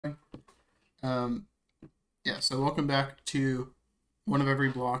Um, yeah, so welcome back to one of every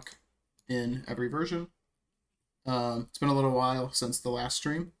block in every version. It's been a little while since the last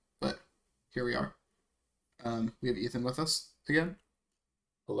stream, but here we are. We have Ethan with us again,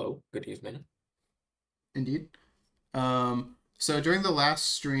 Hello, good evening. indeed. So during the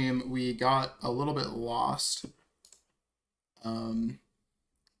last stream, we got a little bit lost, um,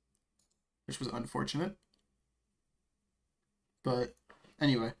 which was unfortunate. But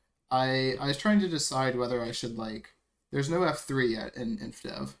anyway, I was trying to decide whether I should like. There's no F3 yet in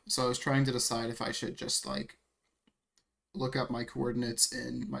InfDev, so I was trying to decide if I should just like look up my coordinates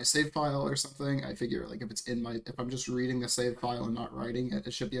in my save file or something. I figure like if I'm just reading the save file and not writing it,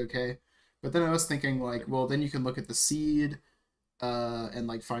 it should be okay. But then I was thinking like, well, then you can look at the seed and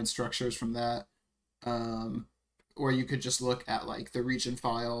like find structures from that. Um, or you could just look at like the region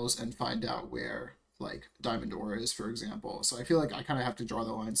files and find out where like diamond ore is, for example. So I feel like I kind of have to draw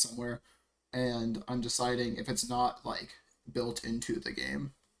the line somewhere, and I'm deciding if it's not like built into the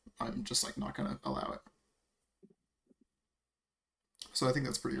game, I'm just like not gonna allow it. So I think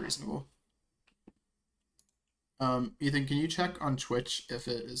that's pretty reasonable. Ethan, can you check on Twitch if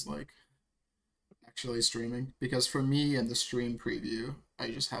it is like actually streaming? Because for me in the stream preview,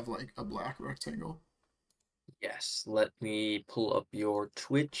 I just have like a black rectangle. Yes, let me pull up your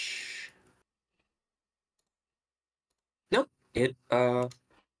Twitch. Nope,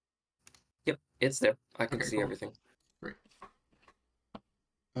 yep, it's there. I can Okay, see cool. everything. Great.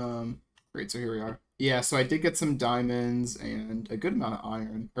 Um, great. So here we are. Yeah, so I did get some diamonds and a good amount of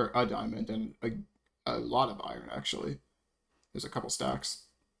iron, or a diamond and a lot of iron actually. There's a couple stacks.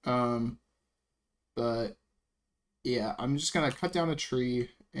 Um, but yeah, I'm just gonna cut down a tree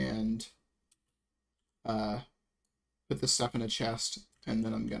and uh put the stuff in a chest, and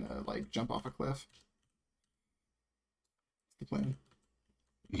then I'm gonna like jump off a cliff. The plan,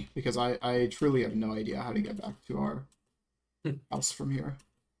 because I truly have no idea how to get back to our house from here.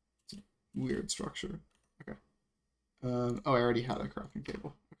 It's a weird structure. Okay. Oh, I already had a crafting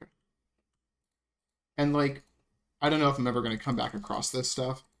table. Okay. And like, I don't know if I'm ever gonna come back across this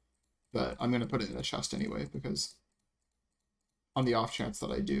stuff, but I'm gonna put it in a chest anyway because on the off chance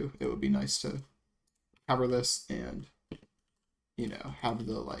that I do, it would be nice to cover this and have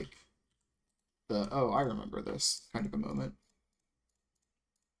the like the oh, I remember this kind of a moment.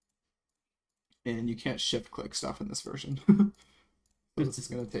 And you can't shift click stuff in this version. So this is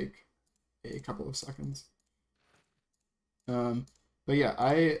going to take a couple of seconds. But yeah,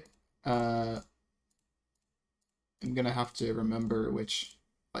 I am going to have to remember which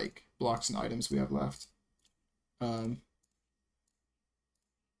like blocks and items we have left. Um,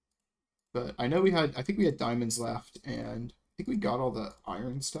 but I think we had diamonds left, and I think we got all the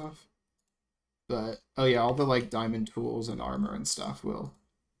iron stuff. But oh yeah, all the like diamond tools and armor and stuff will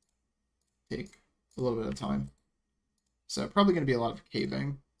take a little bit of time. So probably going to be a lot of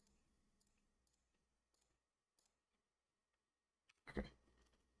caving. Okay,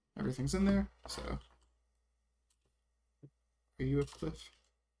 everything's in there. So are you a cliff?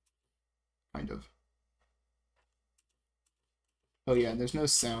 Kind of. Oh yeah, and there's no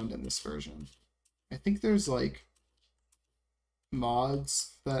sound in this version. I think there's like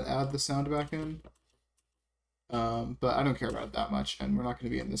mods that add the sound back in. But I don't care about it that much, and we're not going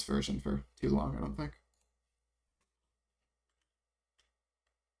to be in this version for too long, I don't think.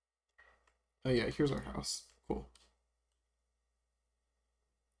 Oh yeah, here's our house. Cool.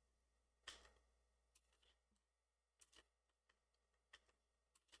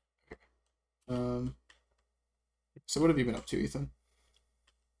 Um, so what have you been up to, Ethan?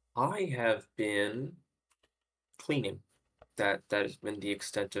 I have been cleaning. That has been the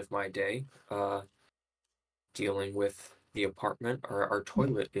extent of my day. Dealing with the apartment. Our Hmm.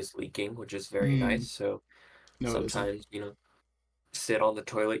 toilet is leaking, which is very Hmm. nice. So No, it isn't. sometimes, sit on the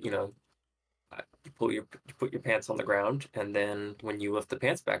toilet, you put your pants on the ground, and then when you lift the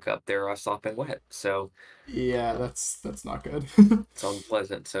pants back up, they're sopping wet. So Yeah, uh, that's not good. it's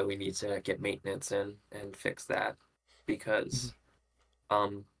unpleasant. So we need to get maintenance in and fix that because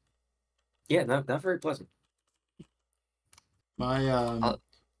um yeah, not very pleasant. My Uh,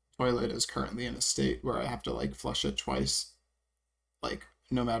 toilet is currently in a state where I have to like flush it twice, like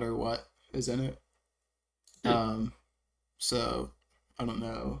no matter what is in it. hmm, Um, so I don't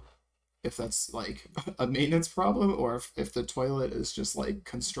know if that's like a maintenance problem or if the toilet is just like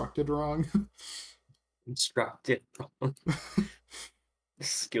constructed wrong. constructed problem,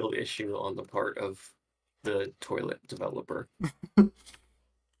 skill issue on the part of the toilet developer.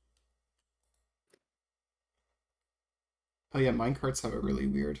 Oh yeah, minecarts have a really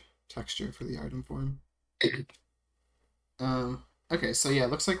weird texture for the item form. Okay, so yeah, it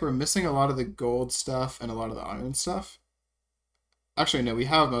looks like we're missing a lot of the gold stuff and a lot of the iron stuff. Actually, no, we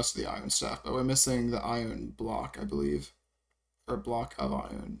have most of the iron stuff, but we're missing the iron block, I believe. Or block of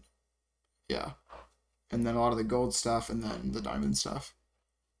iron. Yeah. And then a lot of the gold stuff and then the diamond stuff.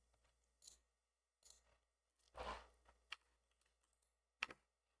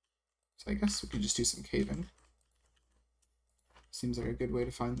 So I guess we could just do some caving. Seems like a good way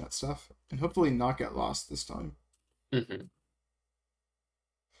to find that stuff. And hopefully not get lost this time. Mm-hmm. I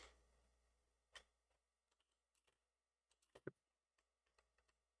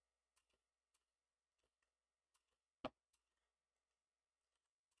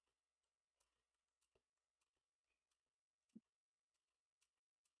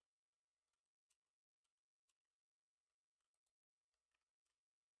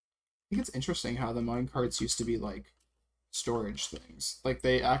think it's interesting how the mine carts used to be like storage things. Like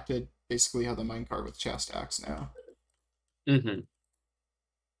they acted basically how the minecart with chest acts now. Mm-hmm.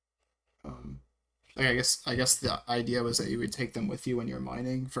 Um, like I guess the idea was that you would take them with you when you're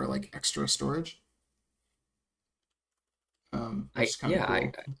mining for like extra storage. Which is kind of Yeah,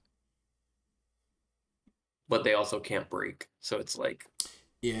 cool. but they also can't break. So it's like,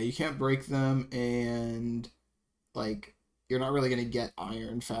 Yeah, you can't break them, and like you're not really gonna get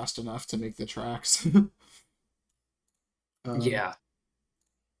iron fast enough to make the tracks. um, yeah,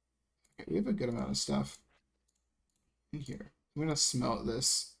 okay, we have a good amount of stuff in here. I'm gonna smelt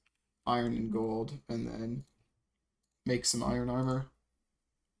this iron and gold, and then make some iron armor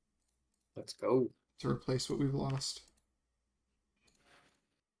let's go. to replace what we've lost,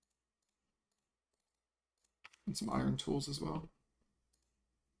 and some iron tools as well.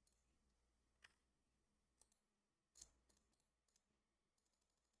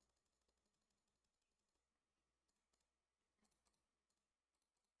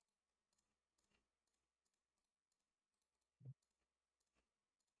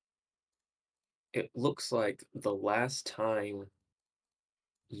 It looks like the last time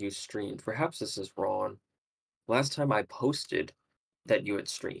you streamed, perhaps this is wrong. Last time I posted that you had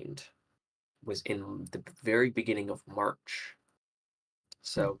streamed was in the very beginning of March.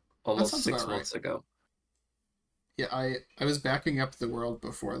 Hmm. So That almost sounds six about right. months ago. Yeah, I was backing up the world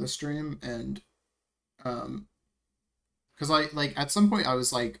before the stream, and um because I like at some point I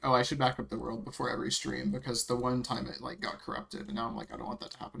was like, oh, I should back up the world before every stream because the one time it like got corrupted, and now I'm like, I don't want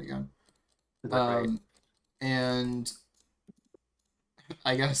that to happen again. Right. Um, and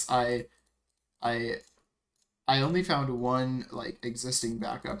I guess I I only found one like existing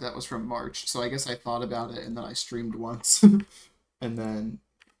backup that was from March, so I guess I thought about it and then I streamed once and then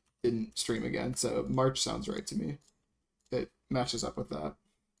didn't stream again. So March sounds right to me. It matches up with that.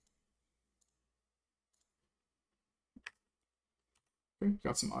 Okay,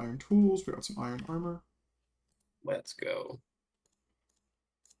 got some iron tools. We got some iron armor. Let's go.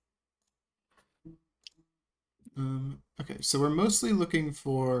 Okay, so we're mostly looking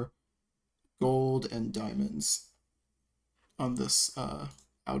for gold and diamonds on this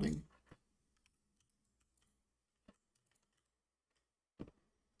outing.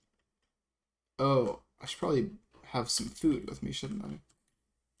 Oh, I should probably have some food with me, shouldn't I?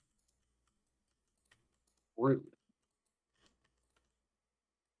 Rude.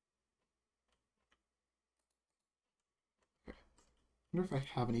 I wonder if I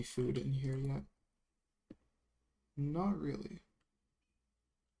have any food in here yet. Not really.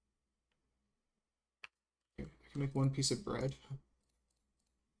 Okay, I can make one piece of bread.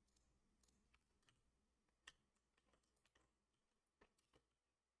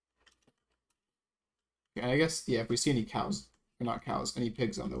 Yeah, I guess, yeah, if we see any cows, or not cows, any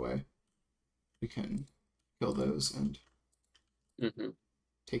pigs on the way, we can kill those and Mm-hmm.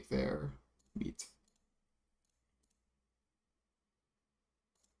 take their meat.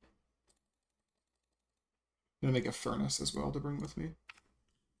 I'm gonna make a furnace as well to bring with me.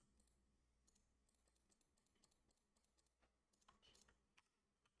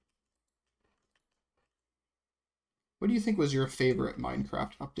 What do you think was your favorite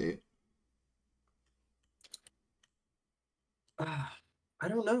Minecraft update? I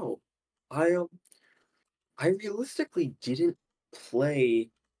don't know. I um I realistically didn't play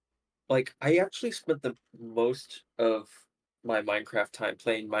like I actually spent the most of my Minecraft time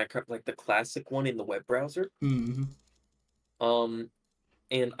playing Minecraft like the classic one in the web browser. Mm-hmm. Um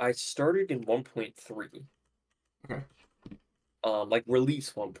and I started in 1.3. Okay. Like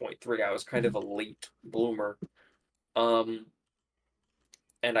release 1.3. I was kind Mm-hmm. of a late bloomer. Um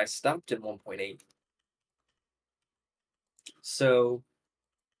and I stopped in 1.8. So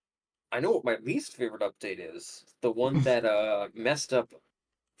I know what my least favorite update is. The one that messed up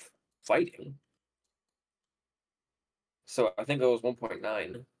fighting. So I think it was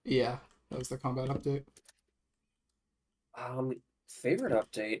 1.9. Yeah, that was the combat update. Favorite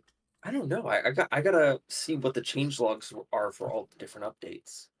update? I don't know. I gotta see what the change logs are for all the different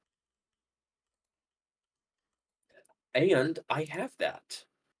updates. And I have that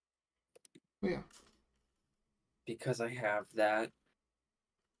Oh yeah. because I have that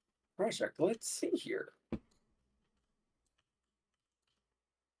project. Let's see here.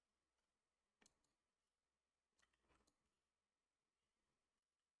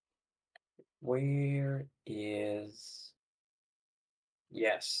 Where is...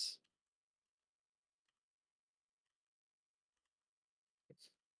 Yes.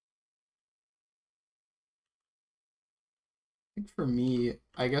 I think for me,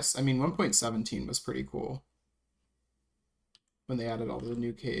 I guess, I mean, 1.17 was pretty cool when they added all the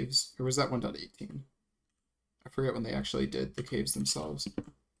new caves. Or was that 1.18? I forget when they actually did the caves themselves.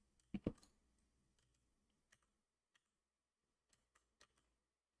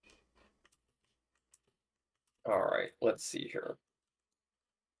 All right, let's see here.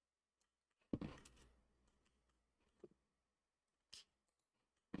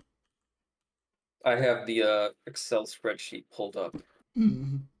 I have the Excel spreadsheet pulled up.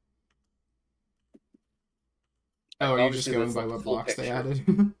 Mm-hmm. Oh, are you just Obviously, going that's by like what full blocks they picture.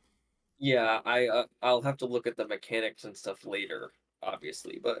 added? Yeah, I'll have to look at the mechanics and stuff later,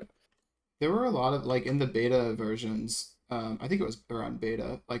 obviously, but There were a lot of, like, in the beta versions, I think it was around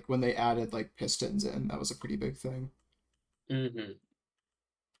beta, like when they added like pistons in, that was a pretty big thing. mm-hmm.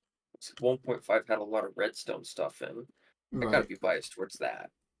 1.5 had a lot of redstone stuff in. I gotta Right. be biased towards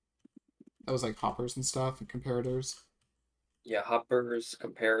that. That was like hoppers and stuff and comparators. Yeah, hoppers,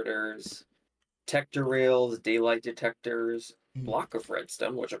 comparators, detector rails, daylight detectors, Mm. block of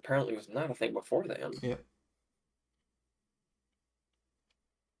redstone, which apparently was not a thing before then. Yeah.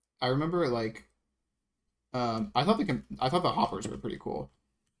 I remember like I thought the hoppers were pretty cool.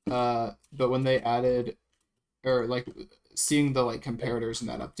 But when they added or like seeing the like comparators in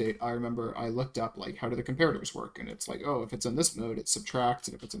that update, I remember I looked up like how do the comparators work, and it's like, oh, if it's in this mode, it subtracts,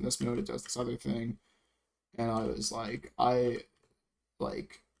 and if it's in this mode, it does this other thing. And I was like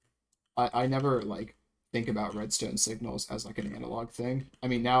I never like think about redstone signals as like an analog thing. I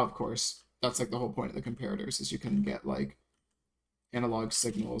mean, now of course that's like the whole point of the comparators is you can get like analog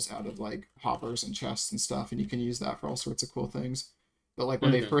signals out of like hoppers and chests and stuff, and you can use that for all sorts of cool things. But like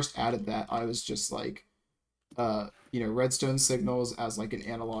when they Mm-hmm. first added that, I was just like, redstone signals as like an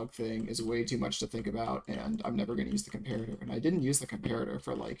analog thing is way too much to think about, and I'm never going to use the comparator. And I didn't use the comparator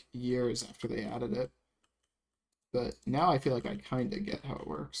for like years after they added it, but now I feel like I kind of get how it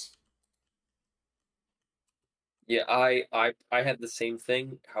works. Yeah, I had the same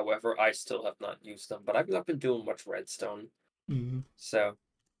thing. However, I still have not used them, but I've not been doing much redstone, Mm-hmm. so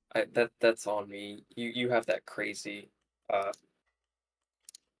that's on me. You have that crazy uh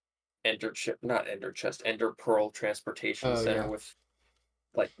ender chip, not ender chest, ender pearl transportation Oh center yeah. with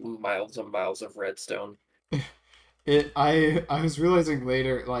like miles and miles of redstone. I was realizing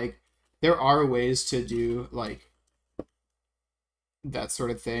later like there are ways to do like that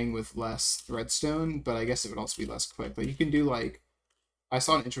sort of thing with less redstone, but I guess it would also be less quick. Like you can do like I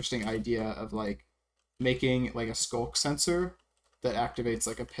saw an interesting idea of like making like a skulk sensor that activates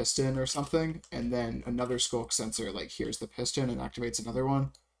like a piston or something, and then another skulk sensor like hears the piston and activates another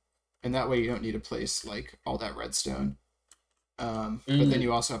one, and that way you don't need to place like all that redstone. But then Mm,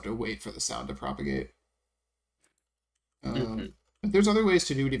 you also have to wait for the sound to propagate. hmm. But there's other ways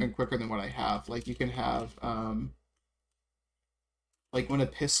to do it even quicker than what I have. Like you can have like when a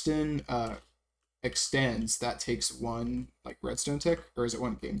piston extends, that takes one like redstone tick, or is it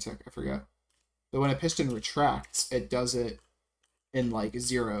one game tick? I forget. But when a piston retracts, it does it in like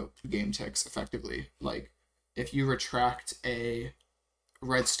 0 game ticks effectively. Like if you retract a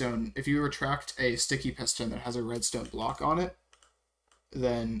if you retract a sticky piston that has a redstone block on it,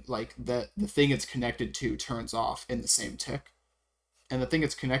 then like the thing it's connected to turns off in the same tick. And the thing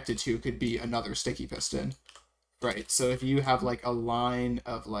it's connected to could be another sticky piston. Right. So if you have like a line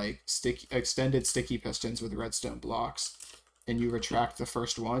of like sticky extended sticky pistons with redstone blocks and you retract the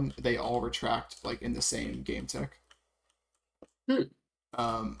first one, they all retract like in the same game tick. Hmm.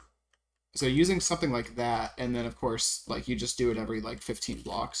 Um, so using something like that, and then of course, like you just do it every like 15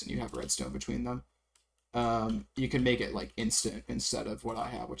 blocks and you have redstone between them. You can make it like instant instead of what I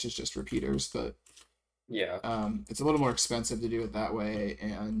have, which is just repeaters, but Yeah. it's a little more expensive to do it that way,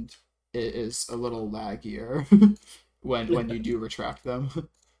 and it is a little laggier when you do retract them.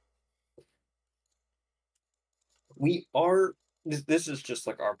 We are This is just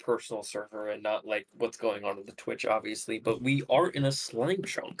like our personal server and not like what's going on in the Twitch, obviously. But we are in a slime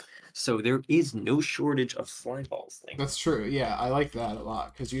chunk, so there is no shortage of slime balls thing. That's true. Yeah, I like that a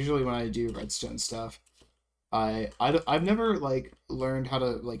lot because usually when I do redstone stuff, I've never like learned how to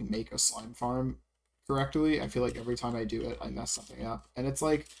like make a slime farm correctly. I feel like every time I do it, I mess something up, and it's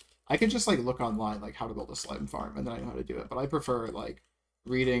like I can just like look online like how to build a slime farm, and then I know how to do it. But I prefer like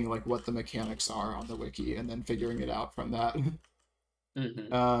reading like what the mechanics are on the wiki and then figuring it out from that.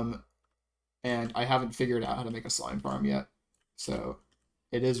 Hmm. um, and I haven't figured out how to make a slime farm yet, so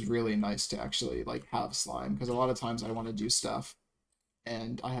it is really nice to actually like have slime because a lot of times I want to do stuff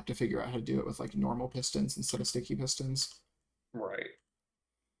and I have to figure out how to do it with like normal pistons instead of sticky pistons. Right.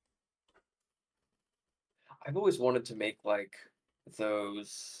 I've always wanted to make like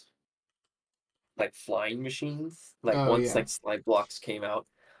those like flying machines. Like Oh once yeah, like slime blocks came out,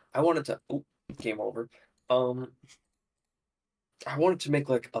 I wanted to. Oh, game over. Um, I wanted to make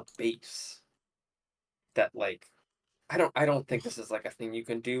like a base that like I don't think this is like a thing you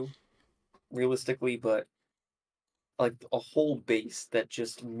can do realistically, but like a whole base that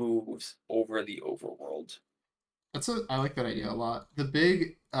just moves over the overworld. I like that idea a lot. The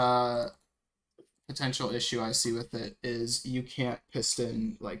big potential issue I see with it is you can't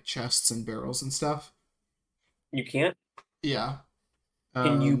piston like chests and barrels and stuff. You can't. Yeah.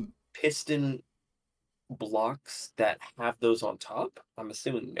 Can you Um piston blocks that have those on top? I'm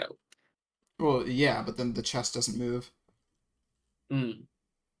assuming no. well yeah, but then the chest doesn't move. Mm.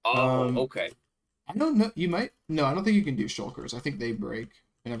 Oh, Um okay. I don't know. You might. No, I don't think you can do shulkers. I think they break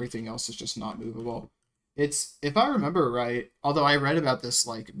and everything else is just not movable. It's if I remember right, although I read about this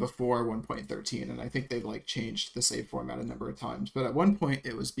like before 1.13 and I think they've like changed the save format a number of times, but at one point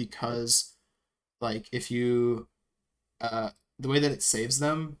it was because like if you uh the way that it saves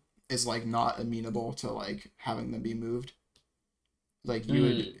them is like not amenable to like having them be moved. Like you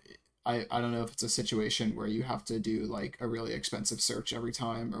would Mm. I don't know if it's a situation where you have to do like a really expensive search every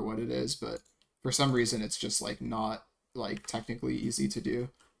time or what it is, but for some reason it's just like not like technically easy to do.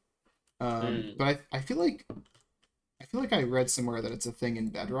 Mm. But I feel like I read somewhere that it's a thing in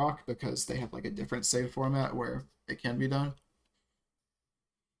Bedrock because they have like a different save format where it can be done.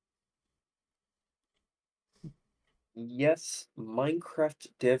 Yes, Minecraft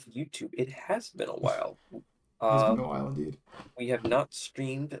Dev YouTube. It has been a while. It has been Uh, a while indeed. we have not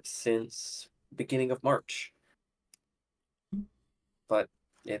streamed since beginning of March, but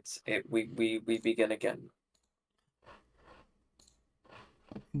we begin again,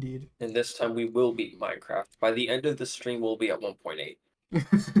 Indeed. and this time we will beat Minecraft. By the end of the stream, we'll be at 1.8.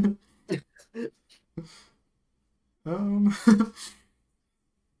 um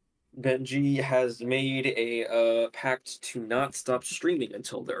Benji has made a pact to not stop streaming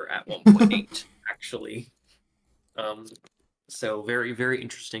until they're at 1.8. Actually, um, so very very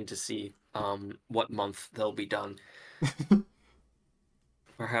interesting to see what month they'll be done.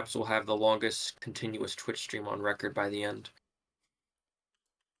 Perhaps we'll have the longest continuous Twitch stream on record by the end.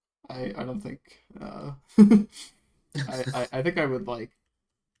 I don't think I think I would like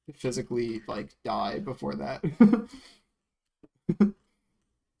physically like die before that.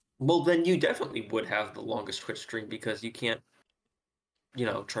 Well, then you definitely would have the longest Twitch stream because you can't,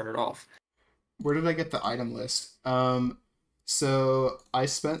 turn it off. Where did I get the item list? So I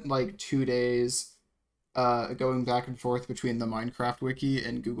spent like 2 days going back and forth between the Minecraft wiki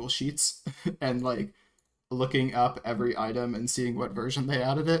and Google Sheets and like looking up every item and seeing what version they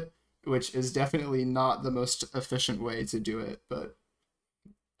added it, which is definitely not the most efficient way to do it, but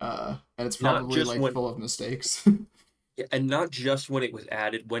and it's Not probably just like when, full of mistakes. yeah, and not just when it was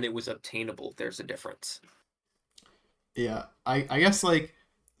added, when it was obtainable, there's a difference. Yeah, I guess like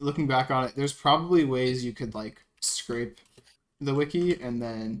looking back on it, there's probably ways you could like scrape the wiki and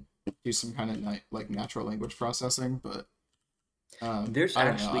then do some kind of like natural language processing, but There's I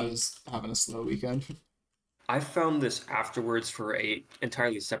don't know. I actually, was having a slow weekend. I found this afterwards for a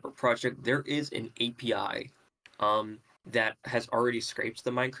entirely separate project. There is an API, that has already scraped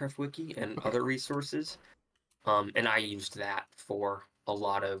the Minecraft wiki and Okay, other resources. And I used that for a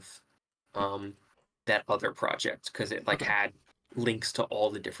lot of um, that other project because it like okay. had links to all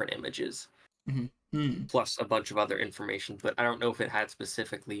the different images Mm-hmm. plus a bunch of other information, but I don't know if it had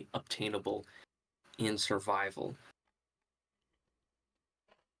specifically obtainable in survival.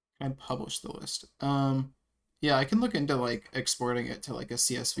 I published the list. Yeah, I can look into like exporting it to like a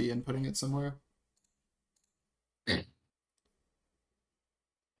CSV and putting it somewhere.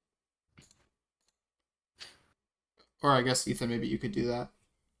 Or I guess Ethan, maybe you could do that.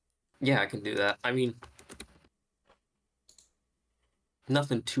 Yeah, I can do that. I mean,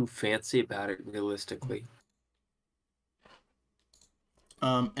 nothing too fancy about it realistically.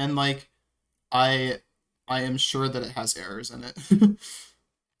 And like I I am sure that it has errors in it.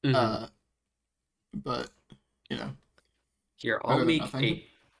 Hmm. uh, but you know, Here, I'll better than make nothing. a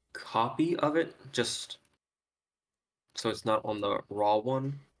copy of it just so it's not on the raw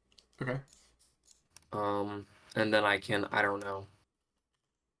one. Okay. Um, and then I can, I don't know,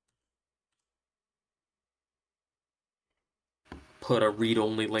 put a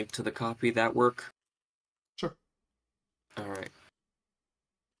read-only link to the copy. That work? Sure. All right.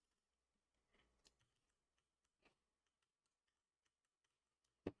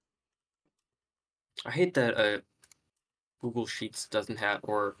 I hate that Google Sheets doesn't have,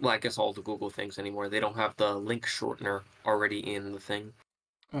 or well, I guess all the Google things anymore. They don't have the link shortener already in the thing.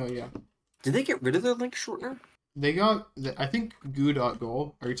 Oh yeah. Did they get rid of the link shortener? They got I think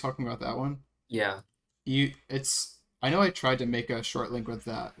goo.goal. Are you talking about that one? Yeah. I know I tried to make a short link with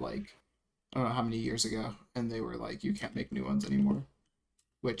that like I don't know how many years ago, and they were like, you can't make new ones anymore.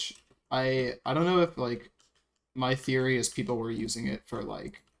 Which I don't know if like my theory is people were using it for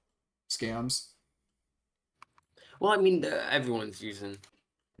like scams, Well, I mean, everyone's using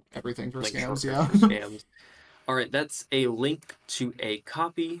everything for link scams. shorteners Yeah. for scams. All right, that's a link to a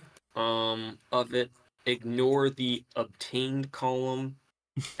copy of it. Ignore the obtained column.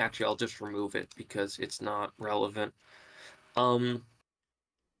 Actually, I'll just remove it because it's not relevant. Um,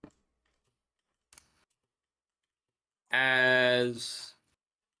 as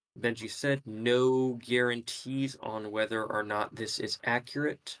Benji said, no guarantees on whether or not this is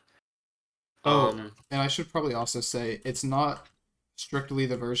accurate. Oh, Um, and I should probably also say it's not strictly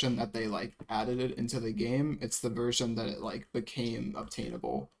the version that they like added it into the game. It's the version that it like became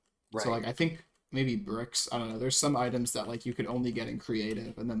obtainable. So right. like I think maybe bricks, I don't know. There's some items that like you could only get in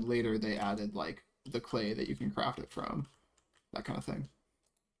creative, and then later they added like the clay that you can craft it from, that kind of thing.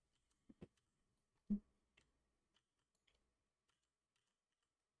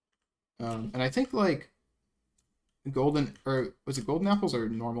 And I think like golden or was it golden apples or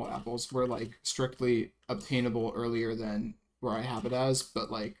normal apples were like strictly obtainable earlier than where I have it as,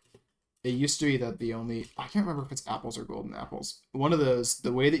 but like it used to be that the only I can't remember if it's apples or golden apples. One of those,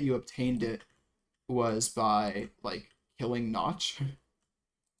 the way that you obtained it was by like killing Notch,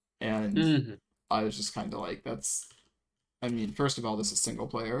 and Mhm. I was just kind of like, that's. I mean, first of all, this is single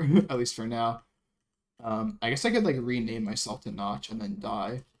player at least for now. I guess I could like rename myself to Notch and then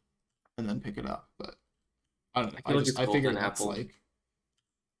die and then pick it up, but I don't know. I feel like it's I figure golden that's apples. like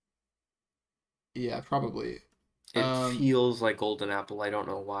yeah, probably. It Um, feels like golden apple. I don't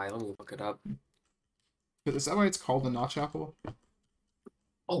know why. Let me look it up. is that why it's called a Notch apple?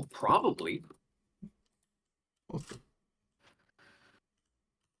 Oh, probably. Well,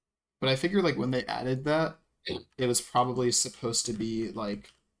 but I figure like when they added that, it was probably supposed to be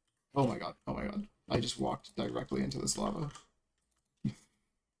like, oh my god, oh my god, I just walked directly into this lava.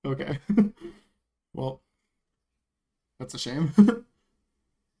 Okay, well, that's a shame.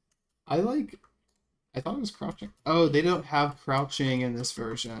 I like, I thought it was crouching. Oh, they don't have crouching in this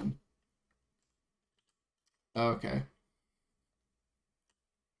version. Okay.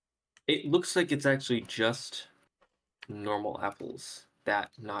 It looks like it's actually just normal apples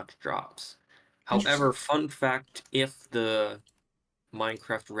that Notch drops. Interesting. However, fun fact, if the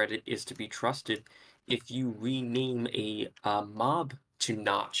Minecraft Reddit is to be trusted, if you rename a mob to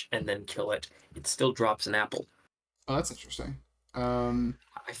Notch and then kill it, it still drops an apple. Oh, that's interesting. Um,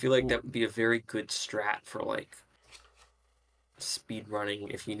 I feel like w- that would be a very good strat for like speed running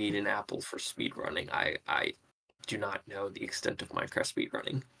if you need an apple for speed running. I do not know the extent of Minecraft speed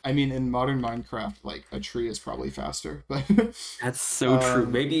running. I mean, in modern Minecraft, like a tree is probably faster, but That's so true.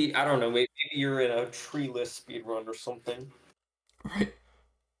 um, Maybe I don't know. Maybe you're in a treeless speed run or something. right.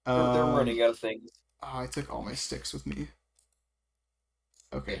 They're running out of things. I took all my sticks with me.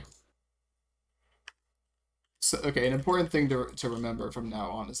 Okay. So, okay, an important thing to remember from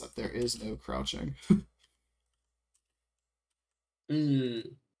now on is that there is no crouching.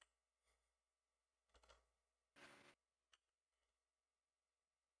 Mm,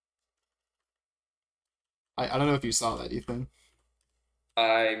 I don't know if you saw that, Ethan.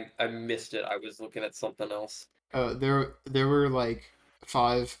 I missed it. I was looking at something else. There were like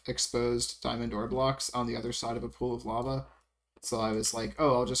five exposed diamond ore blocks on the other side of a pool of lava. So I was like,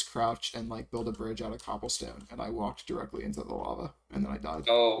 oh, I'll just crouch and like build a bridge out of cobblestone, and I walked directly into the lava, and then I died.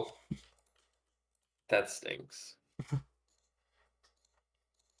 Oh, that stinks.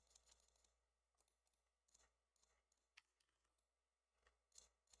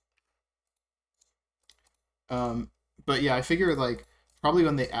 Um, but yeah, I figure like probably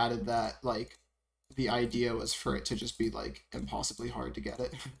when they added that, like the idea was for it to just be like impossibly hard to get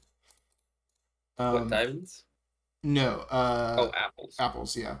it. What Um, diamonds? No, Oh, apples.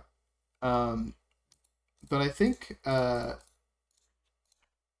 apples, yeah. Um, but I think I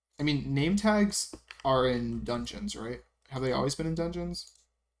mean name tags are in dungeons, right? Have they always been in dungeons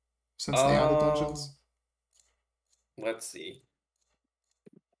since they added dungeons? Um, let's see.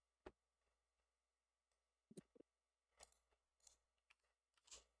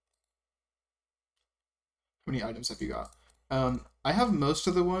 How many items have you got? I have most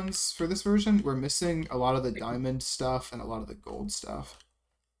of the ones for this version. We're missing a lot of the Like, diamond stuff and a lot of the gold stuff.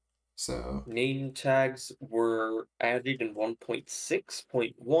 So name tags were added in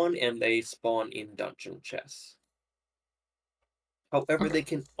 1.6.1 and they spawn in dungeon chests. However, okay, they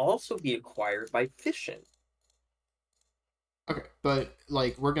can also be acquired by fishing. okay, but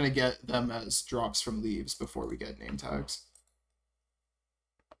like we're gonna get them as drops from leaves before we get name tags,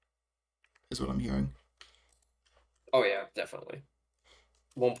 is what I'm hearing. Oh yeah, definitely.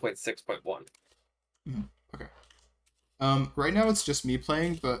 1.6.1. Mhm. Okay. Right now it's just me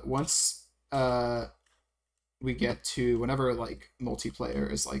playing, but once we get to whenever like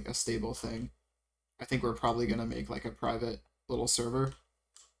multiplayer is like a stable thing, I think we're probably gonna make like a private little server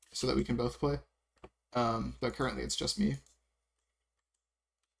so that we can both play. But currently it's just me.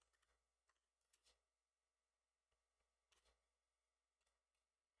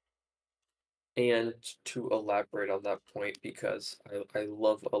 And to elaborate on that point, because I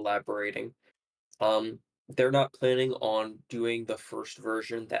love elaborating, they're not planning on doing the first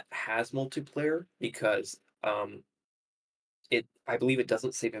version that has multiplayer because I believe it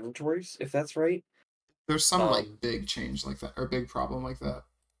doesn't save inventories, if that's right. There's some like Um, big change like that or big problem like that.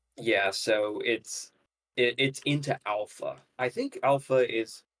 yeah, so it's into alpha. I think alpha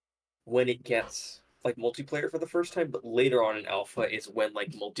is when it gets like multiplayer for the first time, but later on in alpha is when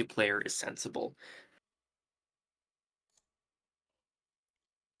like multiplayer is sensible.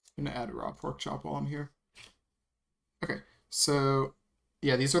 I'm gonna add a raw pork chop while I'm here. Okay, so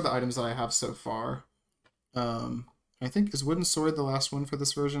yeah, these are the items that I have so far. Um, I think is wooden sword the last one for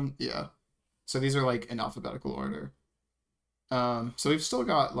this version? Yeah. So these are like in alphabetical order. So we've still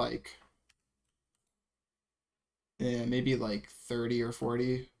got like maybe like 30 or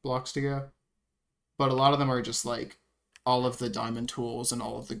 40 blocks to go. But a lot of them are just like all of the diamond tools and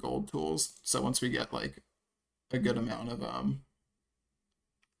all of the gold tools. So once we get like a good amount of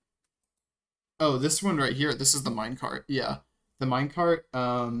oh, this one right here, this is the minecart. Yeah. The minecart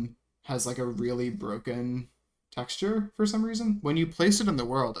has like a really broken texture for some reason. When you place it in the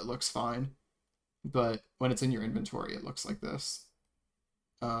world, it looks fine, but when it's in your inventory, it looks like this.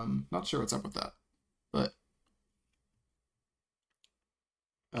 Not sure what's up with that, but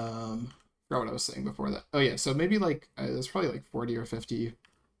forgot what I was saying before that. Oh yeah, so maybe like there's probably like 40 or 50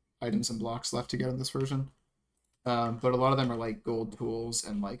 items and blocks left to get in this version. But a lot of them are like gold tools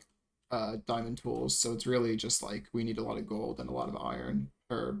and like diamond tools. So it's really just like we need a lot of gold and a lot of iron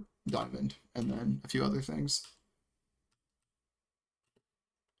or diamond and then a few other things.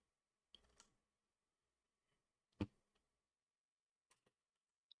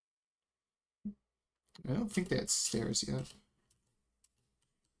 I don't think they had stairs yet.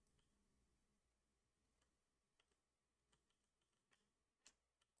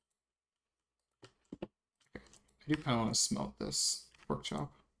 I do kind of want to smelt this pork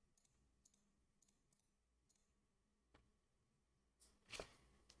chop.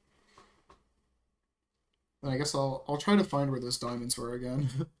 And I guess I'll try to find where those diamonds were again.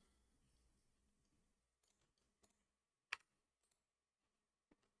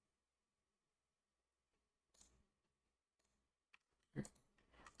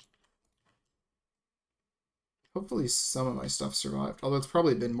 Hopefully some of my stuff survived. Although it's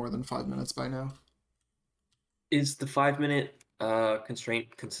probably been more than 5 minutes by now. Is the 5 minute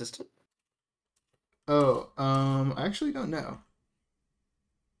constraint consistent? Oh, I actually don't know.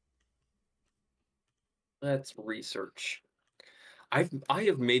 Let's research. I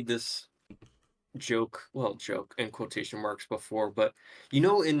have made this joke, well, joke in quotation marks before, but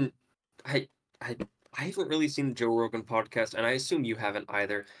in I I I haven't really seen the Joe Rogan podcast, and I assume you haven't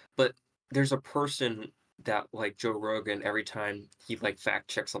either. But there's a person that like Joe Rogan every time he like fact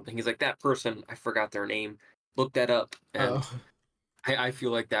checks something, he's like that person. I forgot their name. Look that up, and Oh, I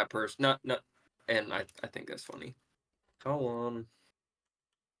feel like that person. Not, and I think that's funny. How on?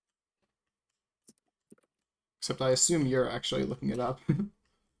 except I assume you're actually looking it up.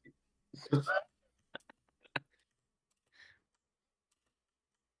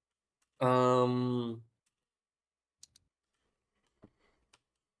 um.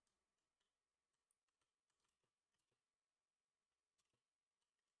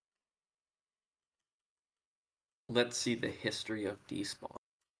 Let's see the history of despawn.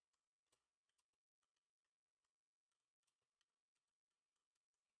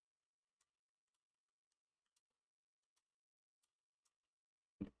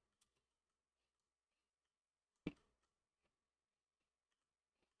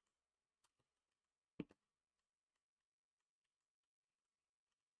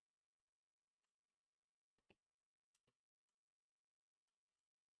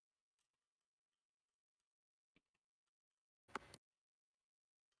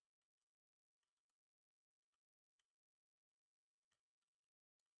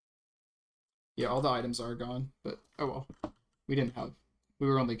 Yeah, all the items are gone, but oh well. We didn't have. We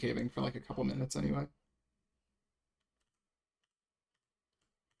were only caving for like a couple minutes anyway.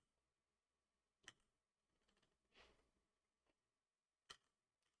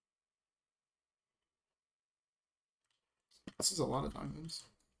 This is a lot of diamonds.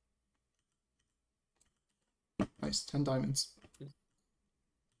 Nice, 10 diamonds.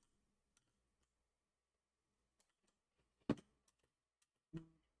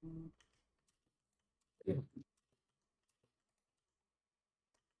 Yeah.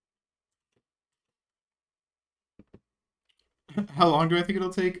 How long do I think it'll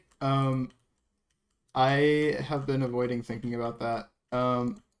take? I have been avoiding thinking about that.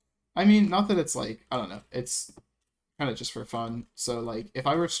 I mean, not that it's like, I don't know, it's kind of just for fun. So, like, if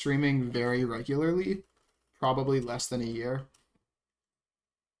I were streaming very regularly, probably less than a year.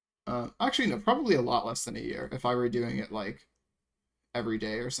 Actually, no, probably a lot less than a year if I were doing it like every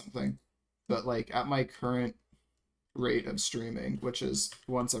day or something. But like at my current rate of streaming, which is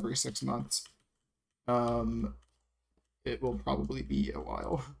once every 6 months, um, it will probably be a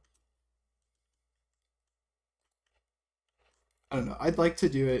while. I don't know. I'd like to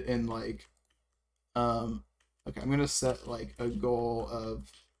do it in like, okay, I'm gonna set like a goal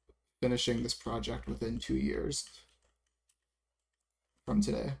of finishing this project within 2 years from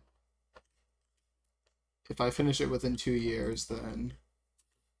today. If I finish it within 2 years, then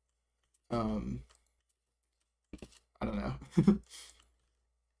um, I don't know.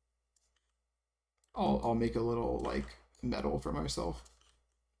 I'll make a little like medal for myself.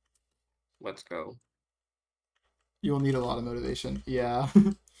 Let's go. You will need a lot of motivation. Yeah.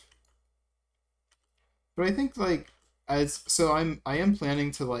 But I think like as so I am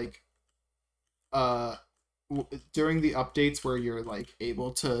planning to like uh during the updates where you're like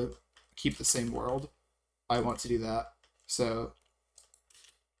able to keep the same world, I want to do that. So,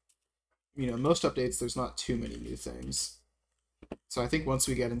 most updates there's not too many new things. So I think once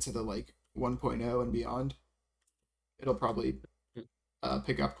we get into the like 1.0 and beyond, it'll probably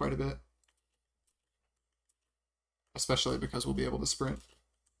pick up quite a bit, especially because we'll be able to sprint.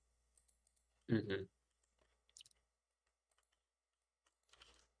 Hmm.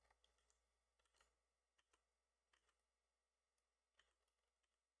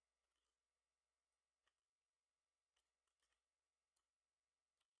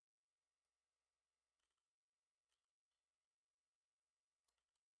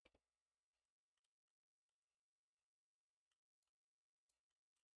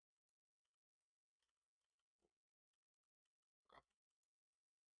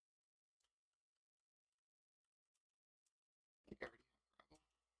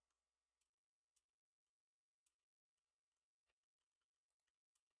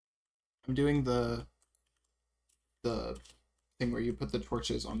 I'm doing the thing where you put the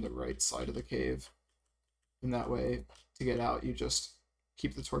torches on the right side of the cave. And that way, to get out, you just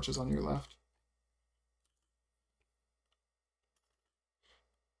keep the torches on your left.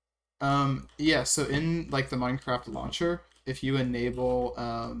 Yeah, so in like the Minecraft launcher, if you enable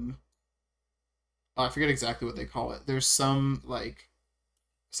oh, I forget exactly what they call it. There's some like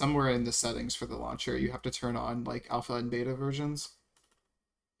somewhere in the settings for the launcher, you have to turn on like alpha and beta versions.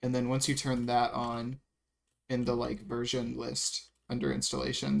 And then once you turn that on in the like version list under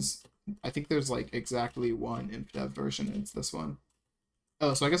installations, I think there's like exactly one ImpDev version, and it's this one.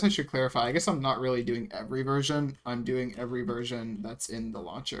 Oh, so I guess I should clarify. I guess I'm not really doing every version. I'm doing every version that's in the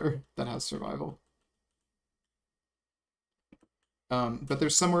launcher that has survival. But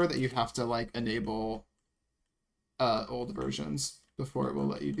there's somewhere that you have to like enable old versions before it will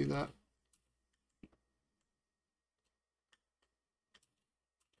let you do that.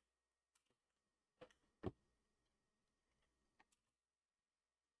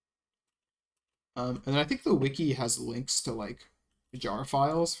 And then I think the wiki has links to like jar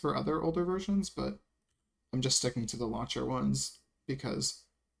files for other older versions, but I'm just sticking to the launcher ones because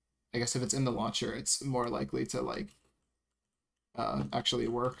I guess if it's in the launcher, it's more likely to like actually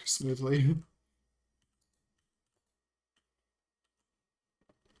work smoothly.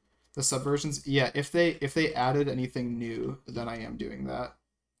 The subversions, yeah, if they added anything new, then I am doing that.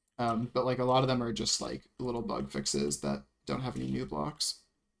 But like a lot of them are just like little bug fixes that don't have any new blocks.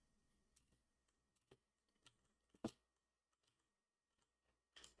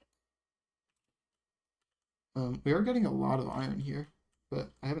 We are getting a lot of iron here,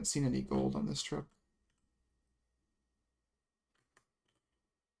 but I haven't seen any gold on this trip.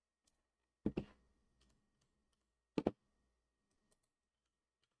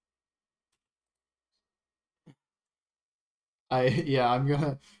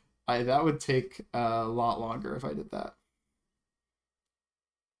 Yeah, that would take a lot longer if I did that.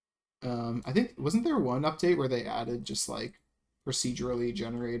 I think wasn't there one update where they added just like procedurally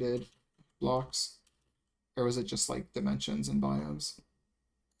generated blocks, or was it just like dimensions and biomes?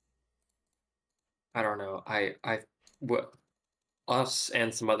 I don't know. Well, us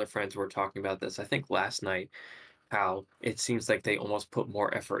and some other friends were talking about this, I think last night, how it seems like they almost put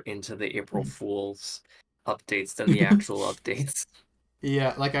more effort into the April Fool's updates than the actual updates.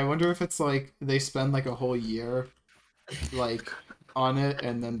 Yeah, like I wonder if it's like they spend like a whole year like on it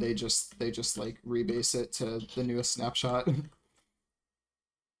and then they just like rebase it to the newest snapshot.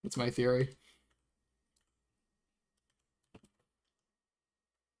 That's my theory.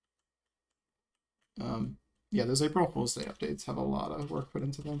 Um, yeah, those April Fool's Day updates have a lot of work put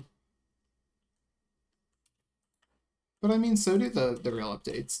into them. But I mean, so do the real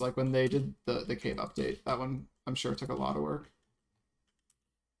updates. Like when they did the cave update, that one I'm sure took a lot of work.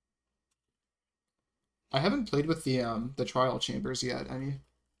 I haven't played with the trial chambers yet. I mean,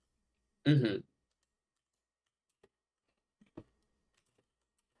 Hmm.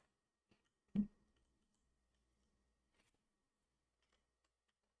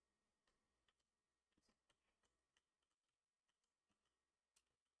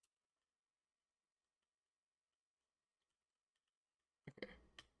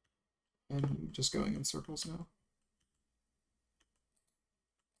 I'm just going in circles now.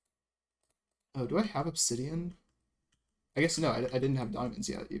 Oh, do I have obsidian? I guess no, I didn't have diamonds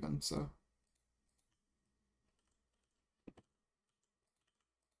yet even, so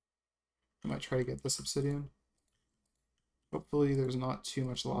I might try to get this obsidian. Hopefully there's not too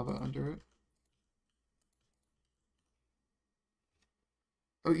much lava under it.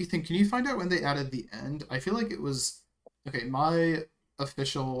 Oh, Ethan, can you find out when they added the end? I feel like it was okay, my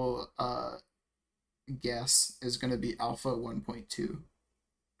official guess is gonna be alpha 1.2.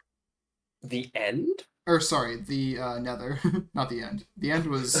 The end? Or sorry, the nether, not the end. The end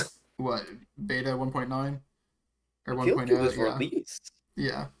was what, beta 1.9 or I feel like it 1.0? was Yeah. released.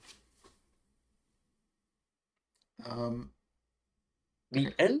 Yeah. Um, The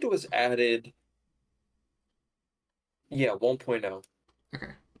okay. end was added, yeah, 1.0.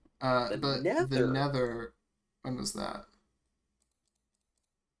 Okay. The But the Nether. nether, when was that?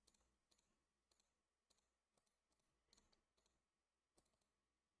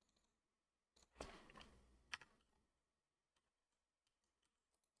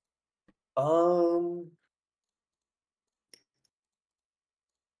 Um,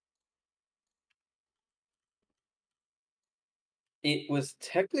 it was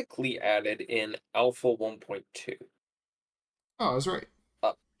technically added in Alpha 1.2. Oh, I was right.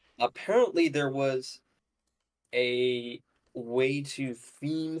 Uh, Apparently, there was a way to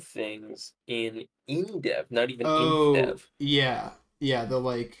theme things in InDev, not even Oh, InfDev. yeah. Yeah, the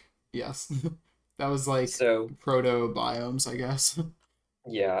like, yes. That was like So, proto biomes, I guess.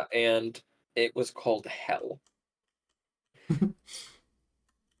 yeah, and it was called Hell.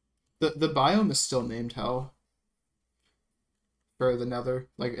 The biome is still named Hell for the nether,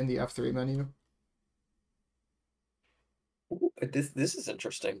 like in the F3 menu. Ooh, this is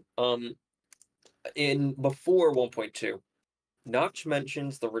interesting. In before 1.2, Notch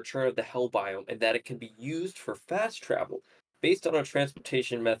mentions the return of the Hell biome and that it can be used for fast travel, based on a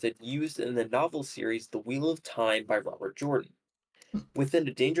transportation method used in the novel series The Wheel of Time by Robert Jordan. Within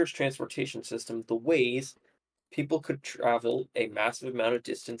a dangerous transportation system, the Ways, people could travel a massive amount of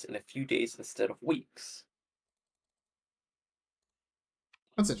distance in a few days instead of weeks.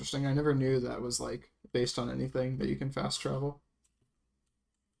 That's interesting. I never knew that was like based on anything that you can fast travel.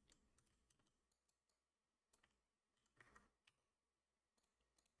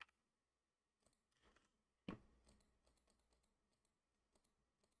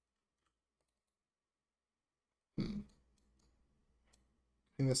 Hmm.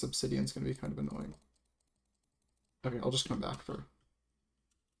 I think this obsidian's gonna be kind of annoying. Okay, I'll just come back for.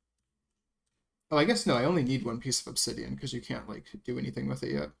 Oh, I guess no. I only need one piece of obsidian because you can't like do anything with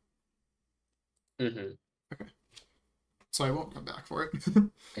it yet. Hmm. Okay, so I won't come back for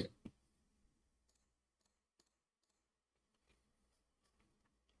it.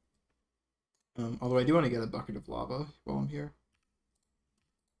 Although I do want to get a bucket of lava while I'm here.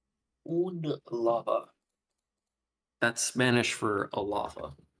 Un lava. That's Spanish for a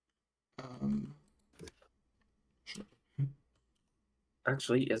lava. Um, sure.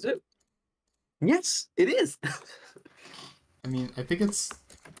 Actually, is it? Yes, it is. I mean, I think it's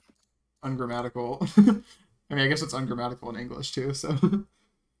ungrammatical. I mean, I guess it's ungrammatical in English too. So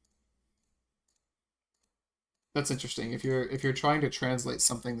that's interesting. If you're trying to translate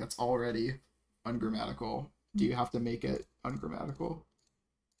something that's already ungrammatical, do you have to make it ungrammatical?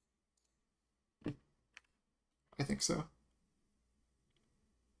 I think so.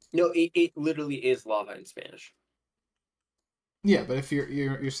 No, it literally is lava in Spanish. Yeah, but if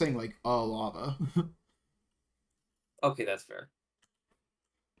you're saying like a lava. Okay, that's fair.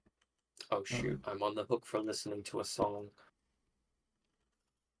 Oh shoot, um, I'm on the hook for listening to a song.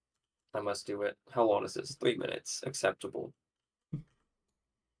 I must do it. How long is this? 3 minutes. Acceptable.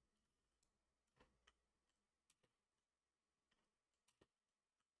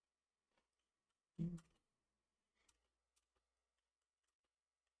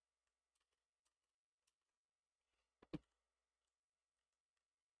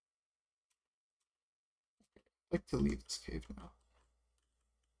 I'd like to leave this cave now.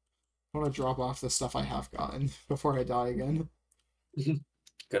 I want to drop off the stuff I have gotten before I die again.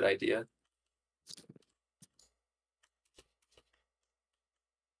 Good idea.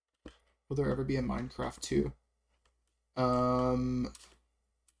 Will there ever be a Minecraft 2? Um,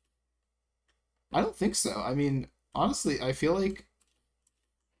 I don't think so. I mean, honestly, I feel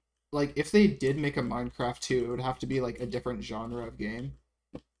like if they did make a Minecraft 2, it would have to be like a different genre of game,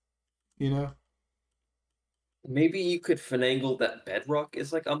 you know? Maybe you could finagle that Bedrock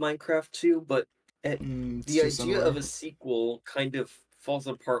is like a Minecraft too, but It's the too idea of similar. a sequel kind of falls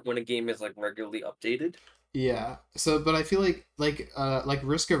apart when a game is like regularly updated. Yeah. So, but I feel like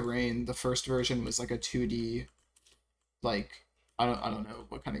Risk of Rain, the first version was like a 2D, like I don't know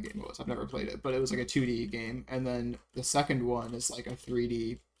what kind of game it was. I've never played it, but it was like a 2D game, and then the second one is like a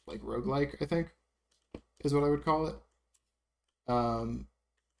 3D like roguelike, I think is what I would call it. Um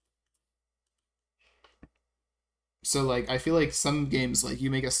so like I feel like some games like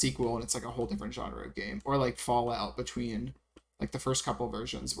you make a sequel and it's like a whole different genre of game, or like Fallout between like the first couple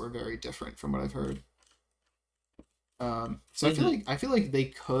versions were very different from what I've heard. So Hmm. I feel like they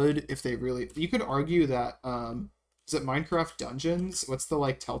could, if they really, you could argue that is it Minecraft Dungeons? What's the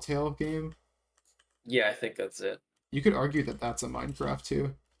like Telltale game? Yeah, I think that's it. You could argue that that's a Minecraft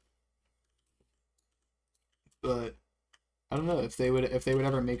too, but I don't know if they would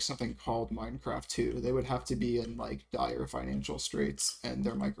ever make something called Minecraft 2, they would have to be in like dire financial straits, and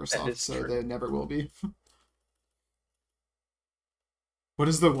they're That Microsoft, is so true. they never will be. What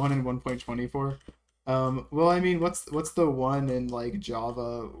is the one in 1.24? Well, I mean, what's the one in like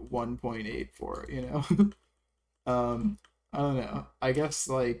Java 1.8 for, you know? I don't know. I guess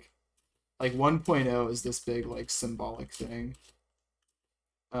like 1.0 is this big like symbolic thing.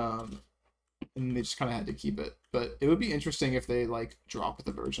 Um, and they just kind of had to keep it. But it would be interesting if they like drop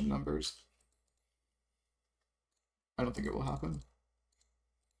the version numbers. I don't think it will happen.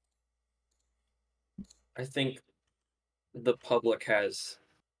 I think the public has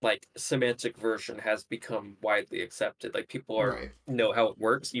like semantic version has become widely accepted. Like people are Right. know how it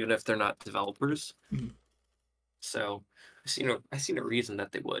works, even if they're not developers. Mhm. So I see no reason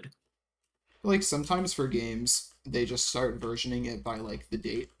that they would. Like sometimes for games, they just start versioning it by like the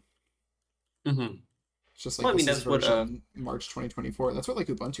date. Hmm. It's just like Well, I mean this is that's what version March 2024. That's what like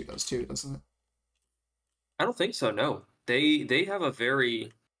Ubuntu does too, doesn't it? I don't think so. No, they have a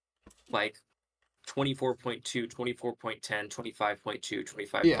very like 24.2, 24.10, 25.2,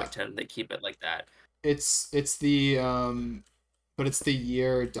 twenty-five Yeah. point ten. They keep it like that. It's the but it's the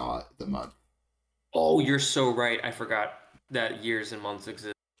year dot the month. Oh, you're so right. I forgot that years and months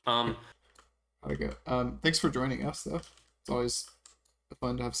exist. Um, How'd it go? Thanks for joining us though. It's always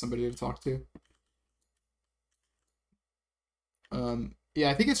fun to have somebody to talk to. Yeah,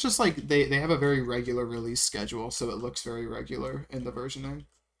 I think it's just like they have a very regular release schedule, so it looks very regular in the versioning.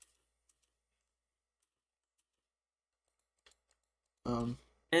 Um,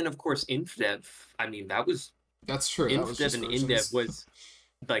 and of course, InfDev. I mean, that was that's true. That was InfDev just and InDev versions was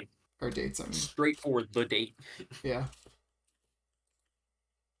like or dates. I mean, straightforward the date. yeah,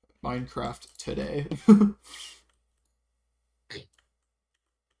 Minecraft today.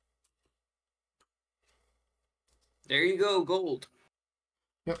 There you go, gold.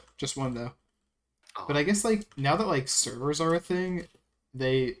 Yep, just one though. But I Oh, guess like now that like servers are a thing,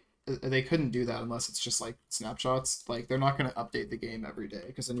 they they couldn't do that unless it's just like snapshots. Like they're not gonna update the game every day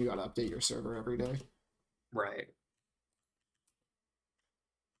because then you gotta update your server every day. right.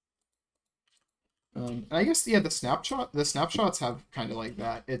 And I guess yeah, the snapshots have kind of like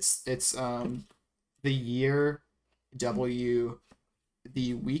that. It's the year, W,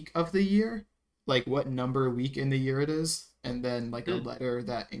 the week of the year, like what number week in the year it is, and then like a Hmm. letter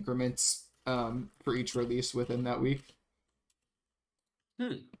that increments for each release within that week.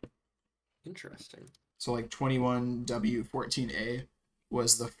 Hmm. Interesting. So like 21W14A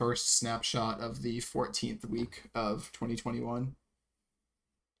was the first snapshot of the 14th week of 2021.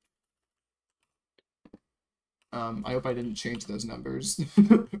 I hope I didn't change those numbers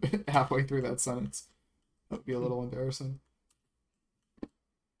halfway through that sentence. That would be a little embarrassing.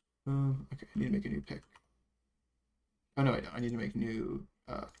 Okay, I need to make a new pick. Oh no, I don't. I need to make new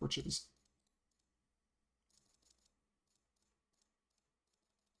torches.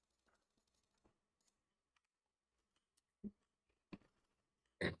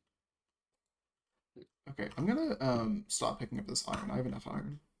 Okay, I'm gonna stop picking up this iron. I have enough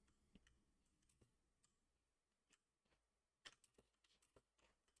iron.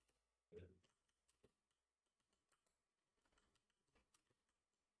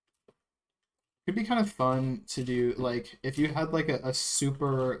 It'd be kind of fun to do like if you had like a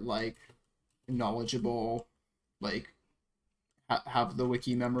super like knowledgeable like have the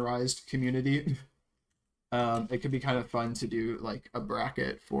wiki memorized community. It could be kind of fun to do like a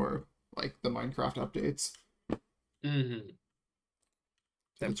bracket for like the Minecraft updates Mm-hmm.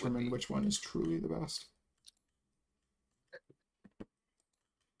 to That would determine be. which one is truly the best.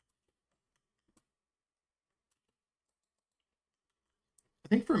 I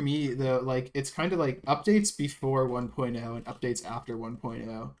think for me though, like it's kind of like updates before 1.0 and updates after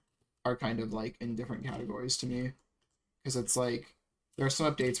 1.0 are kind of like in different categories to me because it's like there are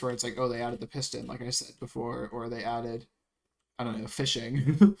some updates where it's like, oh, they added the piston, like I said before, or they added, I don't know,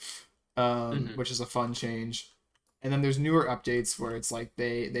 fishing, Mm-hmm. which is a fun change. And then there's newer updates where it's like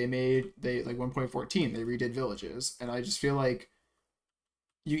they like 1.14 they redid villages, and I just feel like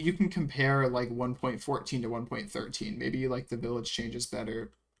you can compare like 1.14 to 1.13. Maybe you like the village changes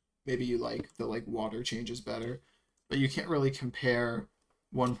better, maybe you like the like water changes better, but you can't really compare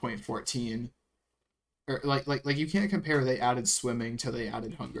 1.14 or like you can't compare they added swimming to they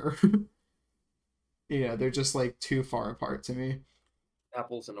added hunger. Yeah, they're just like too far apart to me.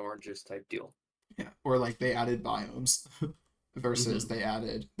 Apples and oranges type deal. Yeah, or like they added biomes versus Mm-hmm.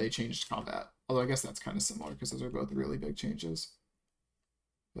 they changed combat. Although I guess that's kind of similar because those are both really big changes.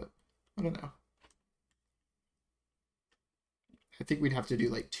 But I don't know. I think we'd have to do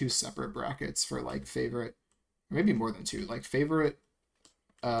like two separate brackets for like favorite, or maybe more than two. Like favorite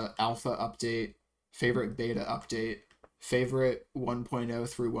alpha update, favorite beta update, favorite 1.0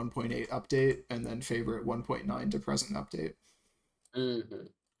 through 1.8 update, and then favorite 1.9 to present update. Mm-hmm.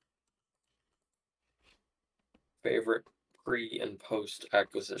 Favorite pre and post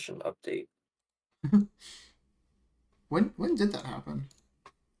acquisition update. When did that happen?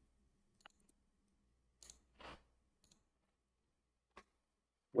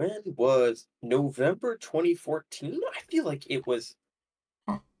 When was November 2014? I feel like it was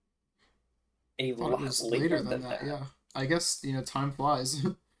Huh. a Thought it lot was later later than than that. that. Yeah. I guess, time flies.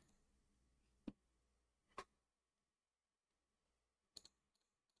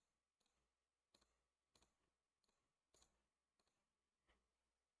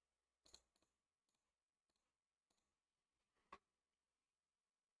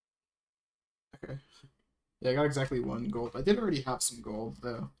 Okay. Yeah, I got exactly one gold. I did already have some gold,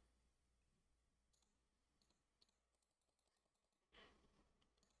 though.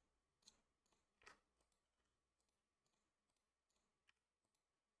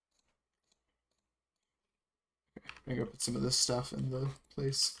 I'm gonna go put some of this stuff in the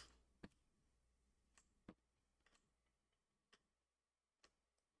place.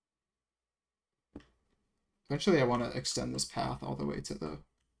 Eventually, I want to extend this path all the way to the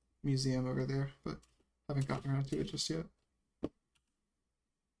museum over there, but haven't gotten around to it just yet.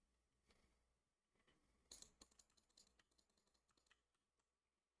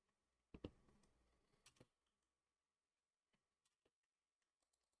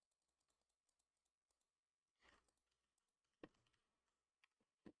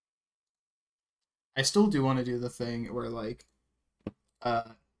 I still do want to do the thing where like uh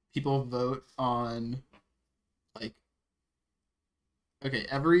people vote on like okay,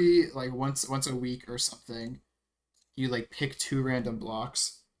 every like once a week or something, you like pick two random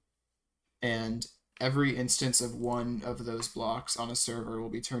blocks and every instance of one of those blocks on a server will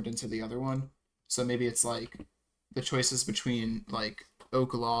be turned into the other one. So maybe it's like the choices between like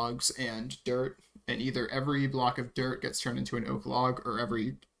oak logs and dirt, and either every block of dirt gets turned into an oak log or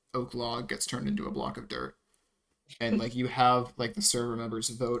every oak log gets turned into a block of dirt. And like you have like the server members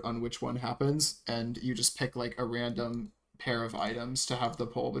vote on which one happens, and you just pick like a random pair of items to have the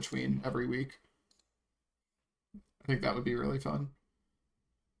poll between every week. I think that would be really fun.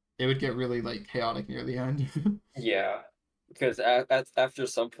 It would get really like chaotic near the end. Yeah, because after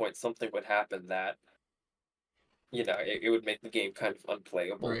some point something would happen that it would make the game kind of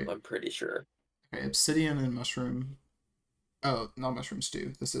unplayable. Right. I'm pretty sure. Okay, obsidian and mushroom. Oh, not mushroom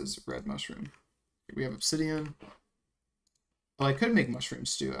stew. This is red mushroom. We have obsidian. Well, I could make mushroom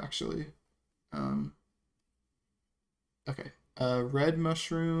stew actually. Um, okay. Red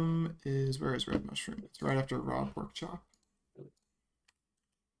mushroom is where is red mushroom? It's right after raw pork chop.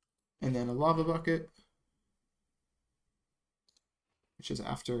 and then a lava bucket, which is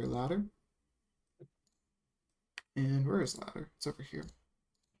after ladder. And where is ladder? It's over here.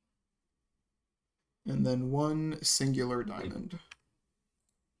 And then one singular diamond.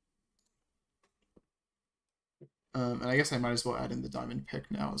 And I guess I might as well add in the diamond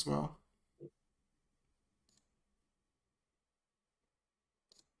pick now as well.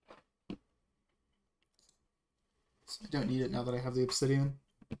 So I don't need it now that I have the obsidian.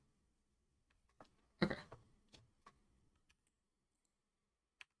 Okay.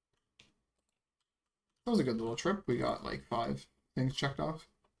 That was a good little trip. We got like 5 things checked off.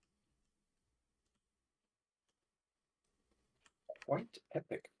 Quite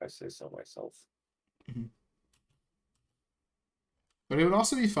epic, if I say so myself. Mm-hmm. But it would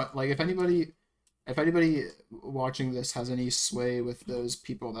also be fun, like if anybody watching this has any sway with those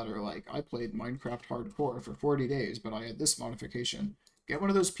people that are like, I played Minecraft hardcore for 40 days, but I had this modification. Get one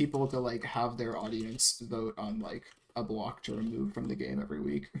of those people to like have their audience vote on like a block to remove from the game every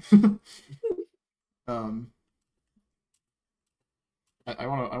week. I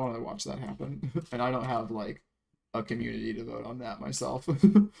want to watch that happen, and I don't have like a community to vote on that myself.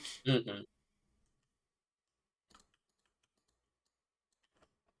 Mm-hmm.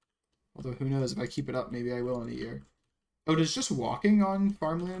 Although who knows, if I keep it up, maybe I will in a year. Oh, does just walking on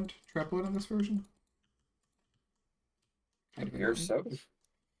farmland trap load on this version? I hear so.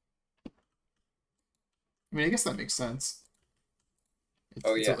 I mean, I guess that makes sense.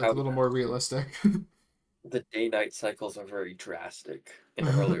 It's a little more realistic. The day-night cycles are very drastic in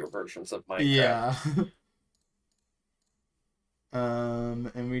earlier versions of Minecraft. Yeah.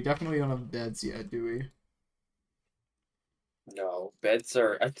 And we definitely don't have beds yet, do we? No, beds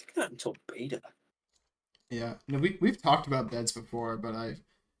are, I think, not until beta. Yeah. No, we've talked about beds before, but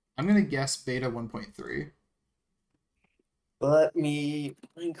I'm gonna guess beta 1.3. Let me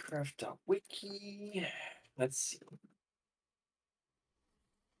Minecraft.wiki. Let's see.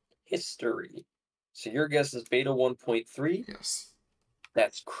 History. So your guess is beta 1.3? Yes.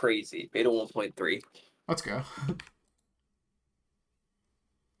 That's crazy. Beta 1.3. Let's go.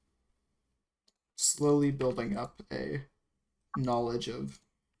 Slowly building up a knowledge of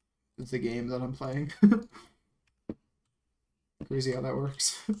the game that I'm playing. Crazy how that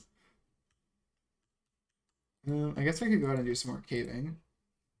works. I guess I could go ahead and do some more caving.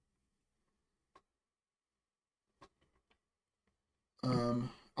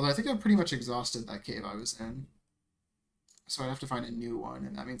 Although I think I've pretty much exhausted that cave I was in. So I have to find a new one,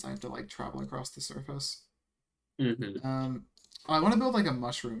 and that means I have to like travel across the surface. Mm-hmm. I want to build like a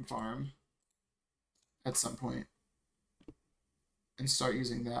mushroom farm at some point and start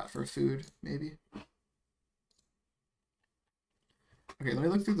using that for food, maybe. Okay, let me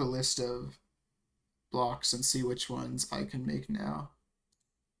look through the list of blocks and see which ones I can make now.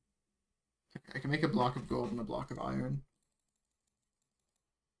 Okay, I can make a block of gold and a block of iron.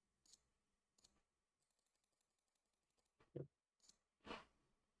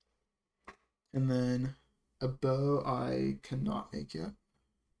 And then a bow I cannot make yet.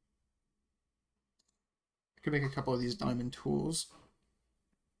 I could make a couple of these diamond tools.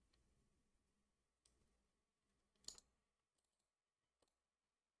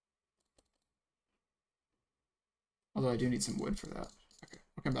 Although I do need some wood for that. Okay,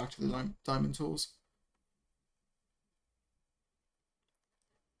 I'll come back to the diamond tools.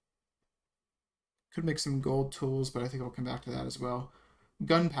 Could make some gold tools, but I think I'll come back to that as well.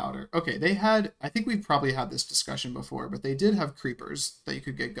 Gunpowder. Okay, I think we've probably had this discussion before, but they did have creepers that you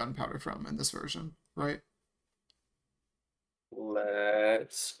could get gunpowder from in this version, right?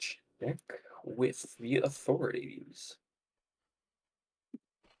 Let's check with the authorities.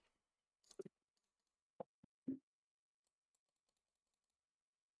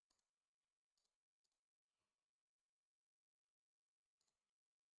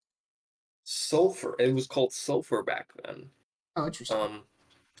 Sulfur. It was called sulfur back then. Oh, interesting.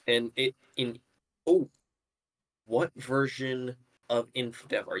 And what version of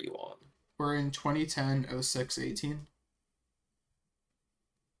InfDev are you on? We're in 2010 06 18.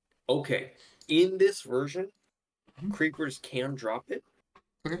 Okay. In this version, creepers can drop it.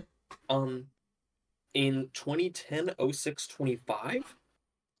 Okay. In 2010 06 25,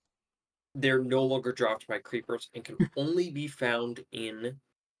 they're no longer dropped by creepers and can only be found in.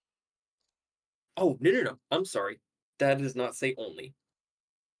 Oh, no. I'm sorry. That does not say only.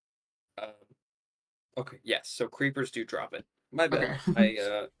 Okay, yes. So creepers do drop it. My bad. Okay.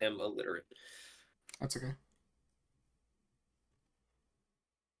 I am illiterate. That's okay.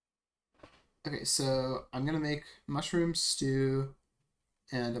 Okay, so I'm gonna make mushroom stew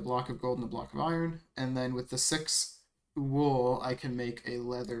and a block of gold and a block of iron, and then with the 6 wool, I can make a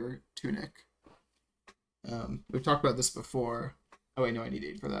leather tunic. We've talked about this before. Oh wait, no, I need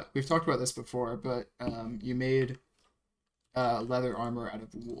 8 for that. We've talked about this before, but you made leather armor out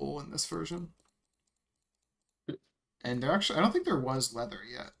of wool in this version. And there actually, I don't think there was leather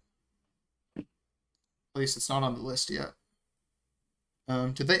yet. At least it's not on the list yet.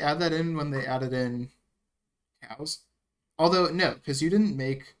 Did they add that in when they added in cows? Although, no, because you didn't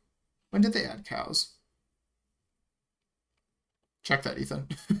make... When did they add cows? Check that, Ethan.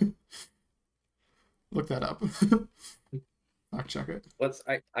 Look that up. Fact check it.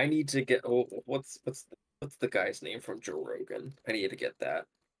 I need to get what's the guy's name from Joe Rogan? I need to get that.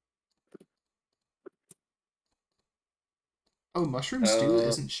 Oh, mushroom stew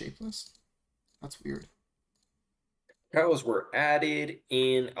isn't shapeless? That's weird. Cows were added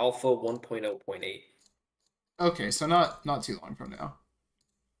in Alpha 1.0.8. Okay, so not too long from now.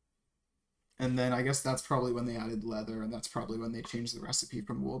 And then I guess that's probably when they added leather, and that's probably when they changed the recipe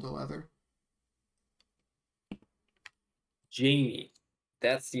from wool to leather. Jamie.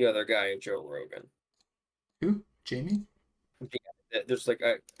 That's the other guy in Joe Rogan. Who? Jamie? Yeah, there's like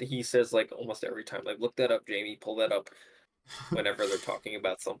he says like almost every time, like, look that up, Jamie, pull that up whenever they're talking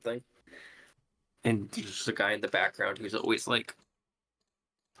about something. And there's a guy in the background who's always like,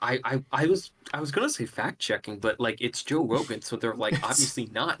 I was gonna say fact checking, but like it's Joe Rogan, so they're like obviously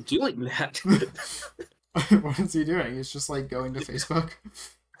not doing that. What is he doing? He's just like going to Facebook.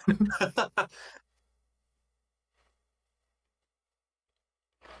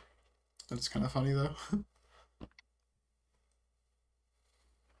 That's kind of funny though.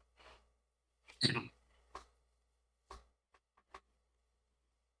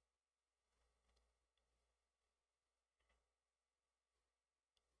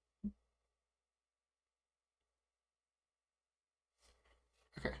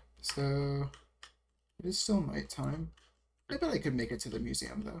 Okay, so it is still nighttime. I bet I could make it to the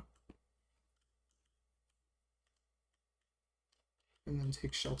museum though. And then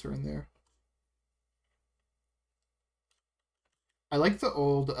take shelter in there. I like the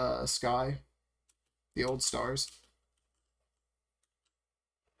old sky, the old stars.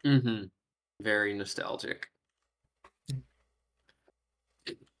 Mm-hmm. Very nostalgic.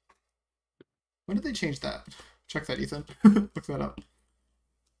 When did they change that? Check that, Ethan. Look that up.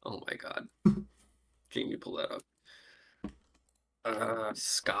 Oh my god. Jamie, pull that up.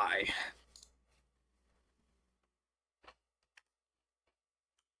 Sky.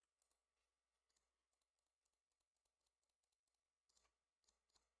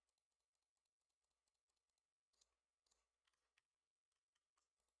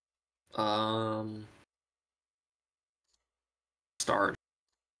 Stars.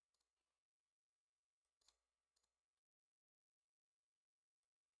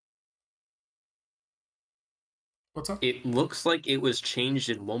 What's up? It looks like it was changed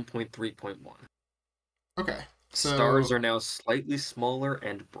in 1.3.1. Okay, so Stars are now slightly smaller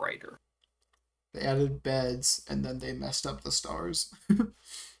and brighter. they added beds and then they messed up the stars.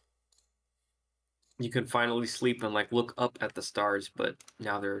 You can finally sleep and like look up at the stars, but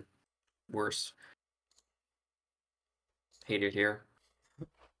now they're worse. Hate it here.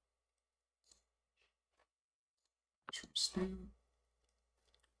 Stew.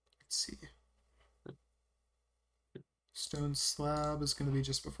 Let's see. Stone slab is going to be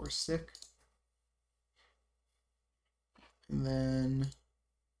just before stick. And then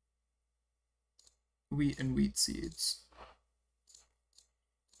wheat and wheat seeds.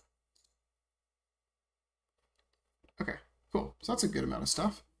 Okay, cool. So that's a good amount of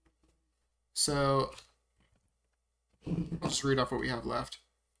stuff. So I'll just read off what we have left.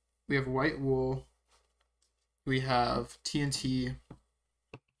 We have white wool. We have TNT.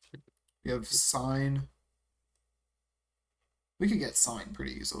 We have sign. We could get sign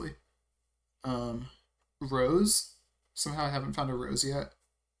pretty easily. Rose. Somehow I haven't found a rose yet.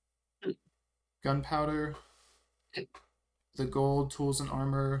 Gunpowder. The gold tools and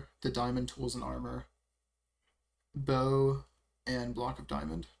armor. The diamond tools and armor. Bow and block of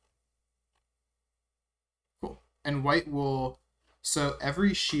diamond. Cool. And white wool. So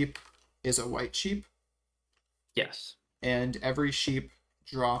every sheep is a white sheep. Yes. And every sheep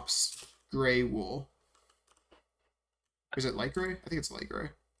drops gray wool. Is it light gray? I think it's light gray.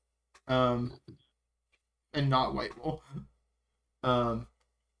 And not white wool.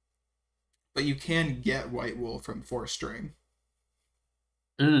 But you can get white wool from 4-string.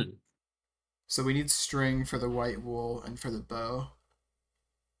 So we need string for the white wool and for the bow.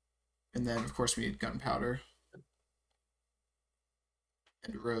 And then, of course, we need gunpowder.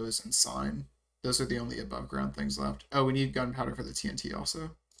 And rose and sign. Those are the only above ground things left. Oh, we need gunpowder for the TNT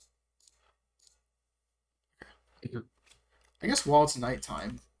also. Okay. I guess while it's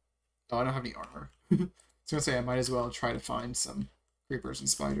nighttime. Oh, I don't have any armor. I was gonna say I might as well try to find some creepers and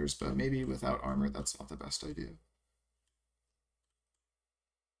spiders, but maybe without armor, that's not the best idea.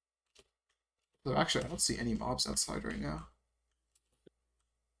 Though actually, I don't see any mobs outside right now.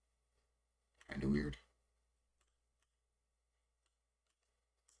 Kind of weird.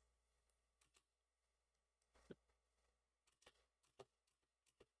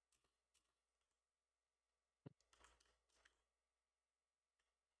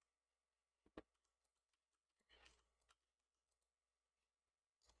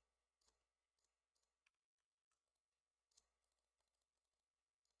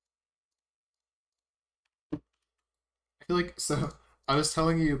 I feel like so. I was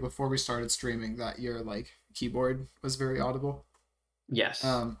telling you before we started streaming that your like keyboard was very audible. Yes.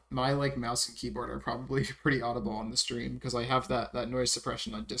 My like mouse and keyboard are probably pretty audible on the stream because I have that noise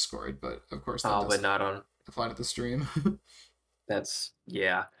suppression on Discord, but of course that Oh, but doesn't not on. apply to the stream. That's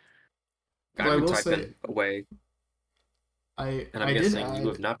yeah. Although I I would will type say in away, and I'm I did guessing you add.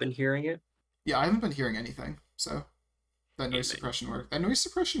 have not been hearing it. Yeah, I haven't been hearing anything, so that noise Amazing. suppression work. That noise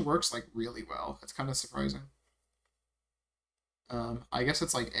suppression works like really well. It's kind of surprising. I guess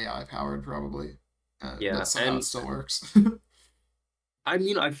it's like AI powered probably, but Yeah, somehow it and still works. I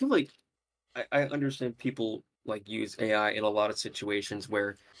mean, I feel like I understand people like use AI in a lot of situations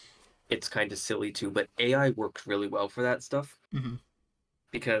where it's kind of silly too, but AI works really well for that stuff Hmm.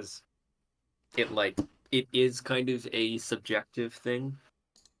 because it like it is kind of a subjective thing.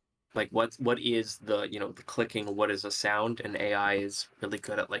 Like what is the, the clicking, what is a sound, and AI is really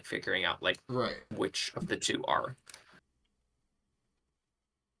good at like figuring out like Right. which of the two are.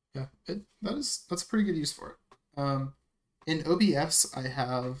 Yeah. That's a pretty good use for it. In OBS, I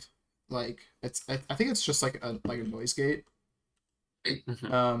have like I think it's just like a noise gate.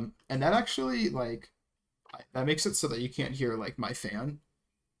 Mhm. And that actually like that makes it so that you can't hear like my fan.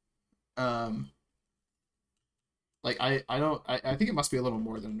 Um, like I don't I think it must be a little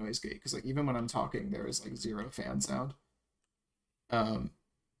more than a noise gate because like even when I'm talking, there is like zero fan sound. Um,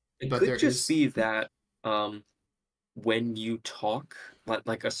 It but could there just is be that um when you talk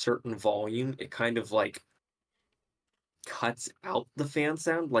like a certain volume, it kind of like cuts out the fan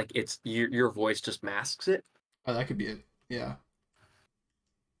sound, like it's your voice just masks it. that could be it. Yeah.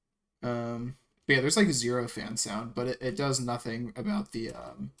 But yeah, there's like zero fan sound, but it does nothing about the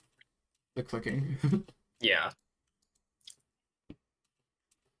clicking. Yeah.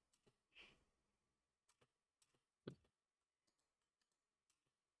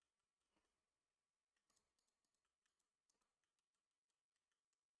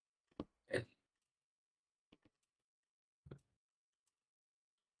 And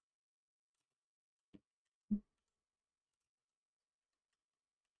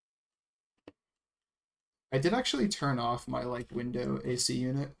I did actually turn off my like window AC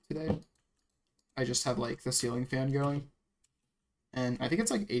unit today. I just had like the ceiling fan going, and I think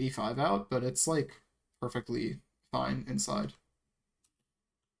it's like 85 out, but it's like perfectly fine inside.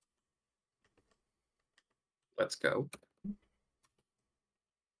 let's go.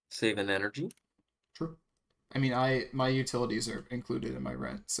 Saving energy. True. I mean, I my utilities are included in my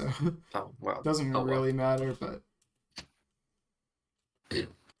rent, so it Oh, well. doesn't Oh, well. really matter. But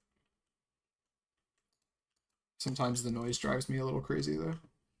sometimes the noise drives me a little crazy though.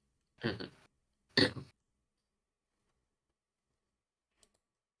 Mhm.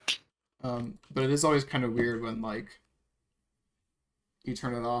 But it is always kind of weird when like you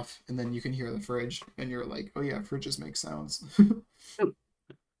turn it off and then you can hear the fridge and you're like, oh yeah, fridges make sounds.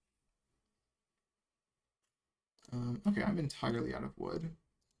 Okay, I'm entirely out of wood.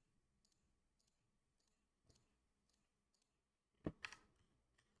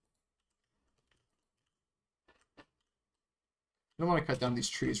 I don't want to cut down these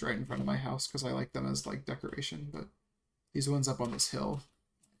trees right in front of my house because I like them as like decoration, but these ones up on this hill,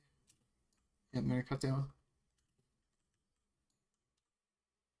 yeah, I'm gonna cut down.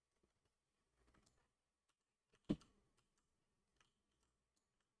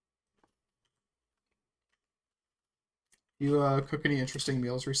 You cook any interesting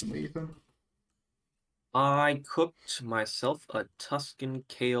meals recently, Ethan? I cooked myself a Tuscan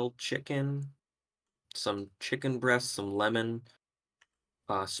kale chicken, some chicken breast, some lemon,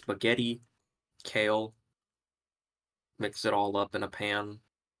 spaghetti, kale, mix it all up in a pan.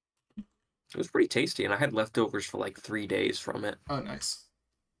 It was pretty tasty, and I had leftovers for like 3 days from it. Oh, nice.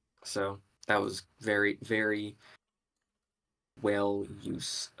 So that was very, very well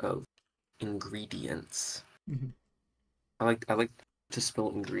use of ingredients. Hmm. I like to spell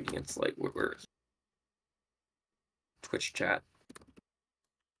ingredients like where's Twitch chat.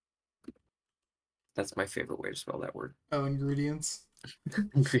 That's my favorite way to spell that word. Oh, ingredients.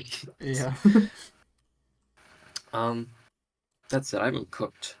 Ingredients. Yeah. Um, that's it. I haven't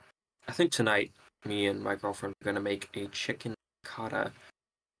cooked. I think tonight, me and my girlfriend are gonna make a chicken cotta.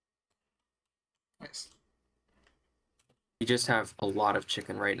 Nice. We just have a lot of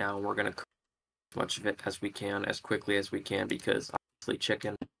chicken right now, and we're gonna cook as much of it as we can, as quickly as we can, because obviously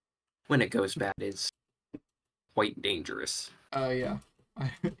chicken, when it goes bad, is quite dangerous. Yeah.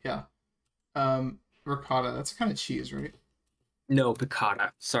 Yeah. Ricotta. That's a kind of cheese, right? No, piccata.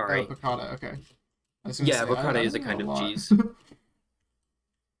 Oh, Sorry. piccata. Okay. I was gonna Yeah, say ricotta I is a don't know kind a of lot. cheese.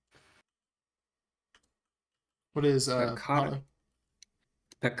 What is Piccata. piccata?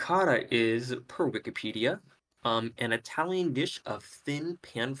 Piccata is, per Wikipedia, an Italian dish of thin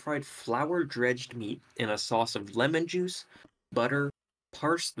pan-fried flour-dredged meat in a sauce of lemon juice, butter,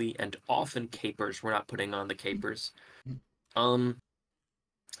 parsley, and often capers. We're not putting on the capers. Um,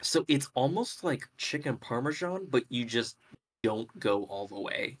 so it's almost like chicken parmesan, but you just don't go all the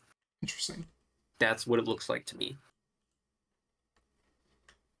way. Interesting. That's what it looks like to me.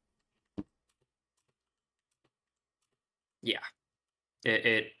 Yeah,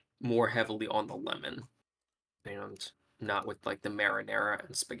 it more heavily on the lemon and not with like the marinara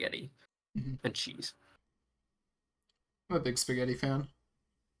and spaghetti Mhm. and cheese. I'm a big spaghetti fan.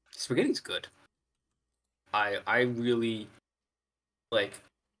 Spaghetti's good. I really like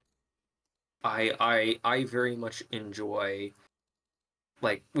I very much enjoy,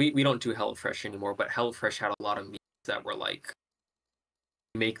 like we don't do HelloFresh anymore, but HelloFresh had a lot of meals that were like,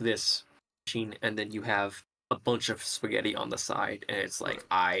 make this machine and then you have a bunch of spaghetti on the side, and it's Right.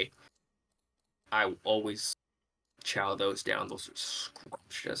 like I always chow those down. Those are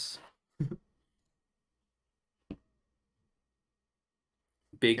scrumptious.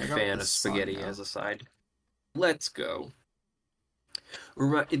 Big Okay, I got fan the of sun spaghetti now. as a side. Let's go.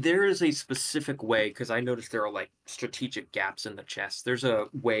 Right, there is a specific way, because I noticed there are like strategic gaps in the chest. There's a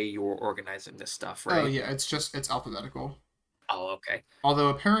way you're organizing this stuff, Oh right? yeah, it's alphabetical. Oh, okay. Although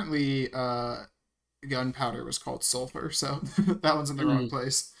apparently gunpowder was called sulfur, so that one's in the wrong Mm,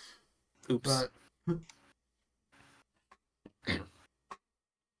 place. oops. But I'm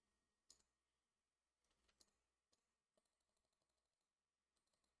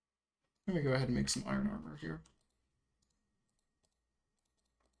gonna go ahead and make some iron armor here.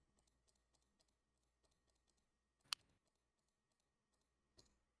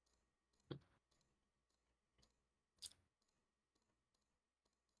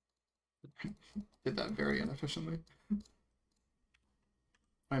 Did that very inefficiently.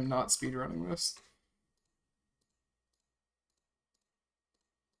 I'm not speedrunning this.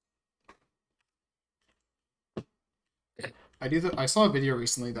 I saw a video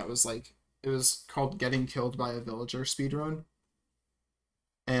recently that was like it was called "Getting Killed by a Villager" speedrun,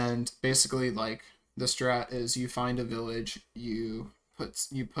 and basically like the strat is you find a village, you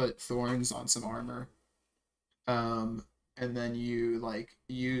put thorns on some armor, um, and then you like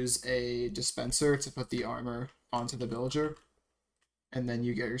use a dispenser to put the armor onto the villager, and then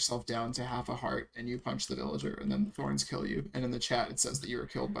you get yourself down to half a heart and you punch the villager, and then the thorns kill you. And in the chat it says that you were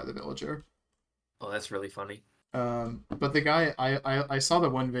killed by the villager. Oh, that's really funny. But the guy I saw the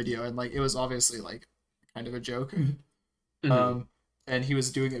one video and like it was obviously like kind of a joke. Hmm. um, and he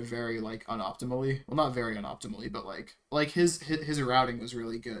was doing it very like unoptimally. Well, not very unoptimally, but like his routing was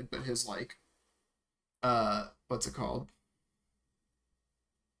really good, but his like what's it called?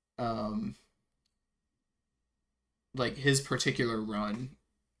 Um, like his particular run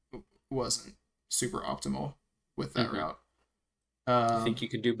wasn't super optimal with that Hmm. route. You think Um, you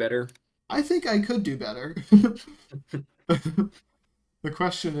could do better? I think I could do better. The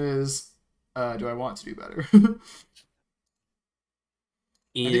question is, do I want to do better? I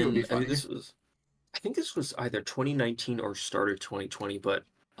think it would be I mean, funny. I think this was either 2019 or started 2020, but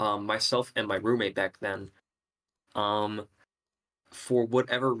myself and my roommate back then, um, for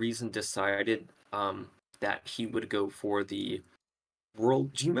whatever reason, decided that he would go for the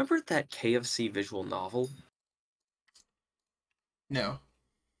world. Do you remember that KFC visual novel? No,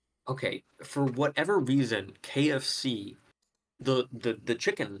 Okay, for whatever reason, KFC, the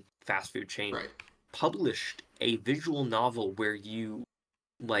chicken fast food chain, right. published a visual novel where you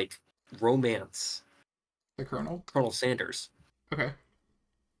like romance The Colonel. Colonel Sanders. Okay.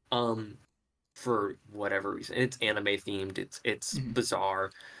 Um, for whatever reason, it's anime themed. It's Mhm.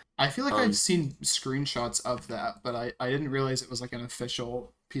 bizarre. I feel like I've Um, seen screenshots of that, but I didn't realize it was like an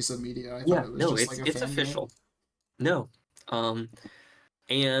official piece of media. I thought yeah, it was no, just like a it's fan game. official. No, um,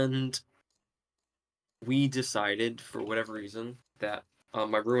 and we decided for whatever reason that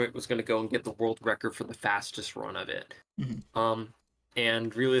my roommate was going to go and get the world record for the fastest run of it. Hmm. Um,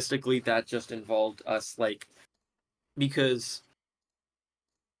 And realistically, that just involved us, like, because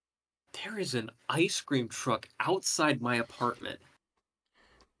there is an ice cream truck outside my apartment.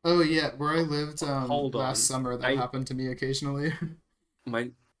 Oh yeah, where I lived Hold last on. summer, that I happened to me occasionally.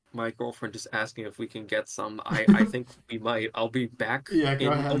 my my girlfriend is asking if we can get some. I think we might. I'll be back Yeah, go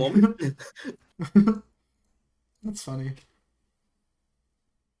in a ahead. moment. That's funny.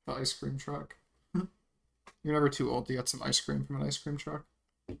 The ice cream truck. You're never too old to get some ice cream from an ice cream truck.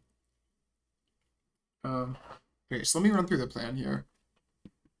 Um, okay, so let me run through the plan here.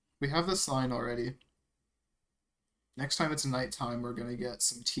 We have this line already. Next time it's nighttime, we're gonna get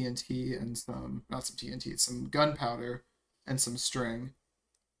some TNT and some, not some TNT, some gunpowder and some string,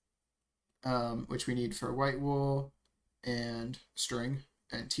 which we need for white wool and string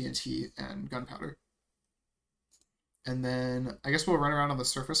and TNT and gunpowder. And then I guess we'll run around on the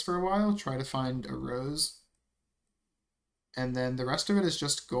surface for a while, try to find a rose. And then the rest of it is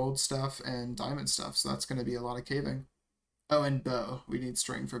just gold stuff and diamond stuff, so that's going to be a lot of caving. Oh, and bow. We need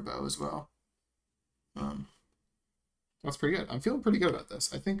string for bow as well. Um, that's pretty good. I'm feeling pretty good about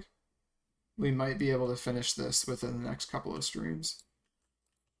this. I think we might be able to finish this within the next couple of streams.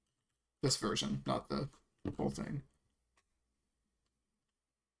 This version, not the whole thing.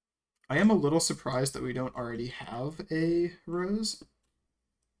 I am a little surprised that we don't already have a rose,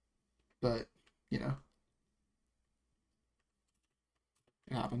 but, you know,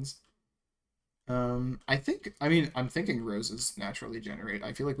 it happens. I'm thinking roses naturally generate.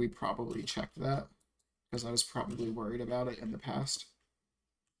 I feel like we probably checked that because I was probably worried about it in the past.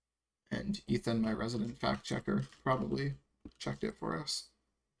 And Ethan, my resident fact checker, probably checked it for us.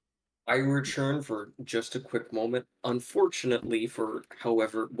 I return for just a quick moment. Unfortunately, for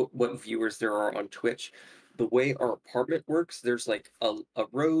however what viewers there are on Twitch, the way our apartment works, there's like a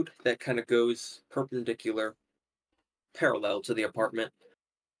road that kind of goes perpendicular, parallel to the apartment.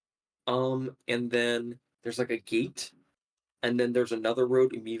 And then there's like a gate, and then there's another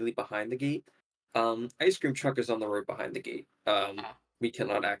road immediately behind the gate. Ice cream truck is on the road behind the gate. We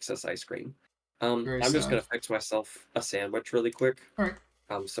cannot access ice cream. Very I'm just sad. gonna fix myself a sandwich really quick. All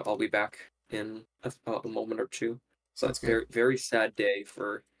right, So I'll be back in a moment or two. sounds But good. very sad day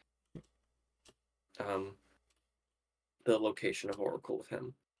for um the location of Oracle with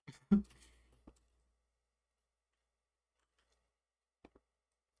him.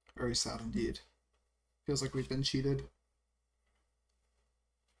 Very sad indeed. Feels like we've been cheated.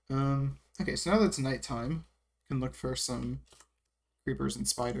 Okay, so now that it's nighttime, we can look for some creepers and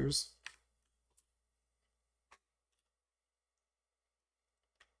spiders.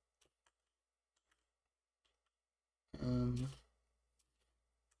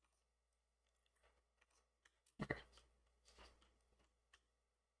 Okay.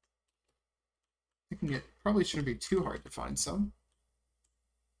 Thinking it probably shouldn't be too hard to find some.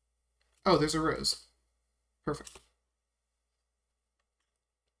 Oh, there's a rose. Perfect.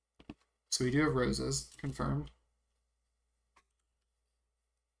 So we do have roses, confirmed.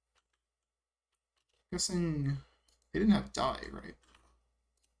 Guessing they didn't have dye, right?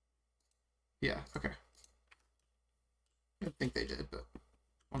 Yeah, okay. I didn't think they did, but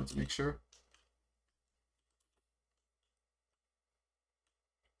wanted to make sure.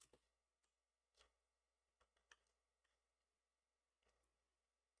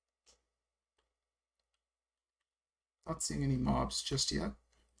 Not seeing any mobs just yet.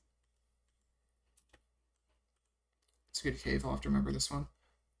 It's a good cave. I'll have to remember this one.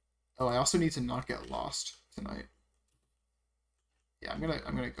 Oh, I also need to not get lost tonight. Yeah, I'm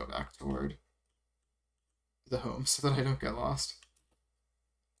gonna go back toward the home so that I don't get lost.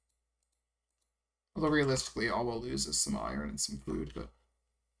 Although realistically, all we'll lose is some iron and some food, but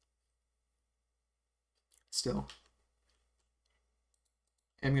still.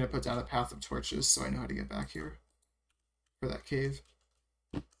 I'm gonna put down a path of torches so I know how to get back here for that cave.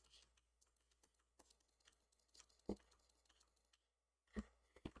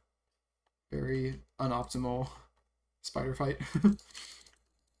 Very unoptimal spider fight.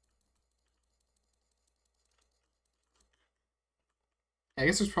 I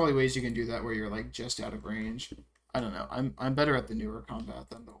guess there's probably ways you can do that where you're like just out of range. I don't know. I'm better at the newer combat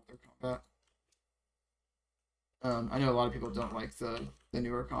than the older combat. I know a lot of people don't like the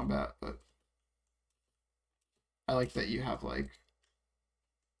newer combat, but I like that you have like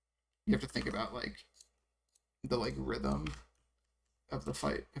you have to think about like the like rhythm of the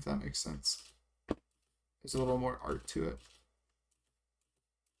fight, if that makes sense. There's a little more art to it.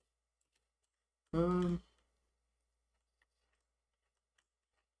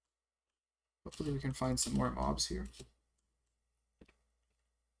 Hopefully we can find some more mobs here.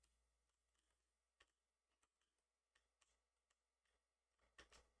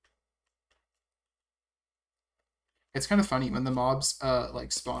 It's kind of funny when the mobs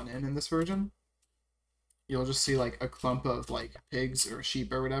like spawn in this version. You'll just see like a clump of like pigs or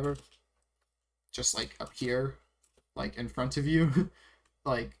sheep or whatever, just like up here, like in front of you,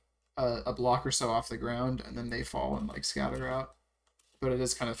 like a block or so off the ground, and then they fall and like scatter out. But it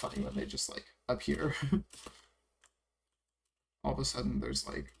is kind of funny when they just like appear. All of a sudden, there's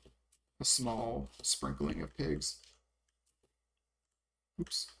like a small sprinkling of pigs.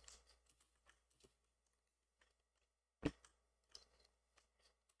 Oops.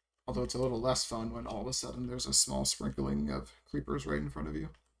 Although it's a little less fun when all of a sudden there's a small sprinkling of creepers right in front of you.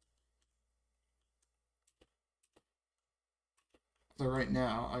 Though right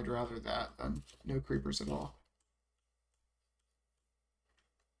now, I'd rather that than no creepers at all.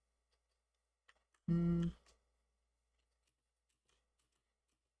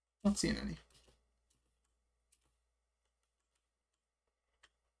 Not seeing any.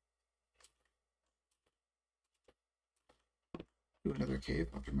 Do another cave.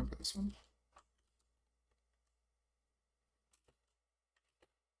 I have to remember this one.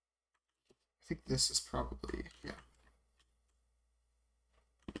 I think this is probably, yeah.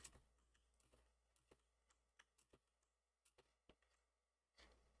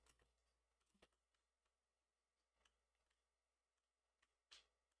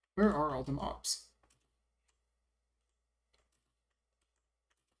 Where are all the mobs?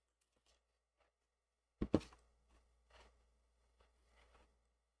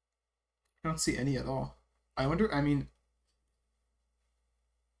 I don't see any at all. I wonder, I mean,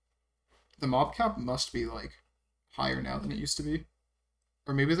 the mob cap must be like higher now than it used to be.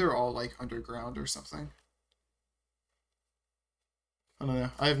 Or maybe they're all like underground or something. I don't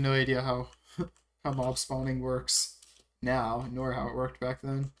know. I have no idea how how mob spawning works now, nor how it worked back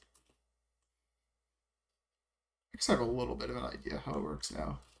then. I guess I have a little bit of an idea how it works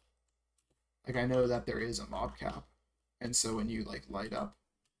now. Like I know that there is a mob cap, and so when you like light up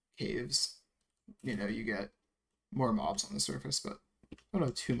caves, you get more mobs on the surface, but I don't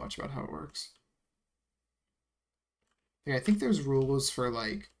know too much about how it works. Yeah, I think there's rules for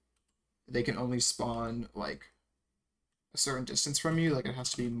like they can only spawn like a certain distance from you, like it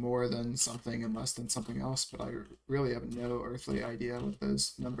has to be more than something and less than something else, but I really have no earthly idea what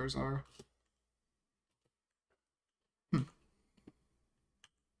those numbers are. Hmm.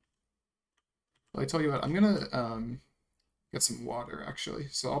 Well, I tell you what, I'm gonna get some water actually,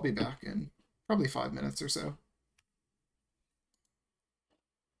 so I'll be back in probably 5 minutes or so.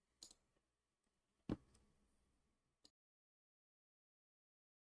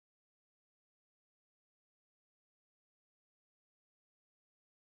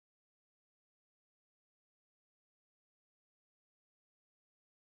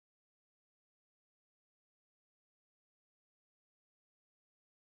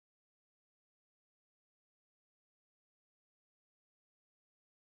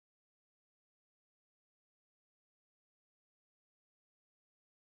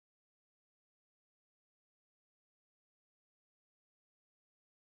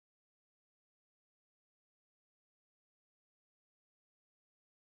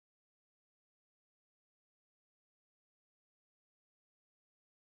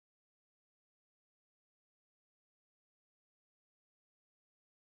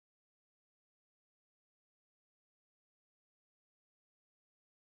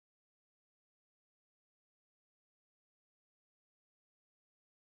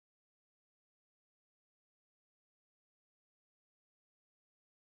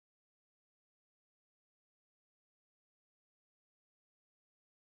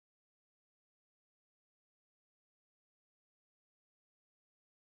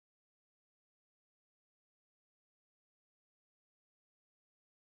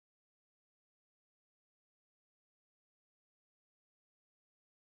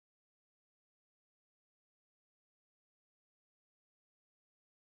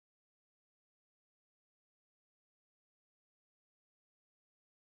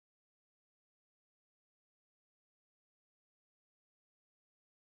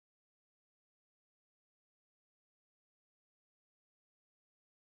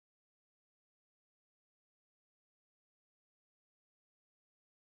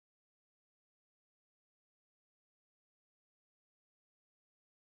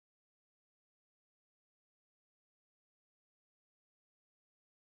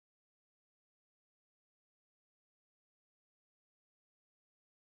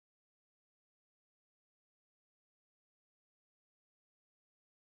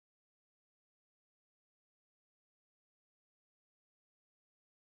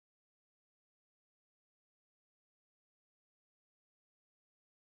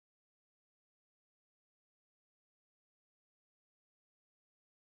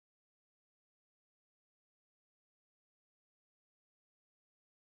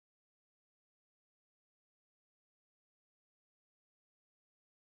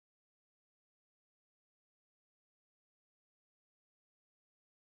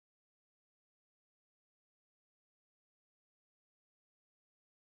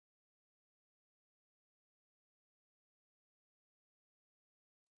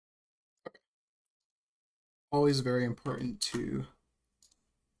 Always very important to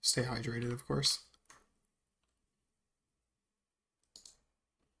stay hydrated, of course.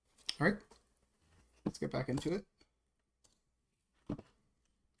 All right, let's get back into it.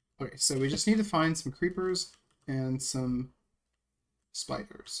 Okay, so we just need to find some creepers and some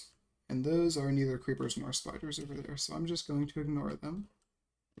spiders. And those are neither creepers nor spiders over there, so I'm just going to ignore them.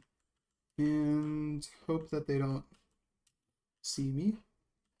 And hope that they don't see me.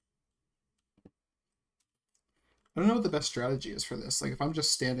 I don't know what the best strategy is for this. Like, if I'm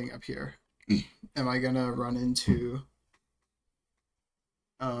just standing up here, am I gonna run into...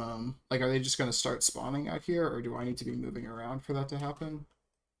 like, are they just gonna start spawning out here, or do I need to be moving around for that to happen?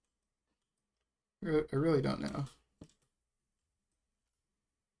 I really don't know.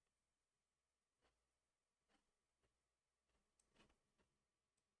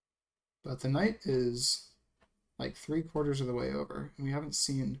 But the night is like 3/4 of the way over, and we haven't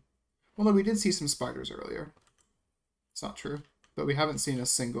seen... Well, no, we did see some spiders earlier. It's not true. But we haven't seen a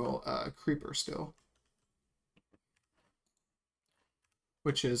single creeper still.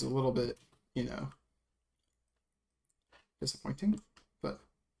 Which is a little bit, you know, disappointing. But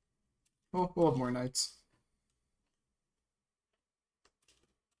we'll have more nights.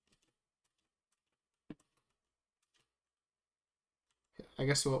 I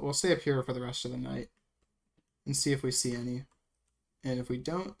guess we'll stay up here for the rest of the night and see if we see any. And if we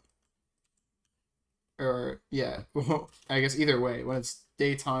don't, or yeah, well, I guess either way, when it's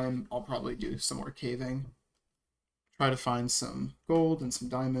daytime, I'll probably do some more caving. Try to find some gold and some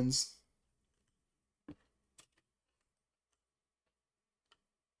diamonds.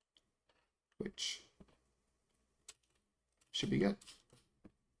 Which should be good.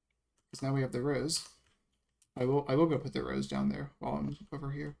 Because now we have the rose. I will go put the rose down there while I'm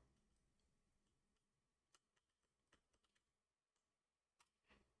over here.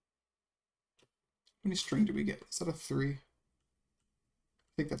 How many string do we get? Is that a 3? I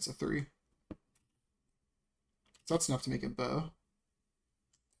think that's a 3. So that's enough to make a bow.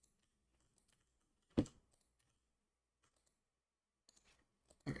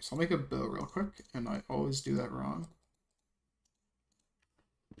 Okay, so I'll make a bow real quick, and I always do that wrong.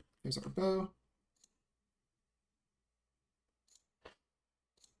 There's our bow.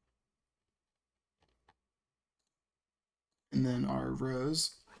 And then our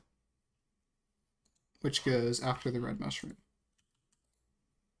rose, which goes after the red mushroom.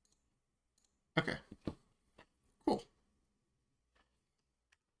 Okay, cool.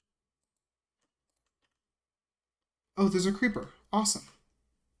 Oh, there's a creeper. Awesome.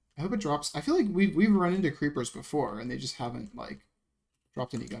 I hope it drops. I feel like we've run into creepers before, and they just haven't, like,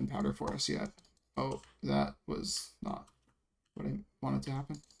 dropped any gunpowder for us yet. Oh, that was not what I wanted to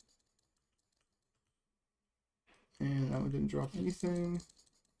happen. And that one didn't drop anything.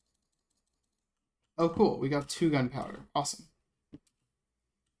 Oh, cool. We got 2 gunpowder. Awesome.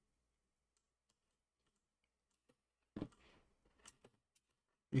 Let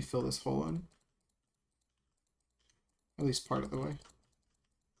me fill this hole in. At least part of the way.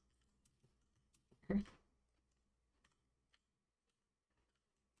 Okay.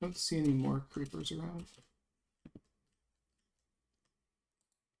 Don't see any more creepers around.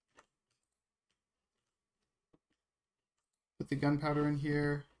 Put the gunpowder in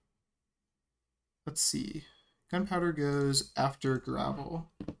here. Let's see. Gunpowder goes after gravel.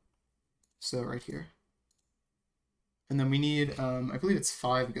 So right here. And then we need, I believe it's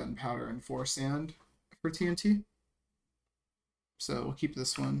 5 gunpowder and 4 sand for TNT. So we'll keep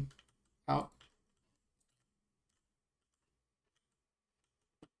this one out.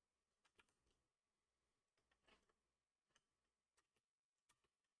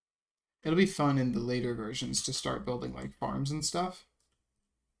 It'll be fun in the later versions to start building like farms and stuff.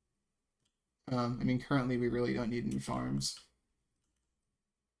 I mean, currently we really don't need any farms.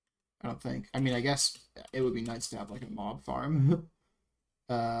 I don't think. I mean, I guess it would be nice to have like a mob farm.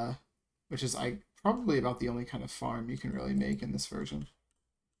 Which is probably about the only kind of farm you can really make in this version.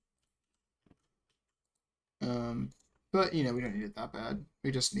 But you know, we don't need it that bad.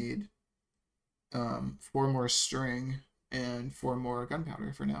 We just need 4 more string and 4 more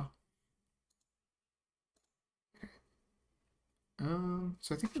gunpowder for now.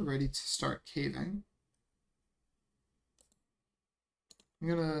 So I think we're ready to start caving. I'm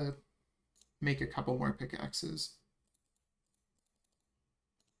gonna make a couple more pickaxes.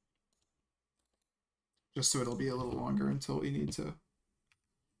 Just so it'll be a little longer until we need to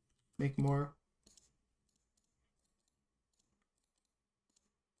make more.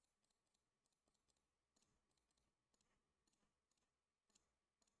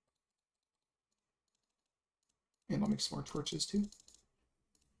 And I'll make some more torches too.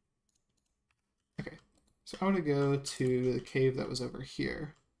 Okay, So I want to go to the cave that was over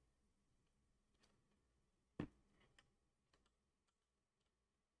here.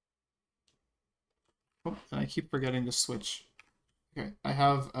 Oh, and I keep forgetting to switch. Okay, I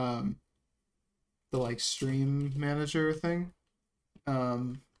have the like stream manager thing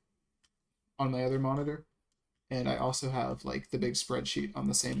um, on my other monitor, and I also have like the big spreadsheet on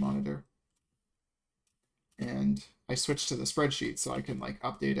the same monitor. And I switched to the spreadsheet so I can like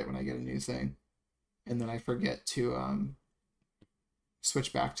update it when I get a new thing, and then I forget to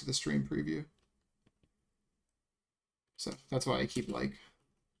switch back to the stream preview. So that's why I keep like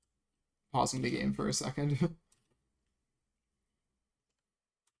pausing the game for a second.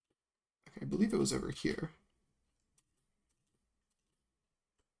 Okay, I believe it was over here.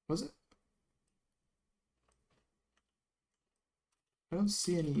 Was it? I don't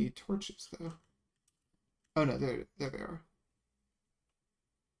see any torches though. Oh no, there they are.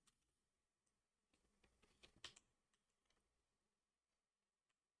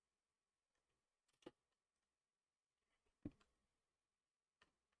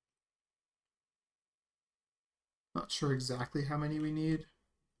 Not sure exactly how many we need.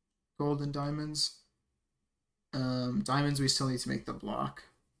 Gold and diamonds. Diamonds we still need to make the block.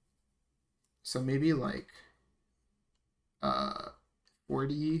 So maybe like uh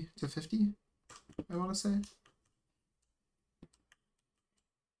 40 to 50, I want to say.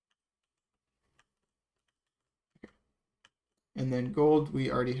 And then gold,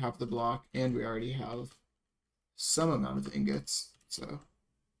 we already have the block, and we already have some amount of ingots, so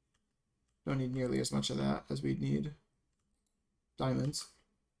don't need nearly as much of that as we'd need diamonds.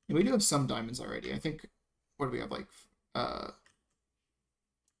 And we do have some diamonds already. I think, what do we have, like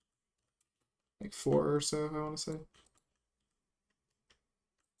 4 or so, I want to say.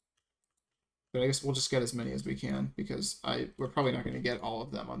 But I guess we'll just get as many as we can, because we're probably not going to get all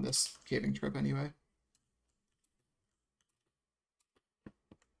of them on this caving trip anyway.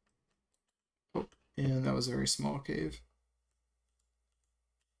 Oh, and that was a very small cave.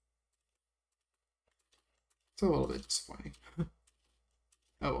 It's a little bit disappointing.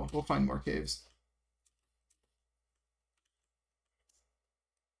 Oh well, we'll find more caves.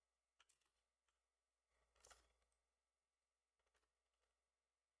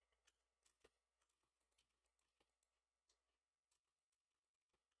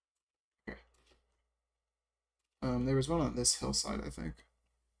 Okay. There was one on this hillside, I think.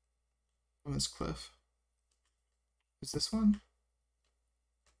 On this cliff. Is this one?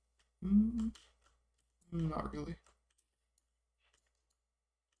 Not really.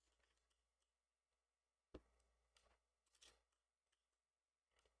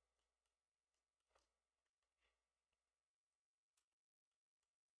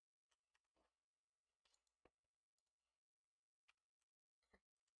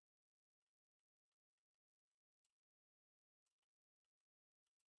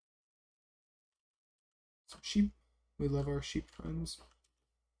 Some sheep. We love our sheep friends.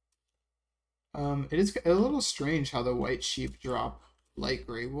 It is a little strange how the white sheep drop light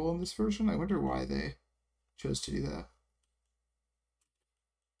gray wool in this version. I wonder why they chose to do that.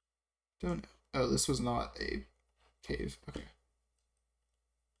 Don't know. Oh, this was not a cave. Okay.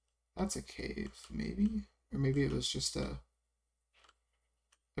 That's a cave, maybe? Or maybe it was just a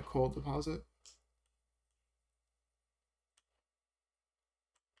coal deposit.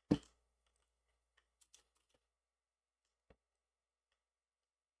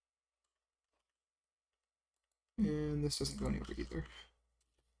 And this doesn't go anywhere either.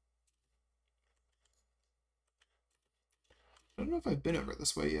 I don't know if I've been over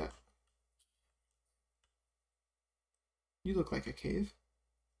this way yet. You look like a cave.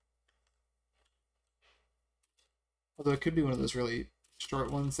 Although it could be one of those really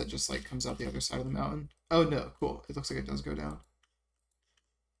short ones that just like comes out the other side of the mountain. Oh no, cool. It looks like it does go down.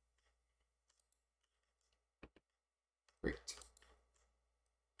 Great.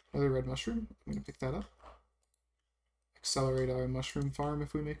 Another red mushroom. I'm gonna pick that up. Accelerate our mushroom farm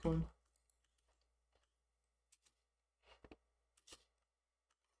if we make one.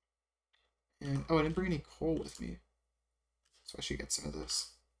 And oh, I didn't bring any coal with me. So I should get some of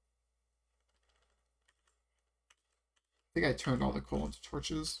this. I think I turned all the coal into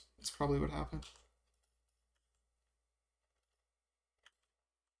torches. That's probably what happened.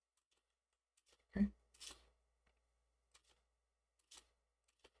 Okay.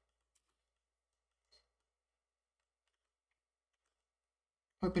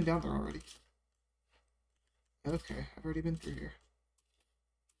 Oh, I've been down there already. Okay, I've already been through here.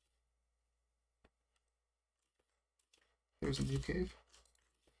 There's a new cave.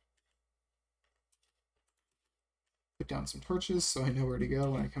 Put down some torches so I know where to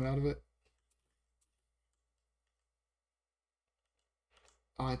go when I come out of it.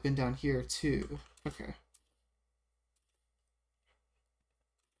 Oh, I've been down here too. Okay.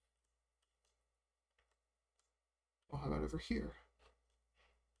 Well, how about over here?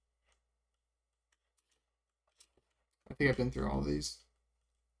 I think I've been through all of these.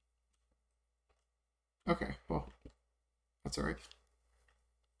 Okay, well, that's alright.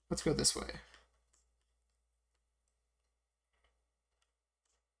 Let's go this way.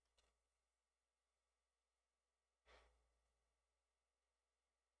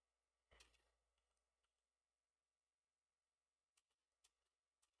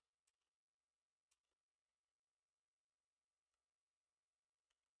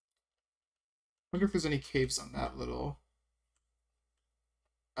 Wonder if there's any caves on that little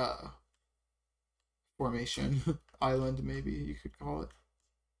formation. Island, maybe you could call it.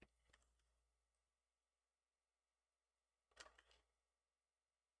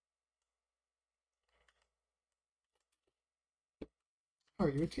 Oh, are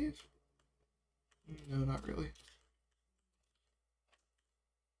you a cave? No, not really.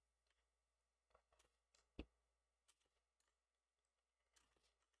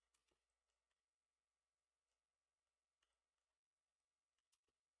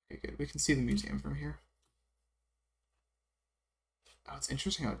 Okay, good. We can see the museum from here. Oh, it's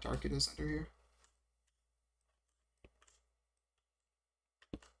interesting how dark it is under here.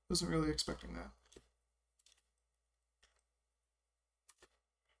 Wasn't really expecting that.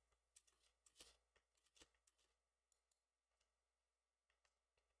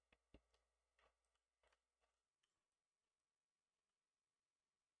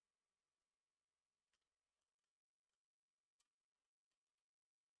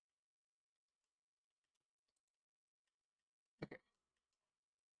 Okay.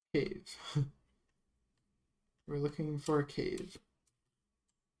 Cave. We're looking for a cave.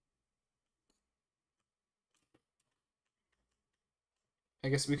 I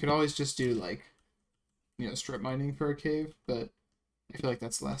guess we could always just do, like, you know, strip mining for a cave, but I feel like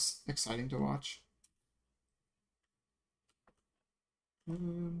that's less exciting to watch. We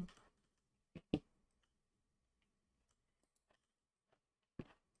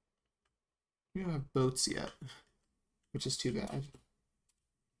don't have boats yet, which is too bad.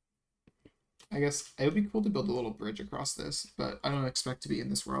 I guess it would be cool to build a little bridge across this, but I don't expect to be in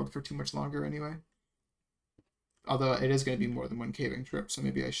this world for too much longer anyway. Although it is going to be more than one caving trip, so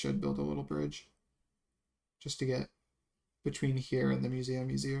maybe I should build a little bridge just to get between here and the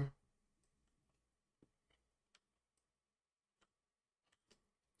museum easier.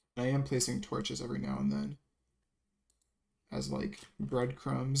 I am placing torches every now and then as like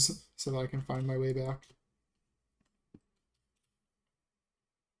breadcrumbs so that I can find my way back.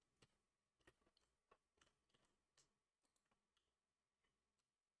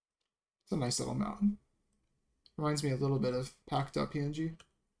 It's a nice little mountain. Reminds me a little bit of Packed Up PNG.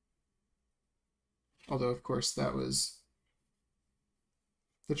 Although, of course, that was...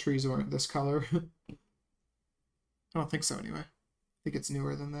 the trees weren't this color. I don't think so, anyway. I think it's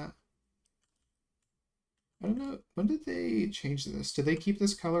newer than that. I don't know. When did they change this? Did they keep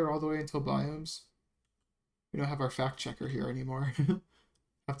this color all the way until biomes? We don't have our fact checker here anymore.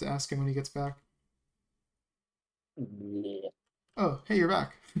 Have to ask him when he gets back. Yeah. Oh, hey, you're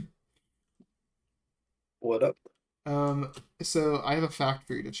back. What up? So I have a fact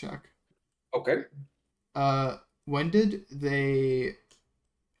for you to check. Okay. When did they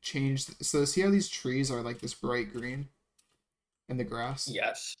change? So see how these trees are like this bright green, and the grass?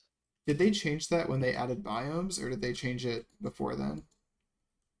 Yes. Did they change that when they added biomes, or did they change it before then?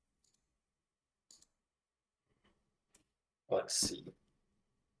 Let's see.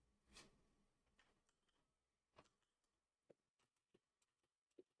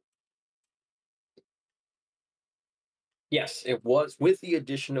 Yes, it was with the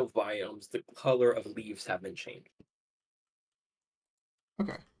addition of biomes, the color of leaves have been changed.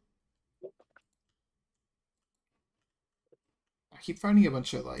 Okay. I keep finding a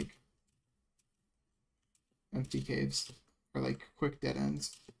bunch of like empty caves or like quick dead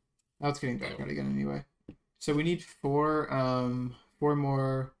ends. Now it's getting dark out again anyway. So we need four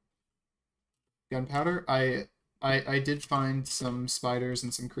more gunpowder. I did find some spiders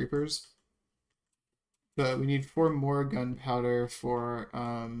and some creepers. But we need four more gunpowder for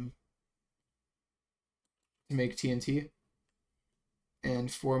to make TNT. And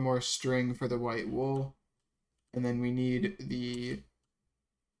four more string for the white wool. And then we need the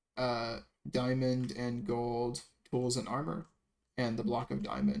diamond and gold tools and armor. And the block of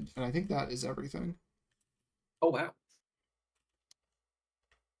diamond. And I think that is everything. Oh wow.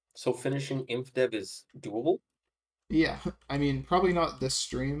 So finishing InfDev is doable? Yeah, I mean, probably not this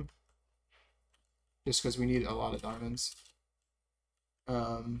stream. Just because we need a lot of diamonds.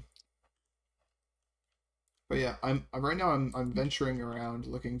 Um, but yeah, I'm right now I'm venturing around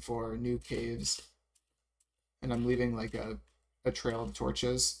looking for new caves, and I'm leaving like a trail of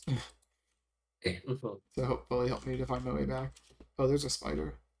torches to hopefully help me to find my way back. Oh, there's a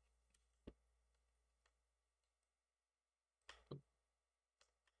spider. Come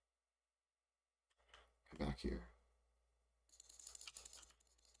back here.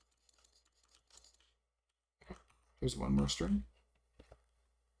 There's one more string.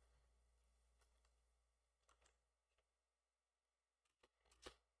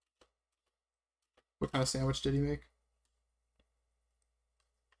 What kind of sandwich did he make?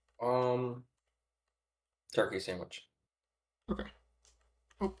 Um, Turkey sandwich. Okay.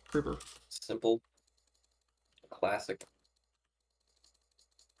 Oh, creeper. Simple, classic.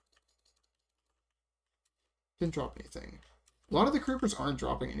 Didn't drop anything. A lot of the creepers aren't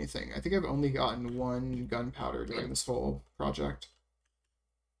dropping anything. I think I've only gotten one gunpowder during this whole project.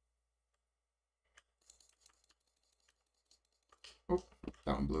 Oh,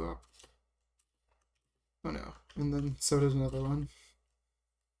 that one blew up. Oh no. And then so does another one.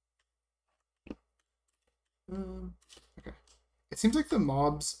 Okay. It seems like the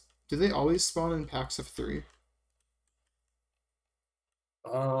mobs, do they always spawn in packs of 3?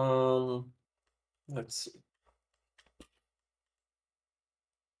 Let's see.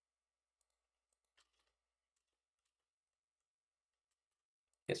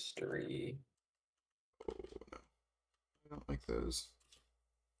 History. Oh no. I don't like those.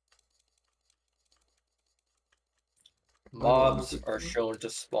 Mobs are shown to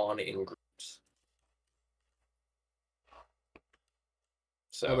spawn in groups.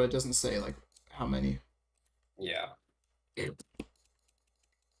 So, oh, but it doesn't say like how many. yeah.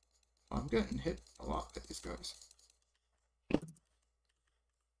 I'm getting hit a lot by these guys.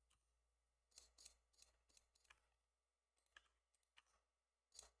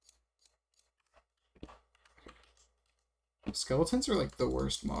 Skeletons are like the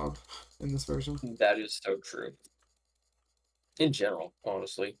worst mob in this version. That is so true. In general,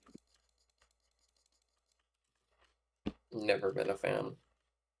 honestly. Never been a fan.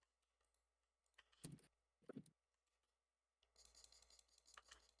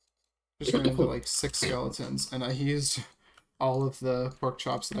 Just ran into like 6 skeletons, and I used all of the pork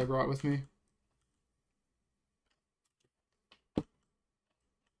chops that I brought with me.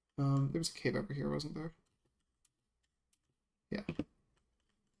 There was a cave over here, wasn't there? Yeah.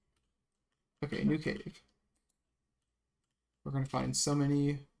 Okay, new cave. We're gonna find so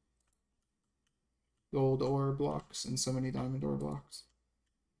many gold ore blocks and so many diamond ore blocks.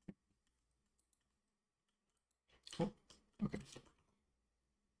 Oh, okay.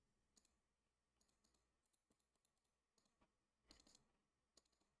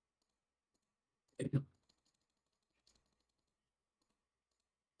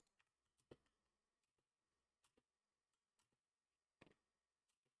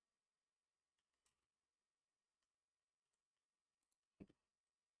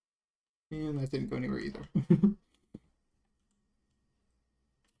 And that didn't go anywhere either.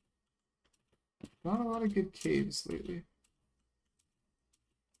 Not a lot of good caves lately.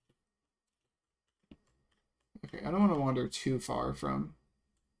 Okay, I don't want to wander too far from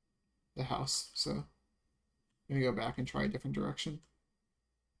the house, so I'm gonna go back and try a different direction.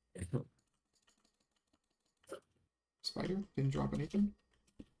 Spider didn't drop anything.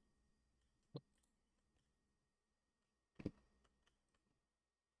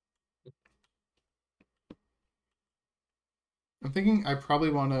 I'm thinking I probably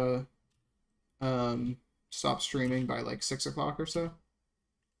want to stop streaming by like 6 o'clock or so.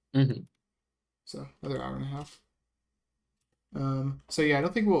 So another hour and a half. So yeah, I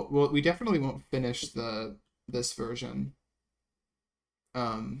don't think we definitely won't finish this version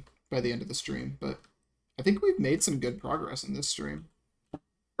by the end of the stream, but I think we've made some good progress in this stream.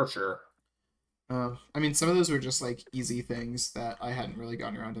 For sure. I mean, some of those were just like easy things that I hadn't really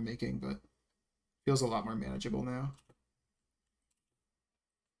gotten around to making, but feels a lot more manageable now.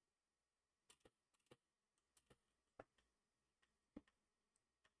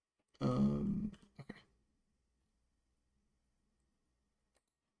 Okay.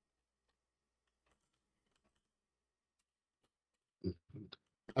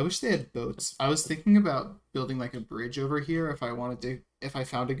 I wish they had boats. I was thinking about building like a bridge over here if I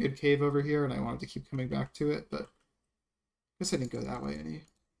found a good cave over here and I wanted to keep coming back to it, but I guess I didn't go that way any.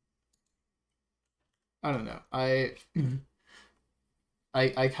 I don't know. I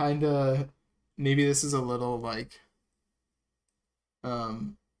kind of maybe this is a little like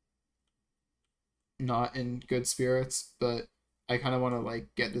um not in good spirits, but I kind of want to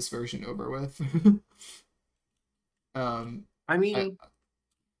like get this version over with. I mean,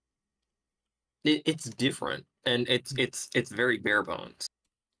 it's different, and it's very bare bones.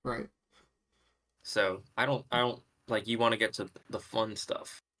 Right. So I don't like you want to get to the fun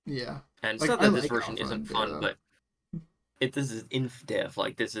stuff. Yeah. And it's Like not I that this like version alpha isn't and fun, beta. but this is inf dev.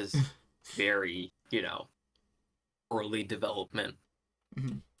 Like this is very, early development.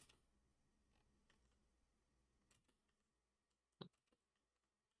 Mhm.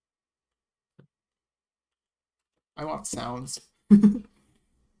 I want sounds.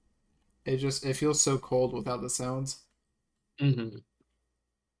 It feels so cold without the sounds. Hmm.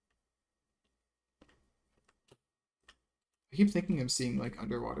 I keep thinking I'm seeing like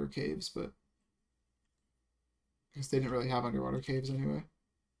underwater caves, but because they didn't really have underwater caves anyway.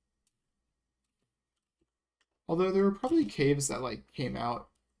 Although there were probably caves that like came out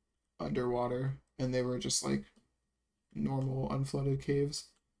underwater and they were just like normal unflooded caves.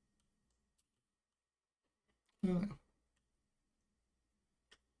 I don't know.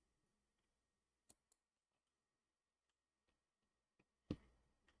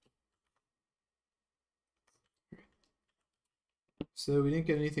 So we didn't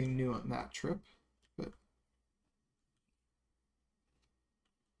get anything new on that trip, but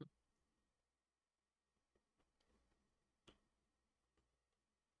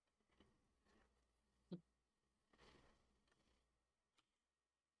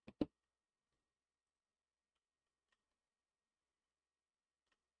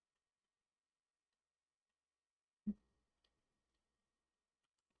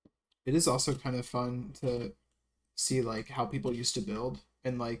it is also kind of fun to see like how people used to build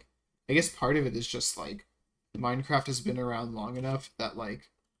and like I guess part of it is just like Minecraft has been around long enough that like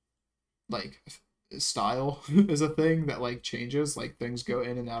style is a thing that like changes, like things go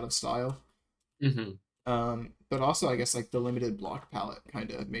in and out of style. Hmm. But also I guess like the limited block palette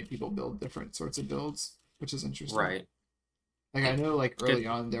kind of made people build different sorts of builds, which is interesting. Right. Like I know like Because early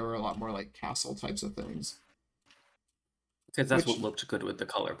on there were a lot more like castle types of things, that's what which looked good with the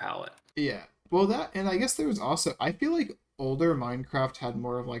color palette. yeah. Well that and I guess there was also I feel like older Minecraft had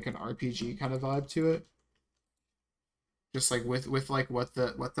more of like an RPG kind of vibe to it. Just like with like what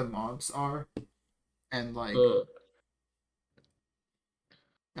the mobs are and like Uh,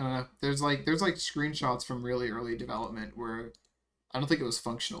 I don't know. There's like screenshots from really early development where I don't think it was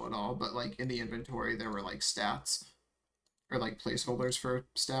functional at all, but like in the inventory there were like stats or like placeholders for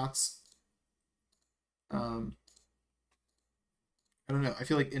stats. Um, I don't know. I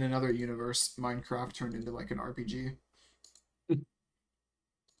feel like in another universe, Minecraft turned into like an RPG. Yeah,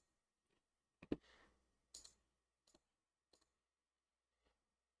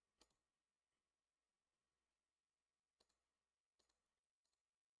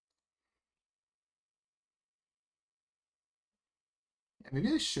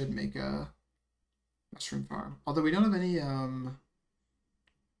 maybe I should make a mushroom farm. Although we don't have any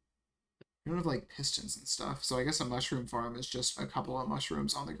we don't have like pistons and stuff. So I guess a mushroom farm is just a couple of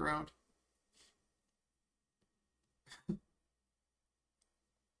mushrooms on the ground.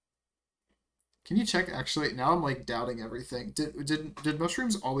 Can you check actually? Now I'm like doubting everything. Did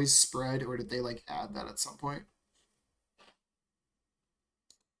mushrooms always spread or did they like add that at some point?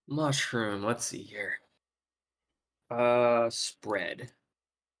 Mushroom. Let's see here. Spread.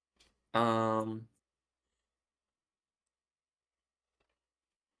 Um,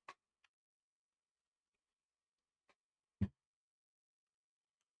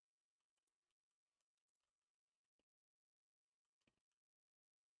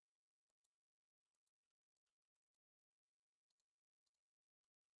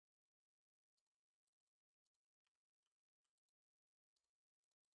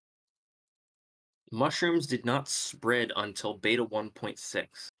 Mushrooms did not spread until beta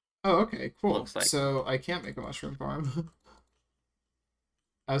 1.6. Oh, okay, cool. Looks like. So I can't make a mushroom farm.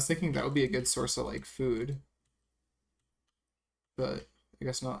 I was thinking that would be a good source of like food, but I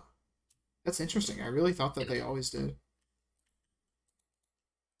guess not. That's interesting. I really thought that they always did.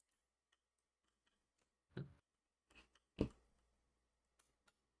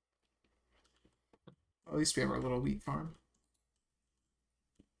 At least we have our little wheat farm.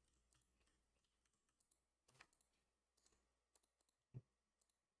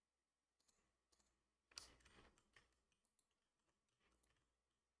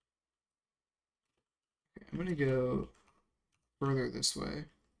 Okay, I'm gonna go further this way.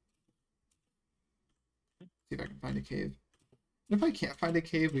 See if I can find a cave. And if I can't find a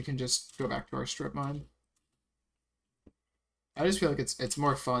cave, we can just go back to our strip mine. I just feel like it's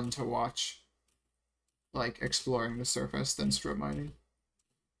more fun to watch like exploring the surface than strip mining.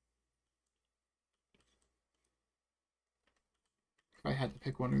 If I had to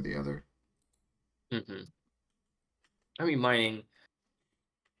pick one or the other. Hmm. I mean, mining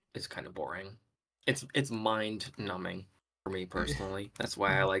is kind of boring. it's mind numbing for me Yeah. personally. That's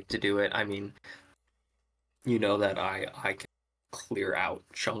why I like to do it. I mean, you know that I can clear out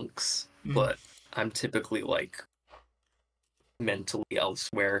chunks, Mhm. but I'm typically like mentally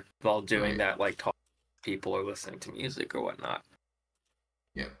elsewhere while doing Right. that, like talking to people or listening to music or whatnot.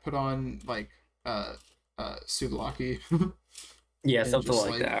 Yeah. Put on like uh Souvlaki Yeah, and something just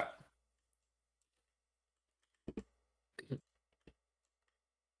like like, that.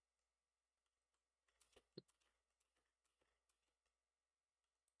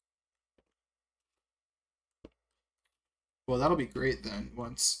 well, that'll be great then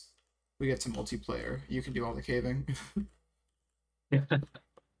once we get to multiplayer. You can do all the caving.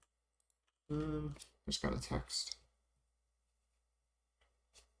 um, just got a text.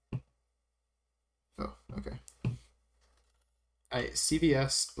 Oh, okay.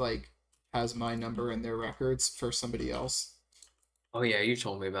 CVS like has my number in their records for somebody else, Oh yeah, you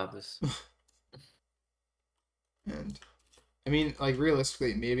told me about this. and I mean, like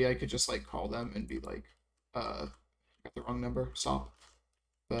realistically, maybe I could just like call them and be like, got the wrong number, stop."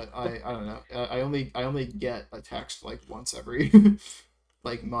 But I don't know. I only get a text like once every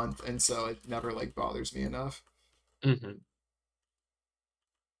like month, and so it never like bothers me enough. Hmm.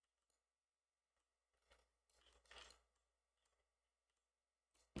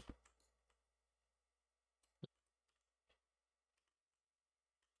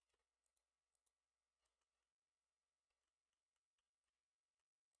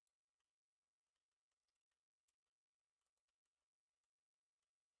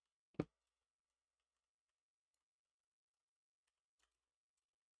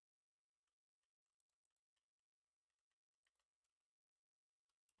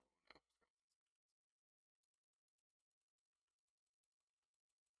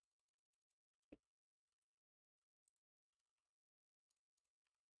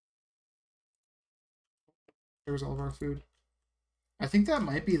 There's all of our food. I think that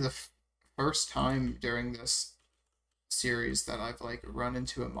might be the first time during this series that I've like run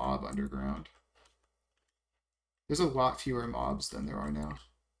into a mob underground. There's a lot fewer mobs than there are now.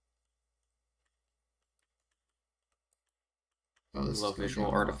 Oh, this is Love going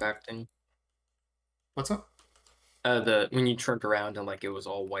visual down well. artifacting. What's up? The when you turned around and like it was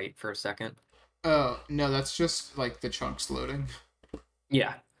all white for a second. Oh, no, that's just like the chunks loading.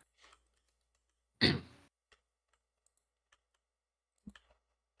 Yeah.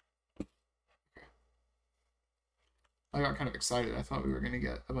 I got kind of excited. I thought we were going to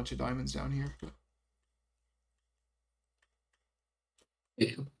get a bunch of diamonds down here. But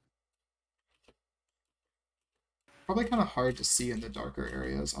probably kind of hard to see in the darker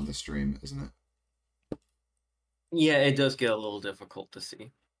areas on the stream, isn't it? Yeah, it does get a little difficult to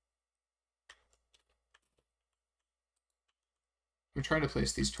see. I'm trying to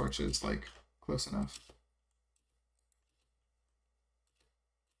place these torches like close enough.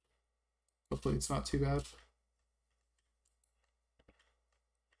 Hopefully it's not too bad.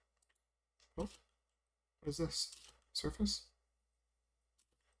 Oh, what is this? Surface?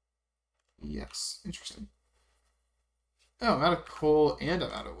 Yes, interesting. Oh, I'm out of coal and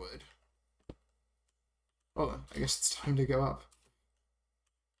I'm out of wood. Well then, I guess it's time to go up.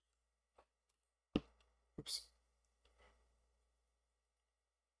 Oops.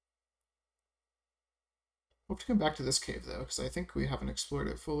 Hope to come back to this cave though, because I think we haven't explored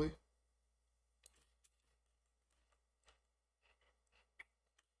it fully.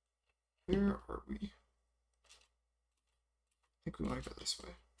 Where are we? I think we want to go this way.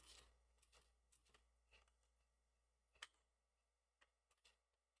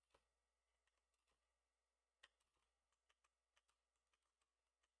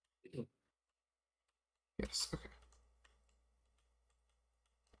 Yes, okay.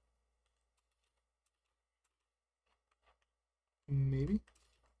 Maybe?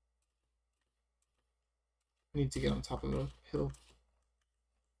 I need to get on top of a hill.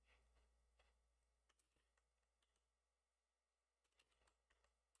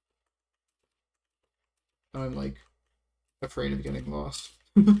 Now I'm like afraid of getting lost.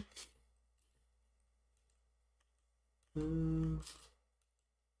 Uh,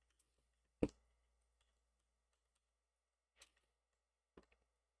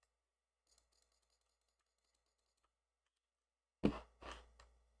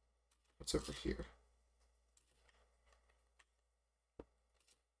 what's over here?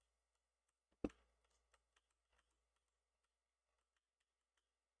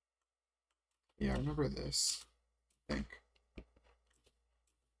 Yeah, I remember this. I think.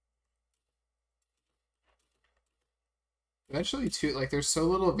 Eventually, too, like there's so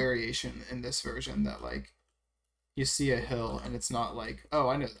little variation in this version that like you see a hill and it's not like, oh,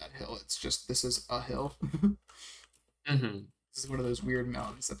 I know that hill. It's just this is a hill. Hmm. This is one of those weird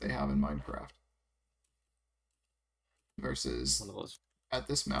mountains that they have in Minecraft. One Versus of those. at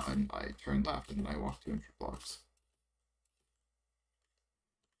this mountain, I turn left and then I walk 200 blocks.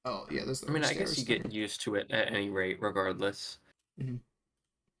 Oh yeah, those I are mean, I guess stairs. you Okay. get used to it at any rate, regardless. Hmm.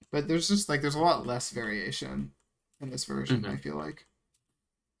 But there's just like there's a lot less variation in this version. I Hmm. feel like.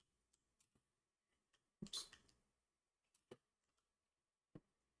 Oops.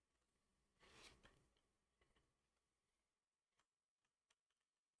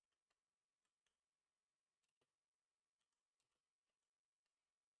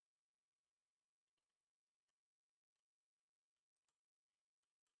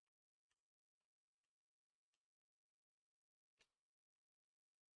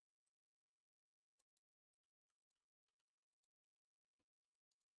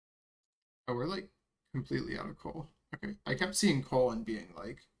 Oh, we're like completely out of coal. Okay, I kept seeing coal and being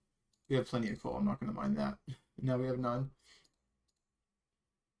like, we have plenty of coal. I'm not gonna mind that. Now we have none.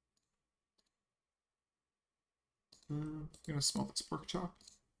 I'm gonna smell this pork chop.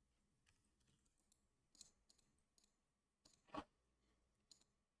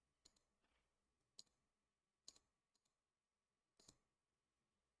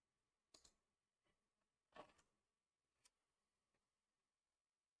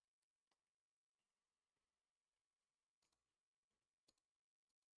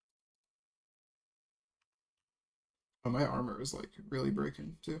 Oh, my armor is like really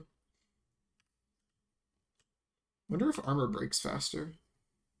breaking too. Wonder if armor breaks faster.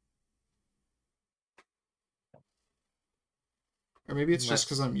 Or maybe it's just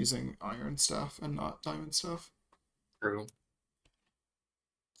because That's I'm using iron stuff and not diamond stuff. true.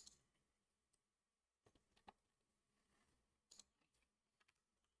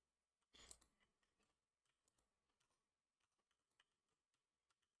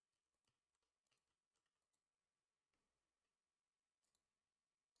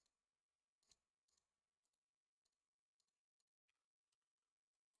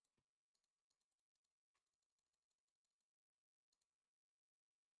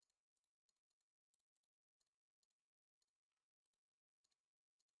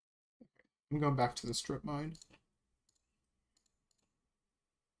 I'm going back to the strip mine.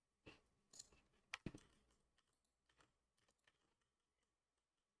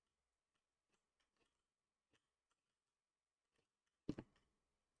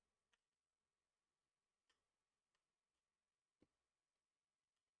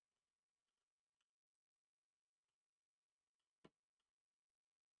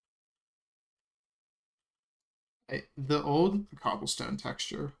 The old cobblestone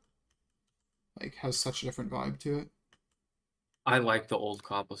texture like has such a different vibe to it. I like the old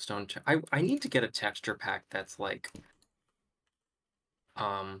cobblestone. I need to get a texture pack that's like,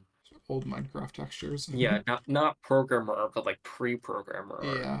 um, Old Minecraft textures. yeah, not programmer, but like pre-programmer.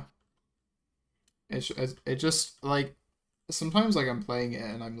 Yeah, it just like sometimes like I'm playing it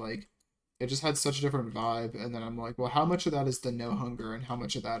and I'm like it just had such a different vibe and then I'm like, well, how much of that is the no hunger and how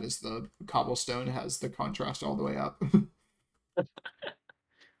much of that is the cobblestone has the contrast all the way up.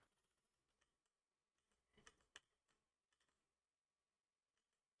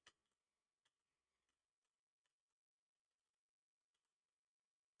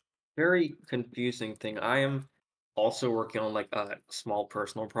 Very confusing thing. I am also working on like a small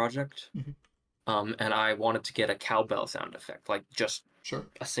personal project. Mhm. And I wanted to get a cowbell sound effect, like just Sure.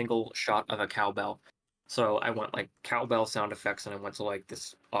 a single shot of a cowbell. So I went like cowbell sound effects and I went to like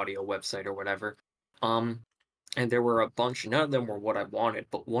this audio website or whatever. Um, and there were a bunch, none of them were what I wanted,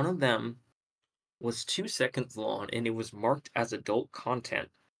 but one of them was 2 seconds long and it was marked as adult content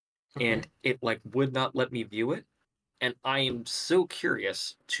Okay. and it like would not let me view it. And I am so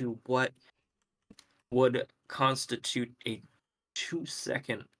curious to what would constitute a 2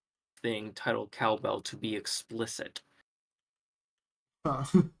 second thing titled cowbell to be explicit. Huh.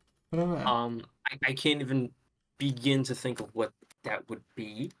 I don't know. I can't even begin to think of what that would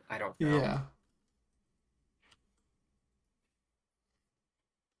be. I don't know. Yeah.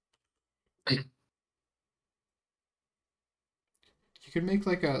 You could make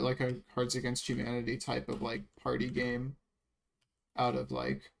like a Cards Against Humanity type of like party game out of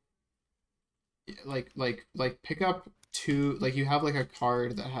like pick up two like you have like a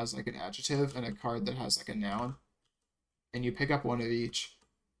card that has like an adjective and a card that has like a noun and you pick up one of each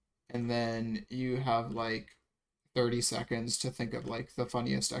and then you have like 30 seconds to think of like the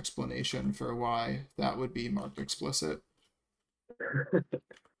funniest explanation for why that would be marked explicit.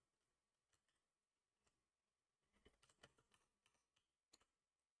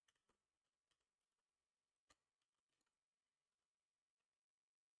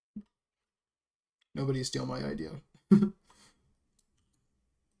 Nobody steal my idea.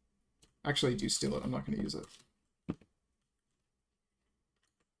 Actually, do steal it. I'm not going to use it.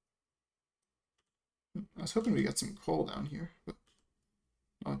 I was hoping we get some coal down here, but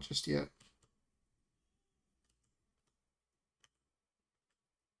not just yet.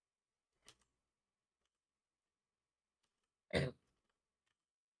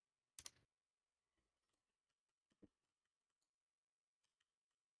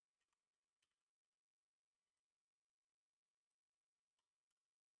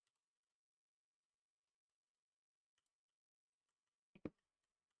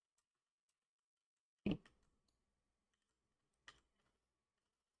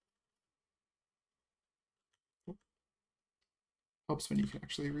 Helps when you can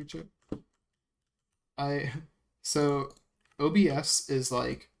actually reach it. So OBS is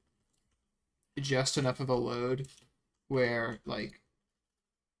like just enough of a load where like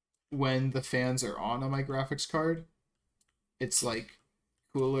when the fans are on my graphics card, it's like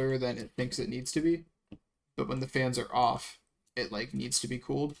cooler than it thinks it needs to be. But when the fans are off, it like needs to be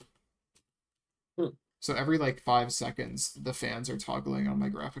cooled. Hmm. So every like 5 seconds, the fans are toggling on my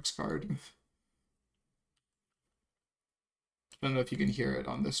graphics card. I don't know if you can hear it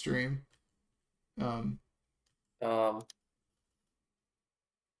on the stream. Um,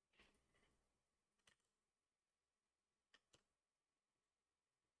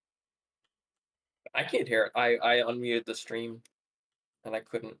 I can't hear it. I unmuted the stream and I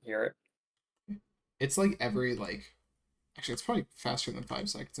couldn't hear it. It's like every like, actually, it's probably faster than 5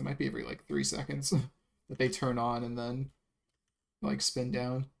 seconds. It might be every like 3 seconds that they turn on and then like spin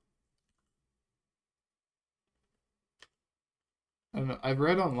down. I don't know. I've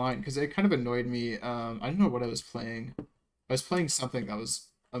read online because it kind of annoyed me. I don't know what I was playing. I was playing something that was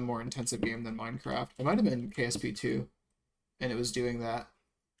a more intensive game than Minecraft. It might have been KSP2, and it was doing that.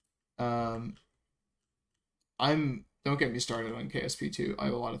 Um, don't get me started on KSP2. I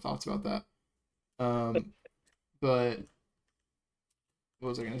have a lot of thoughts about that. But what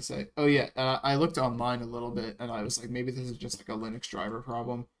was I gonna say? Oh yeah, I looked online a little bit, and I was like, maybe this is just like a Linux driver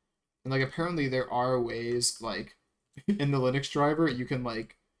problem. And like apparently there are ways like in the Linux driver you can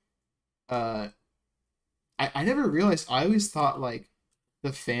like uh I never realized. I always thought like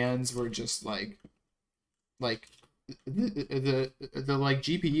the fans were just like the like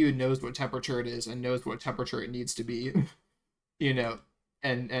GPU knows what temperature it is and knows what temperature it needs to be, you know,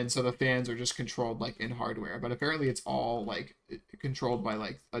 and so the fans are just controlled like in hardware, but apparently it's all like controlled by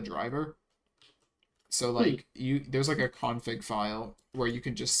like a driver. So like there's like a config file where you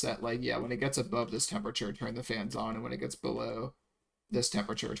can just set like, yeah, when it gets above this temperature, turn the fans on, and when it gets below this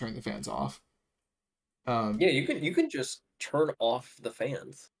temperature, turn the fans off. Yeah, you can just turn off the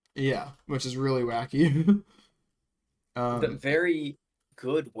fans. Yeah, which is really wacky. The um, very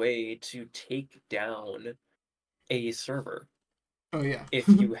good way to take down a server. oh yeah. If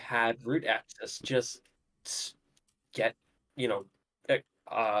you had root access, just get, you know,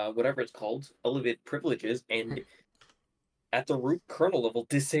 whatever it's called, elevated privileges, and at the root kernel level,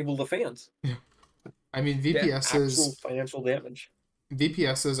 disable the fans. Yeah. I mean, Yeah, actual VPSs financial damage.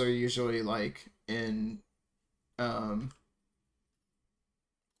 VPSs are usually like um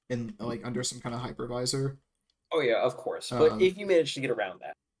in like under some kind of hypervisor. Oh yeah, of course. But Um, if you manage to get around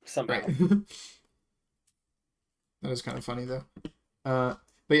that right. somehow. That is kind of funny though.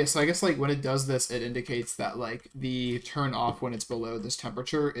 But yeah, so I guess like when it does this, it indicates that like the turn off when it's below this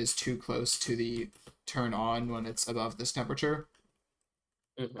temperature is too close to the turn on when it's above this temperature.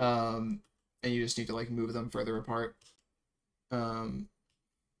 Mhm. And you just need to like move them further apart.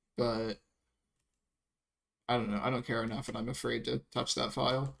 But I don't know. I don't care enough, and I'm afraid to touch that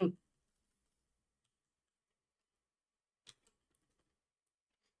file.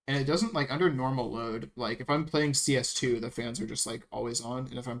 And it doesn't like under normal load. Like if I'm playing CS2, the fans are just like always on,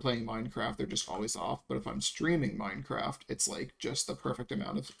 and if I'm playing Minecraft, they're just always off. But if I'm streaming Minecraft, it's like just the perfect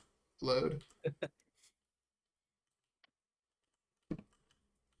amount of load.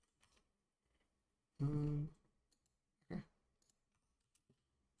 Okay.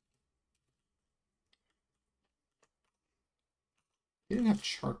 They didn't have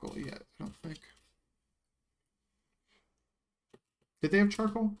charcoal yet, I don't think. Did they have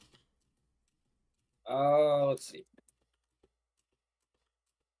charcoal? Let's see.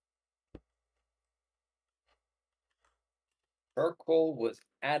 Charcoal was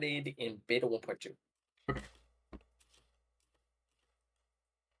added in beta 1.2. Okay.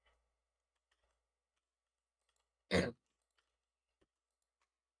 I'm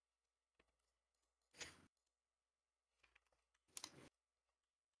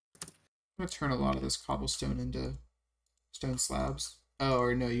gonna turn a lot of this cobblestone into stone slabs. Oh,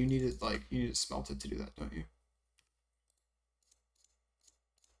 or no, you need it like you need to smelt it to do that, don't you?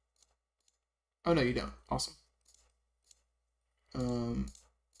 Oh no, you don't. Awesome. Because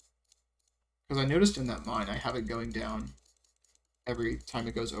I noticed in that mine I have it going down every time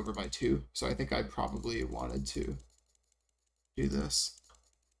it goes over by 2, so I think I probably wanted to do this,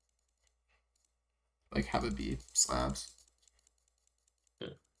 like have it be slabs.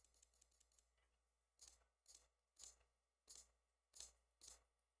 Hmm.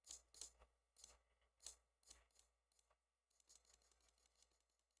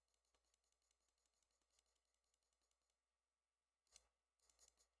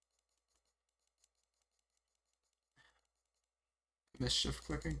 Mischief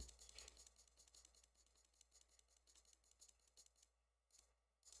clicking.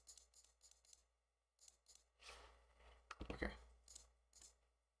 Okay. I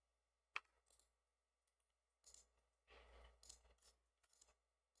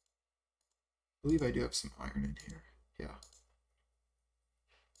believe I do have some iron in here. Yeah.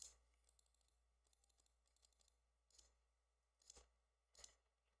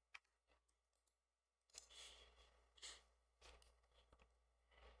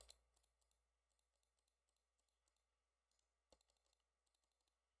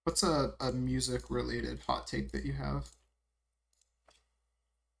 What's a music related hot take that you have?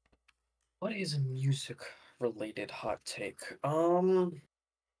 What is a music related hot take?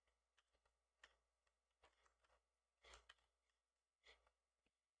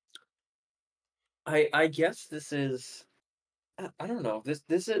 I guess this is I don't know.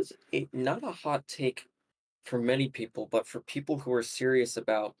 This is not a hot take for many people, but for people who are serious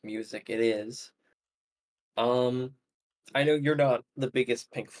about music, it is. Um, I know you're not the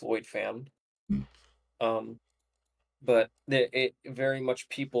biggest Pink Floyd fan. Hmm. Um, but it very much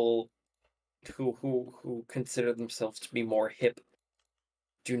people who consider themselves to be more hip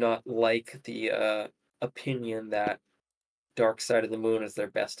do not like the opinion that Dark Side of the Moon is their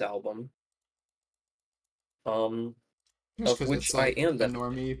best album. Um, Just of because which it's I like am a that.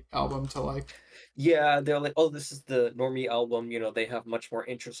 normie album to like. Yeah, they're like, oh, this is the normie album. They have much more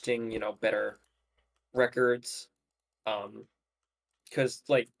interesting, better records. Um, because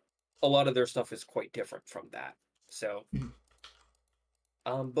like a lot of their stuff is quite different from that. So, Mhm.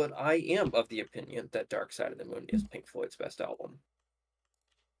 but I am of the opinion that Dark Side of the Moon is Pink Floyd's best album.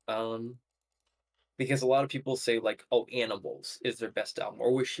 Um, because a lot of people say like, oh, Animals is their best album,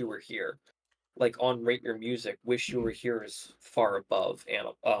 or Wish You Were Here. Like on Rate Your Music, Wish You Were Mhm. Here is far above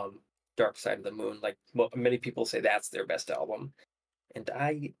Dark Side of the Moon. Like many people say that's their best album, and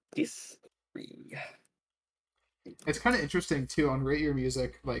I disagree. It's kind of interesting too on Rate Your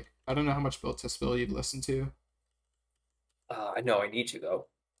Music. Like I don't know how much Built to Spill you'd listen to. I know I need to though.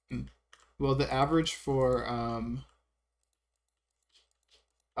 Mm. Well, the average for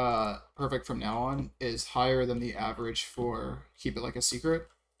Perfect from Now On is higher than the average for Keep It Like a Secret.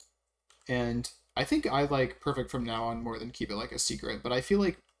 And I think I like Perfect from Now On more than Keep It Like a Secret, but I feel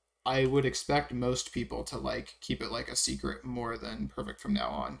like I would expect most people to like Keep It Like a Secret more than Perfect from Now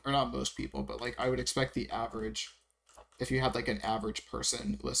On. Or not most people, but like I would expect the average, if you had like an average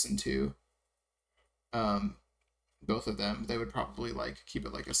person listen to um both of them, they would probably like Keep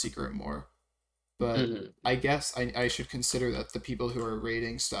It Like a Secret more. But Hmm. I guess I should consider that the people who are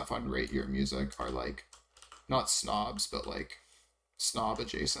rating stuff on Rate Your Music are like not snobs, but like snob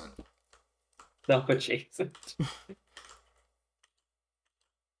adjacent. No, Jason,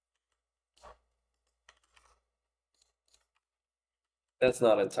 that's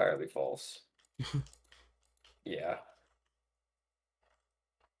not entirely false. Yeah.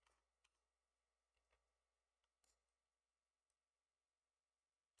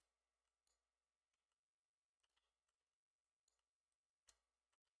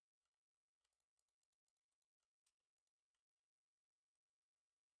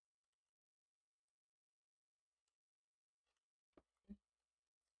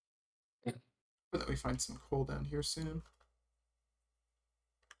 But that we find some coal down here soon.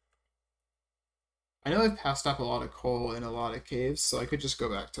 I know I've passed up a lot of coal in a lot of caves, so I could just go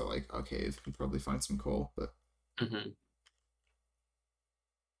back to like a cave and probably find some coal, but Hmm.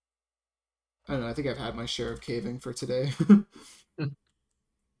 I don't know, I think I've had my share of caving for today.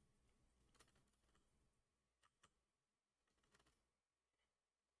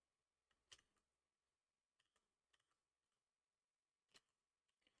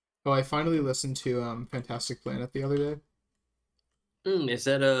 Oh, I finally listened to Fantastic Planet the other day. Is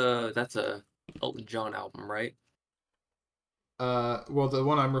that's a Elton John album, right? Well, the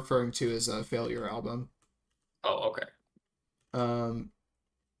one I'm referring to is a Failure album. Oh, okay. Um,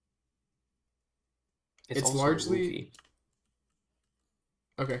 It's it's also a largely movie.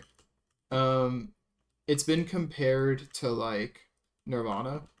 Okay. Um, it's been compared to like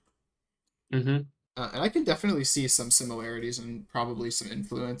Nirvana, Mm-hmm. and I can definitely see some similarities and probably some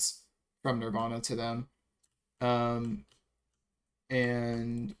influence from Nirvana to them. Um,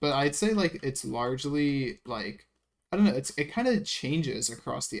 and but I'd say like it's largely like I don't know, it kind of changes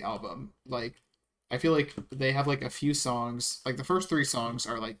across the album. Like I feel like they have like a few songs, like the first three songs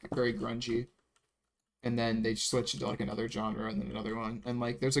are like very grungy, and then they switch into like another genre and then another one, and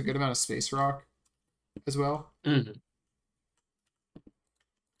like there's a good amount of space rock as well. Mm-hmm.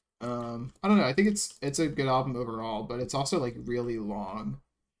 I don't know. I think it's a good album overall, but it's also like really long,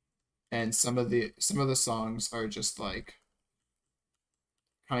 and some of the songs are just like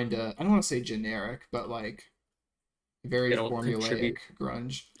kind of I don't want to say generic, but like very They don't formulaic contribute.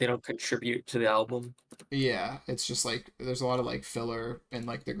 grunge. They don't contribute to the album. Yeah, it's just like there's a lot of like filler and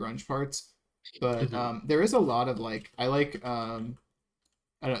like the grunge parts, but Mm-hmm. there is a lot of like I like I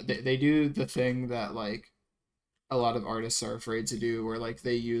don't know, they do the thing that like a lot of artists are afraid to do, where like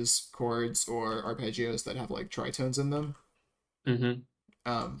they use chords or arpeggios that have like tritones in them, Mm-hmm.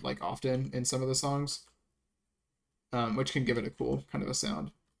 like often in some of the songs, which can give it a cool kind of a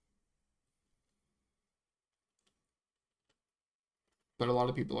sound. But a lot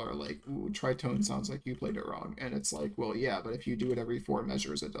of people are like, "Ooh, tritone sounds like you played it wrong," and it's like, well, yeah, but if you do it every four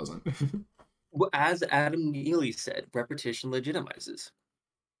measures, it doesn't. Well, as Adam Neely said, repetition legitimizes.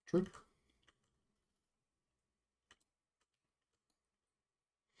 True.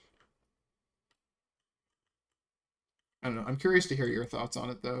 I don't know. I'm curious to hear your thoughts on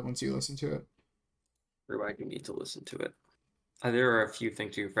it though once you listen to it. Or I do need to listen to it. There are a few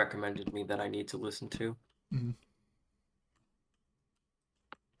things you've recommended me that I need to listen to. Mhm.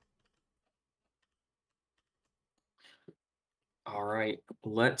 All right,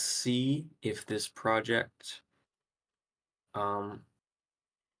 let's see if this project, um,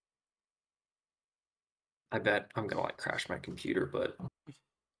 I bet I'm gonna like crash my computer, but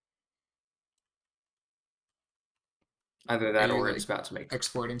either Are that you or it's like about to make.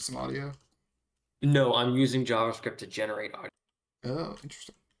 exporting some audio? No, I'm using JavaScript to generate audio, Oh,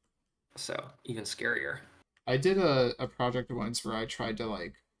 interesting. so even scarier. I did a project once where I tried to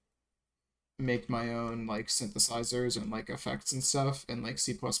like make my own like synthesizers and like effects and stuff in like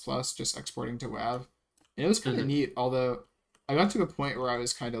C++, just exporting to WAV. And it was kind of Hmm. neat, although I got to a point where I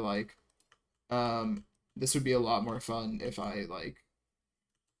was kind of like, um, this would be a lot more fun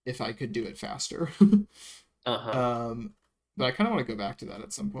if I could do it faster. Uh-huh. um, but I kind of want to go back to that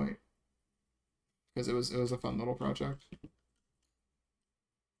at some point because it was a fun little project.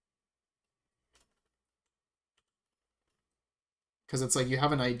 Because it's like you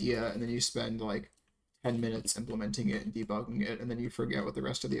have an idea and then you spend like 10 minutes implementing it and debugging it, and then you forget what the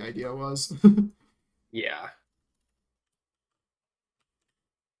rest of the idea was. Yeah.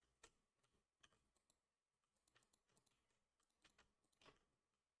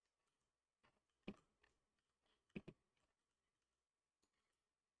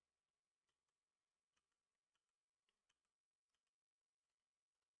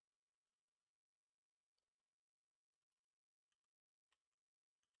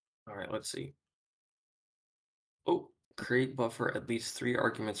 All right, let's see. Oh, create buffer, at least 3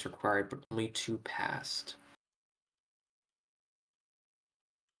 arguments required, but only 2 passed.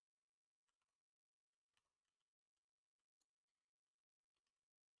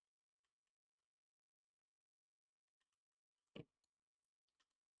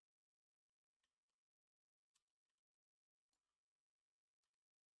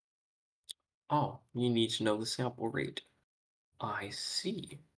 Oh, you need to know the sample rate. I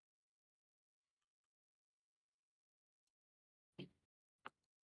see.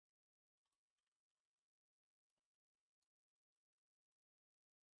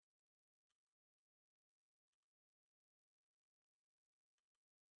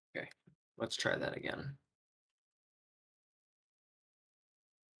 Okay, let's try that again.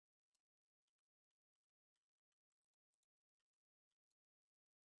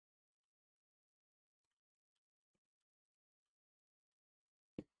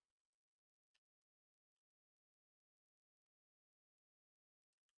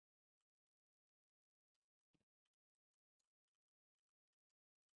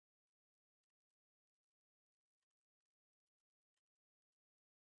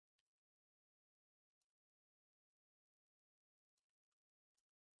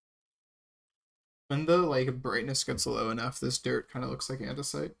 When the like brightness gets low enough, this dirt kind of looks like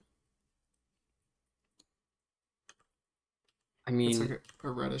andesite. I It's like mean, a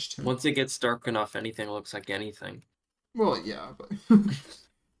reddish tint. once it gets dark enough, anything looks like anything. Well, yeah, but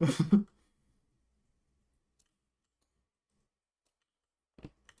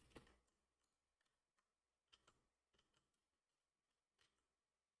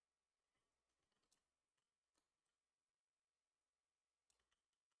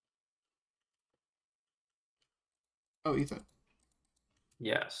Oh, Ethan,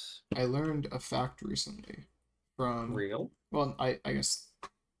 Yes. I learned a fact recently from, Real? well, I guess,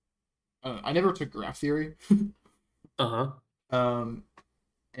 I don't know, I never took graph theory. Uh-huh. um,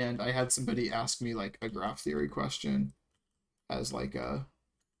 and I had somebody ask me like a graph theory question as like a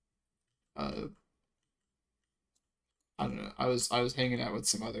I don't know. I was hanging out with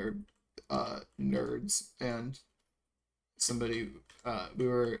some other nerds and somebody we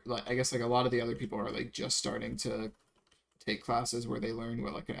were like I guess like a lot of the other people are like just starting to take classes where they learn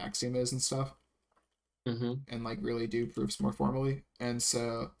what like an axiom is and stuff Mm-hmm. and like really do proofs more formally. And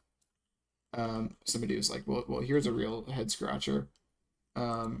so somebody was like, well here's a real head scratcher.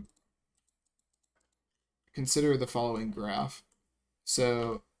 Um Consider the following graph.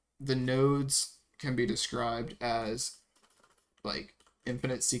 So the nodes can be described as like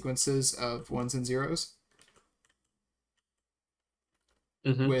infinite sequences of ones and zeros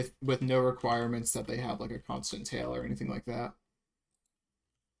Mm-hmm. with no requirements that they have like a constant tail or anything like that.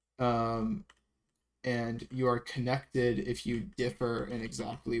 Um, and you are connected if you differ in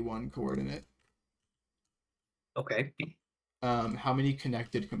exactly one coordinate. Okay. How many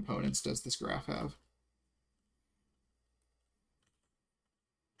connected components does this graph have?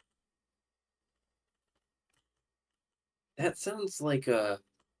 That sounds like a...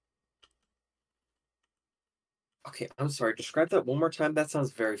 Okay, I'm sorry. Describe that one more time. That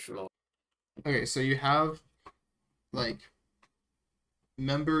sounds very familiar. Okay, so you have like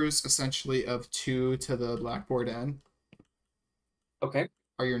members essentially of 2 to the blackboard n Okay.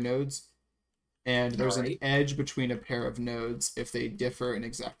 are your nodes, and All there's an right. edge between a pair of nodes if they differ in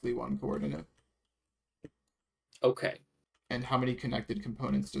exactly one coordinate. Okay. And how many connected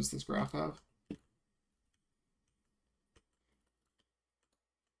components does this graph have?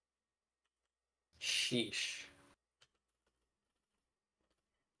 Sheesh.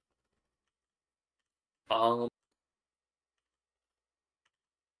 Um,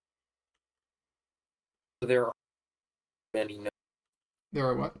 there are many nodes. There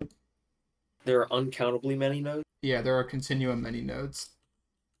are what? There are uncountably many nodes. Yeah, there are continuum many nodes.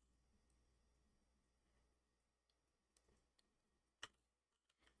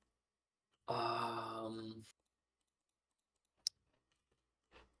 Um,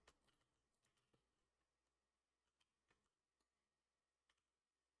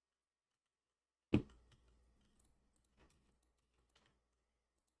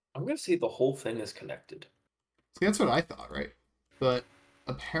 I'm gonna say the whole thing is connected. See, that's what I thought, right? But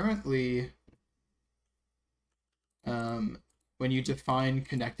apparently, um, when you define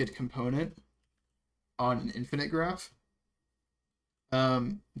connected component on an infinite graph,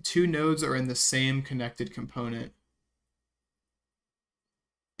 2 nodes are in the same connected component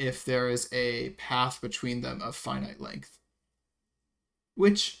if there is a path between them of finite length,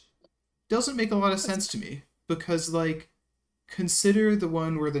 which doesn't make a lot of sense to me because, like, consider the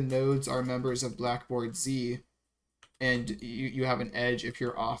one where the nodes are members of blackboard Z and you have an edge if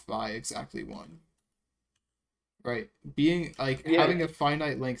you're off by exactly 1. Right. Being like Yeah. having a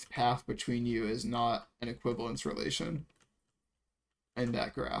finite length path between you is not an equivalence relation in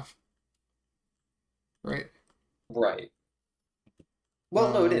that graph. Right? Right.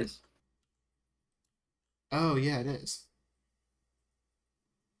 Well, no, it Um is. oh yeah, it is.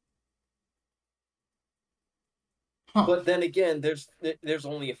 Huh. But then again, there's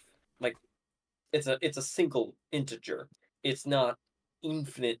only like it's a single integer. It's not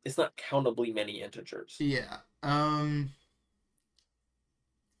infinite. It's not countably many integers. Yeah.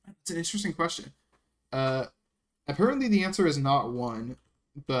 It's an interesting question. Uh Apparently the answer is not 1,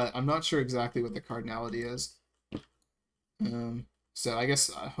 but I'm not sure exactly what the cardinality is. So I guess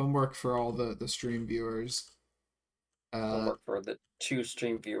homework for all the stream viewers. Uh Homework for the 2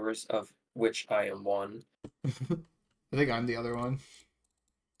 stream viewers, of which I am one. I think I'm the other one.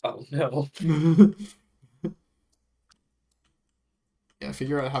 Oh no. Yeah,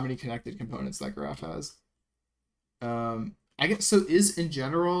 figure out how many connected components that graph has. I guess so. Is in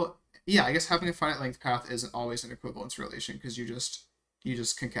general, yeah. I guess having a finite length path isn't always an equivalence relation because you just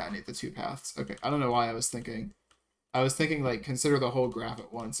concatenate the 2 paths. Okay, I don't know why I was thinking. I was thinking like consider the whole graph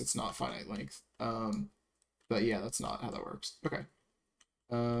at once. It's not finite length. But yeah, that's not how that works. Okay.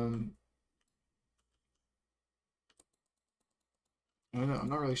 Um, I don't know. I'm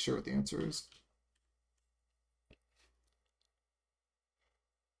not really sure what the answer is.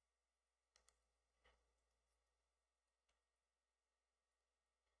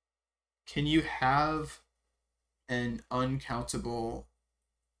 Can you have an uncountable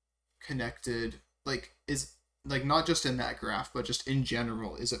connected like is like not just in that graph but just in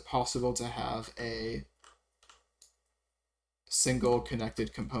general, is it possible to have a single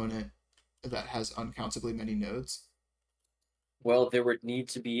connected component that has uncountably many nodes? Well, there would need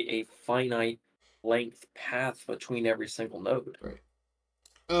to be a finite length path between every single node. Right.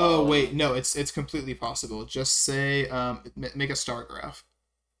 Oh wait, Um, no, it's completely possible. Just say make a star graph.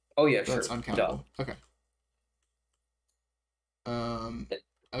 oh yeah, That's sure, duh. uncountable. Okay. Um, Eh,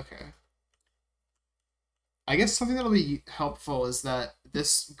 okay. I guess something that'll be helpful is that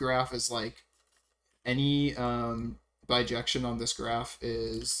this graph is like any bijection on this graph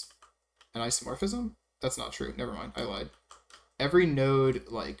is an isomorphism. That's not true. Never mind. I lied. Every node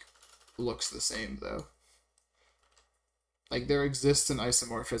like looks the same though. Like there exists an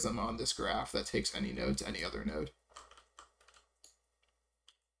isomorphism on this graph that takes any node to any other node.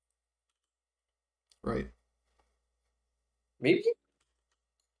 Right. Maybe?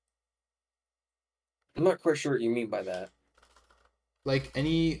 I'm not quite sure what you mean by that. Like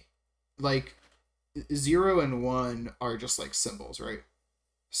any like 0 and 1 are just like symbols, right?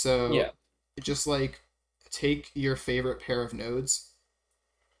 So Yeah. just like take your favorite pair of nodes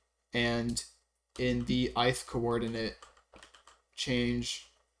and in the ith coordinate change,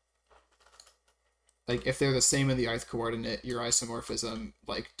 like if they're the same in the ith coordinate, your isomorphism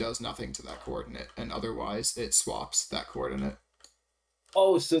like does nothing to that coordinate, and otherwise it swaps that coordinate.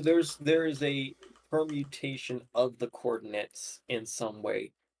 Oh, so there is a permutation of the coordinates in some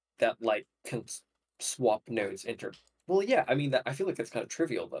way that like can swap nodes inter. Well, yeah, I mean that I feel like that's kind of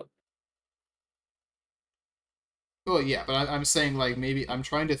trivial though. Well, yeah, but I'm saying like maybe I'm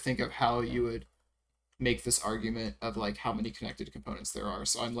trying to think of how you would make this argument of like how many connected components there are.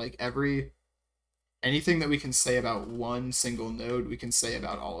 So I'm like every anything that we can say about one single node, we can say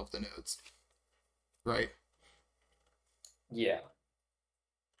about all of the nodes, right? Yeah.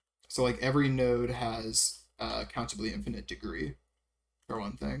 So like every node has a countably infinite degree for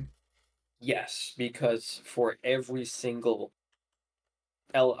one thing. Yes, because for every single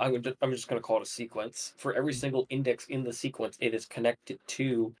I'm just going to call it a sequence. For every single index in the sequence, it is connected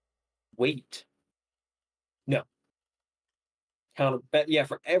to weight. No, yeah,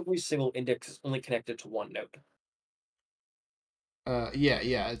 for every single index is only connected to one node.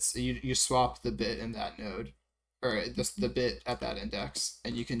 Yeah, it's you swap the bit in that node, or the bit at that index,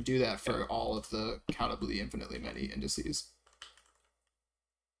 and you can do that Yeah. for all of the countably infinitely many indices.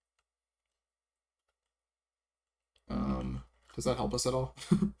 Does that help us at all?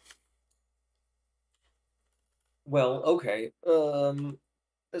 Well, okay.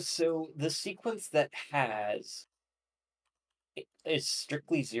 So the sequence that has is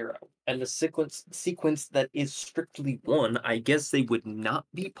strictly zero, and the sequence that is strictly one, I guess they would not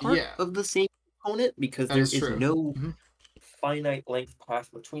be part Yeah, of the same component because that there is is true. no Hmm. finite length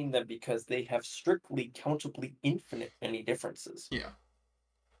path between them because they have strictly countably infinite many differences. Yeah.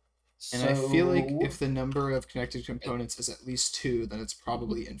 And I feel like So if the number of connected components is at least two, then it's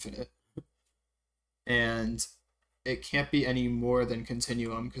probably infinite. And it can't be any more than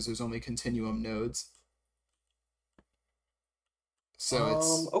continuum because there's only continuum nodes. So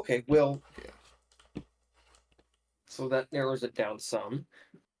it's okay, well, yeah, so that narrows it down some.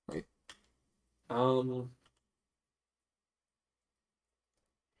 right. Um,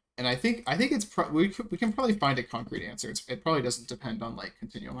 And I think we can probably find a concrete answer. It probably doesn't depend on like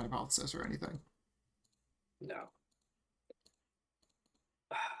continuum hypothesis or anything. no.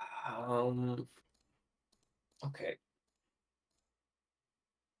 Um, okay.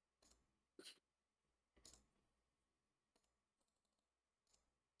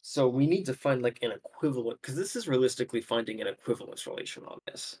 So we need to find like an equivalent because this is realistically finding an equivalence relation on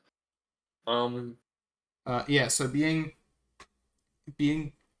this. Um, Yeah. So being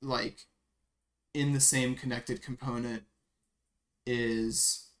like in the same connected component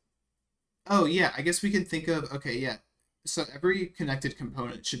is oh yeah. I guess we can think of okay yeah. So every connected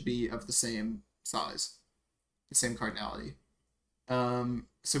component should be of the same size, the same cardinality.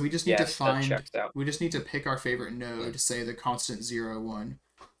 So we just need to yes, that find checks out. we just need to pick our favorite node, say the constant 0, 1,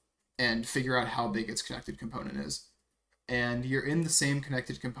 and figure out how big its connected component is. And you're in the same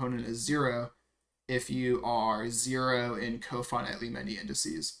connected component as 0 if you are 0 in cofinitely many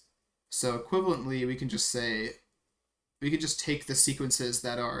indices. So equivalently, we can just say we could just take the sequences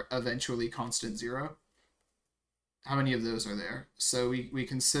that are eventually constant 0. How many of those are there? So we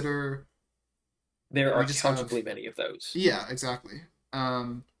consider There we are just have countably many of those. yeah, exactly.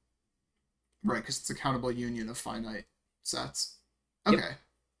 Right, because it's a countable union of finite sets. Yep. Okay,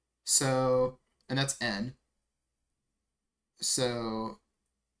 so and that's n. So,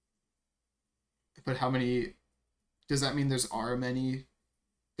 but how many? Does that mean there's r many?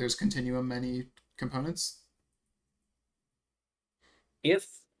 There's continuum many components? If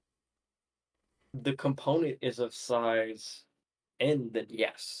the component is of size n, then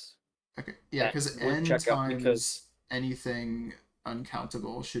yes, Okay, yeah, that because would check out because anything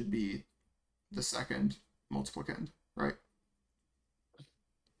uncountable should be the second multiplicand, right?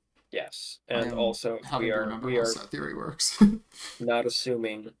 Yes, I and am also having to remember we how are set theory works. not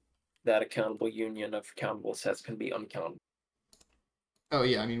assuming that a countable union of countable sets can be uncountable. Oh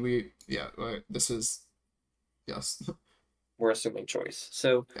yeah, I mean this is yes. We're assuming choice.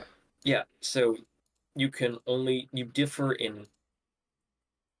 So Yeah. yeah, so you differ in.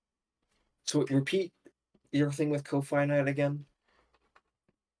 So repeat your thing with cofinite again.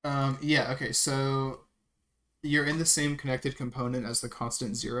 Yeah, okay. So you're in the same connected component as the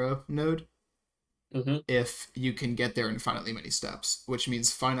constant zero node Mm-hmm. if you can get there in finitely many steps, which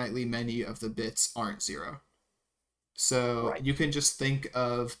means finitely many of the bits aren't zero. So Right. you can just think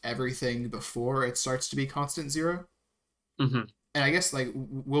of everything before it starts to be constant zero. Mm-hmm. And I guess like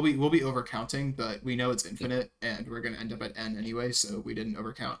we'll be overcounting, but we know it's infinite and we're gonna end up at n anyway, so we didn't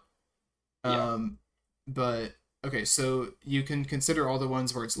overcount. Yeah. But okay, so you can consider all the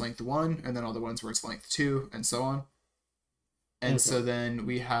ones where it's length 1 and then all the ones where it's length 2 and so on. And Mm-hmm. so then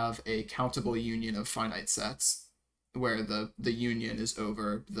we have a countable union of finite sets where the union is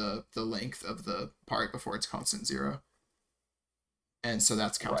over the length of the part before it's constant zero. And so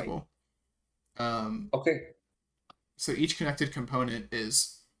that's Right. countable. Um, Okay. so each connected component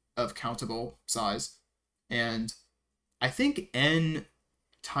is of countable size. And I think n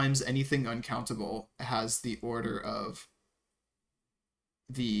times anything uncountable has the order of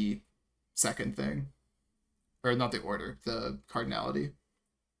the second thing. Or not the order, the cardinality.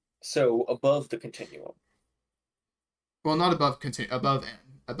 So above the continuum. Well, not above above n,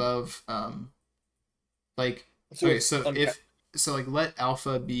 above like So okay, it's so if so like let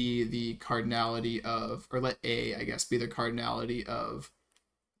alpha be the cardinality of, or let a, I guess, be the cardinality of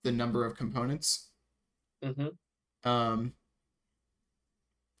the number of components. Mm-hmm. Um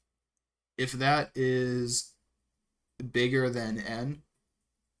if that is bigger than n,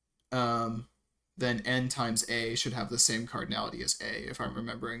 um then n times a should have the same cardinality as a, if I'm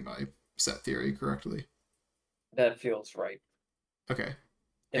remembering my set theory correctly. That feels right. Okay.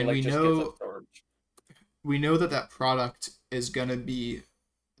 It And like we just gets know absorbed. that product is going to be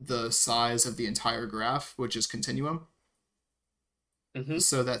the size of the entire graph, which is continuum. Mm-hmm.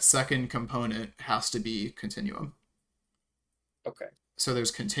 So that second component has to be continuum. Okay. So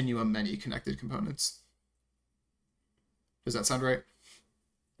there's continuum many connected components. Does that sound right?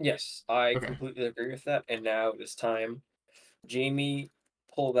 Yes, I Okay. completely agree with that. And now it is time. Jamie,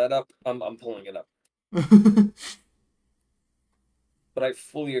 pull that up. I'm pulling it up. But I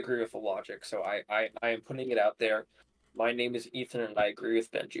fully agree with the logic, so I am putting it out there. My name is Ethan, and I agree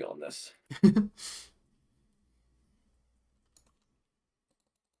with Benji on this.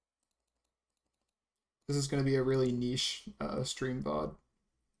 This is going to be a really niche stream VOD.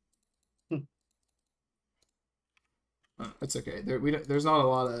 It's okay. There's not a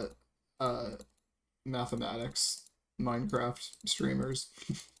lot of mathematics Minecraft streamers.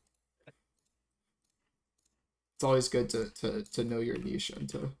 It's always good to know your niche and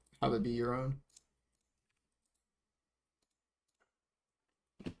to have it be your own.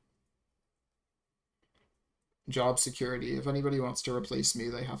 Job security. If anybody wants to replace me,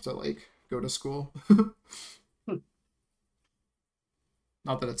 they have to like go to school.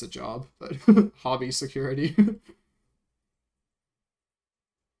 Not that it's a job, but hobby security.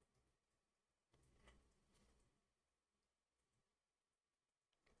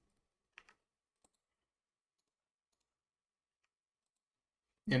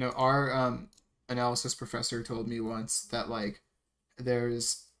 You know, our analysis professor told me once that like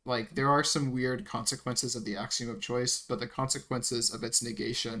there are some weird consequences of the axiom of choice, but the consequences of its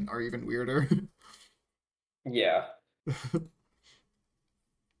negation are even weirder. Yeah.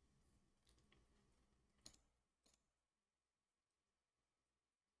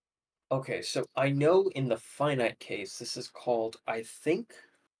 Okay, so I know in the finite case, this is called, I think,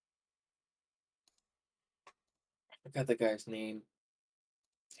 I forgot the guy's name.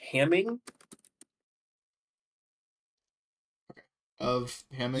 Hamming? Of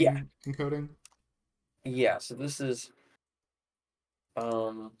Yeah. Hamming encoding. Yeah, so this is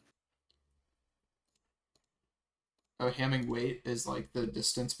um Oh, Hamming weight is like the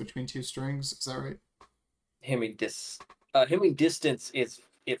distance between two strings. Is that right? Hamming distance is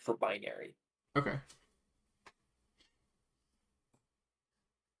it for binary. Okay.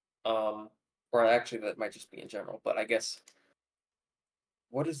 Or actually that might just be in general, but I guess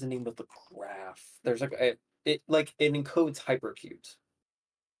what is the name of the graph? There's like it like it encodes hypercubes.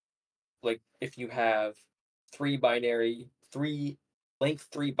 Like if you have three length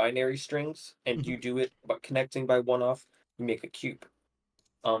three binary strings and you do it but connecting by one off, you make a cube.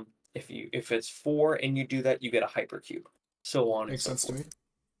 if it's 4 and you do that, you get a hypercube. So on and Makes so sense to me. forth.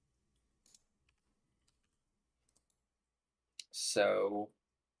 So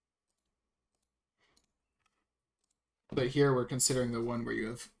But here we're considering the one where you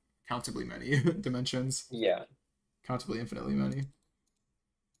have countably many dimensions, yeah. countably infinitely many.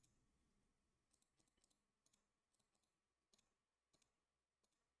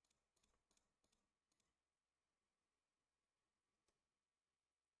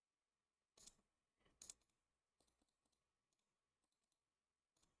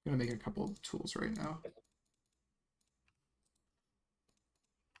 I'm gonna make a couple of tools right now.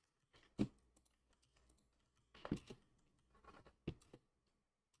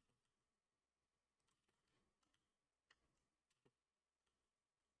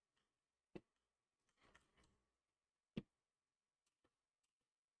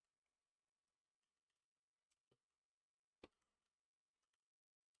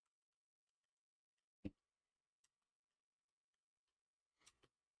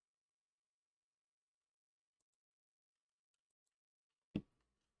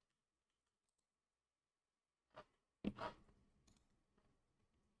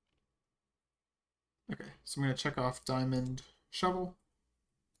 Okay, so I'm gonna check off diamond shovel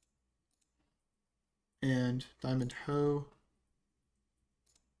and diamond hoe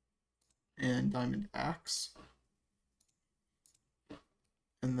and diamond axe,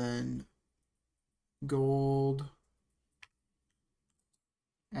 and then gold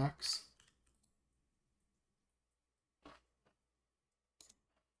axe.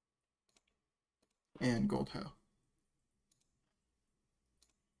 And gold hoe.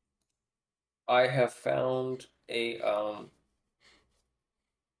 I have found a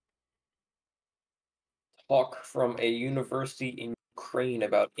talk from a university in Ukraine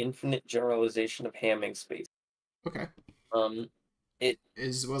about infinite generalization of Hamming space. Okay. Um, it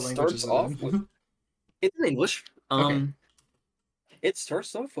What language starts is it off with in? it's in English. Okay. It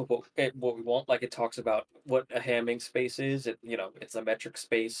starts off with what we want. Like it talks about what a Hamming space is. It's a metric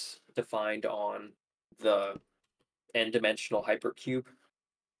space defined on the n-dimensional hypercube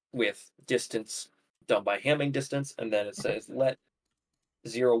with distance done by Hamming distance, and then it Okay. says let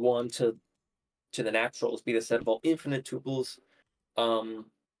 0, 1 to the naturals be the set of all infinite tuples,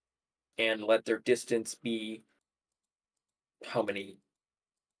 and let their distance be how many?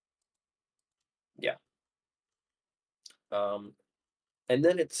 Yeah. And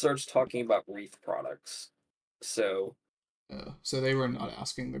then it starts talking about wreath products. So So they were not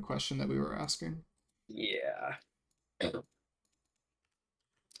asking the question that we were asking. yeah.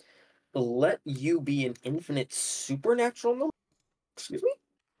 Let U be an infinite supernatural number? Excuse me?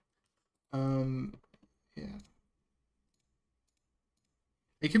 Yeah.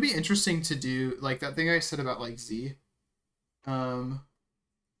 It could be interesting to do like that thing I said about like Z. Um,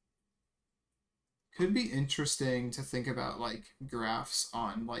 could be interesting to think about like graphs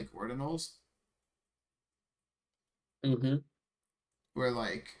on like ordinals Mm-hmm. where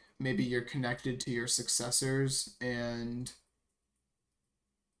like maybe you're connected to your successors and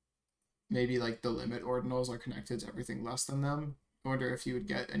maybe like the limit ordinals are connected to everything less than them. I wonder if you would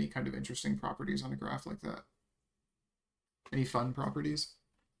get any kind of interesting properties on a graph like that. Any fun properties?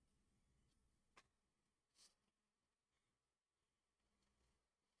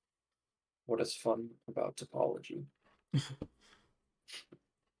 What is fun about topology?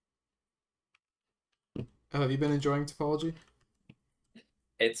 Oh, have you been enjoying topology?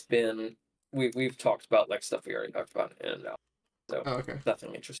 It's been we've talked about like stuff we already talked about and so Oh, okay.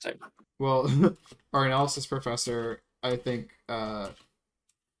 nothing interesting. Well, our analysis professor, I think,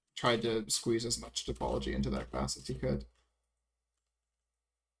 tried to squeeze as much topology into that class as he could.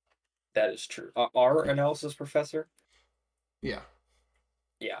 That is true. Our analysis professor? Yeah,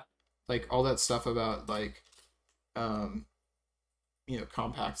 Yeah. like all that stuff about like, um,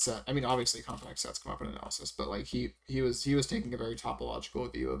 compact set. I mean, obviously compact sets come up in analysis, but like he was taking a very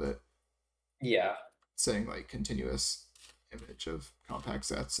topological view of it, Yeah. saying like continuous image of compact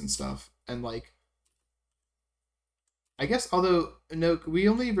sets and stuff, and like I guess although no, we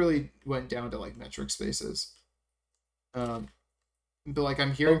only really went down to like metric spaces. Um, but like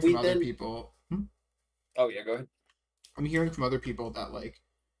I'm hearing But from we other then people. oh yeah, go ahead. I'm hearing from other people that like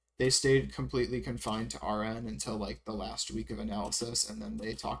they stayed completely confined to RN until like the last week of analysis, and then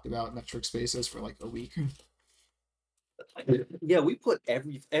they talked about metric spaces for like a week. Yeah, we put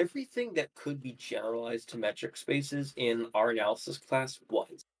everything that could be generalized to metric spaces in our analysis class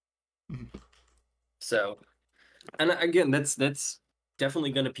once. Mhm. So, and again, that's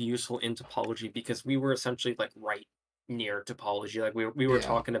definitely going to be useful in topology because we were essentially like right near topology. Like we were Yeah,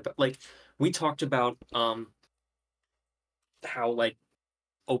 talking about like we talked about how like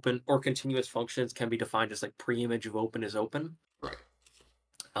open or continuous functions can be defined as like pre-image of open is open. Right.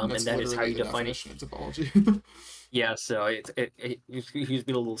 And And that's that is how literally you the define it. definition of topology. Yeah, so he's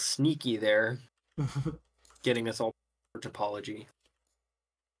been a little sneaky there, getting us all for topology.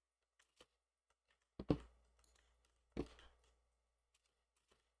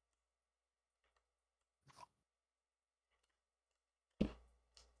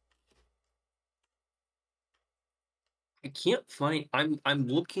 I can't find. I'm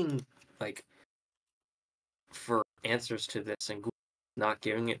looking like for answers to this, and Google's not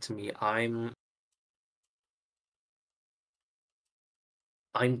giving it to me.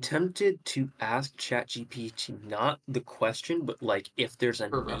 I'm tempted to ask ChatGPT not the question, but like if there's a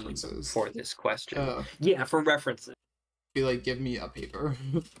For name references. for this question. Uh, Yeah, for references. be like, give me a paper.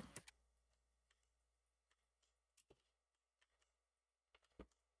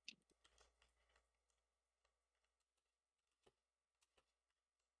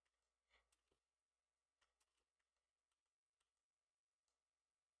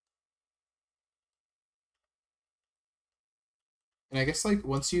 And I guess like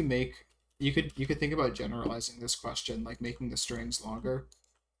once you make you could think about generalizing this question, like making the strings longer.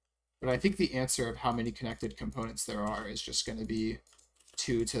 But I think the answer of how many connected components there are is just going to be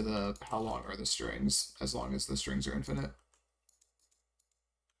 2 to the how long are the strings, as long as the strings are infinite.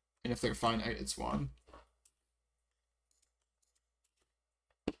 And if they're finite, it's 1.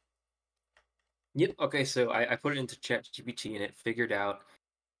 Yep. Okay, so I put it into ChatGPT and it figured out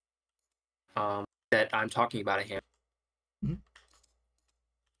that I'm talking about a ham. Mhm.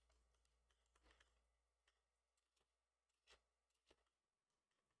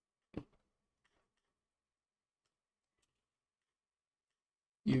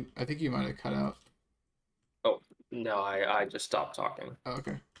 I think you might have cut out. Oh no, I just stopped talking. Oh,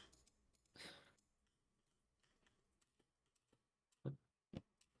 okay.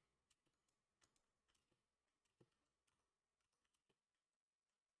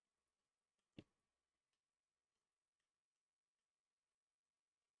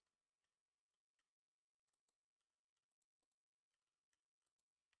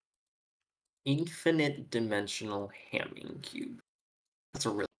 Infinite dimensional Hamming cube. That's a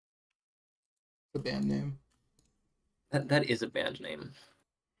really The band name. that is a band name.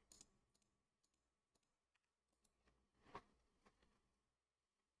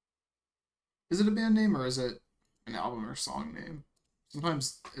 Is it a band name or is it an album or song name?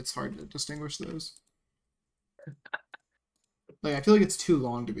 Sometimes it's hard to distinguish those. Like I feel like it's too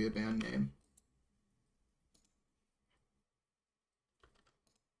long to be a band name.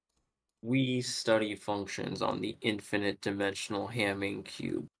 We study functions on the infinite dimensional Hamming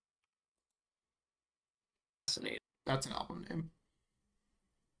cube. Fascinating. That's an album name.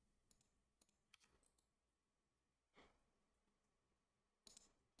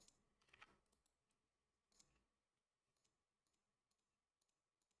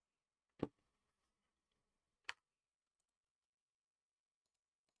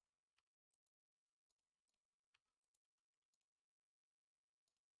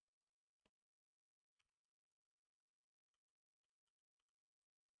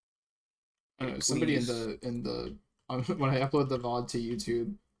 I don't know, somebody in Please. the when I upload the VOD to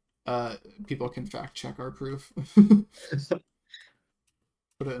YouTube, people can fact check our proof. Put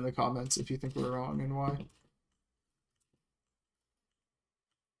it in the comments if you think we're wrong and why.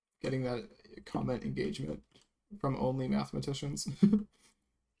 Getting that comment engagement from only mathematicians.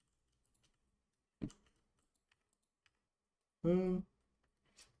 um,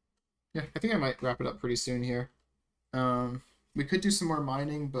 yeah, I think I might wrap it up pretty soon here. Um, we could do some more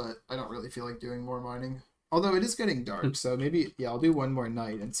mining, but I don't really feel like doing more mining. Although it is getting dark, so maybe yeah, I'll do one more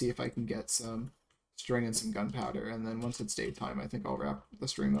night and see if I can get some string and some gunpowder, and then once it's daytime, I think I'll wrap the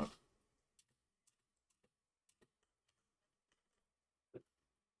stream up.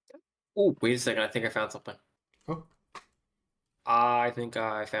 Oh, wait a second. I think I found something. Oh, I think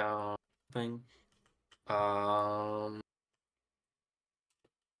I found something. Um,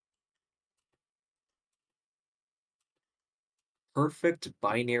 Perfect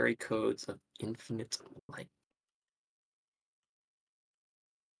binary codes of infinite light.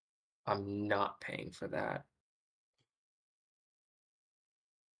 I'm not paying for that.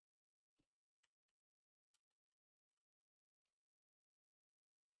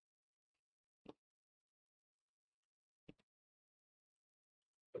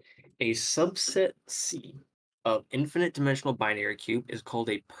 A subset C of infinite dimensional binary cube is called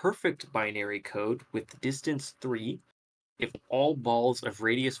a perfect binary code with distance 3 if all balls of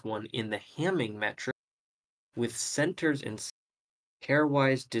radius 1 in the Hamming metric with centers in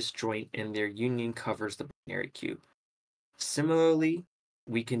pairwise disjoint and their union covers the binary cube. Similarly,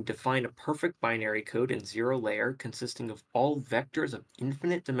 we can define a perfect binary code in zero layer consisting of all vectors of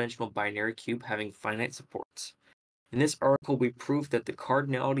infinite dimensional binary cube having finite supports. In this article, we prove that the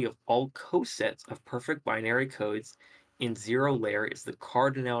cardinality of all cosets of perfect binary codes in zero layer is the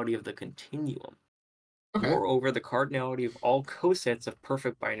cardinality of the continuum. Okay. Moreover, the cardinality of all cosets of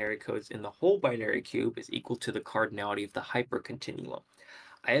perfect binary codes in the whole binary cube is equal to the cardinality of the hypercontinuum.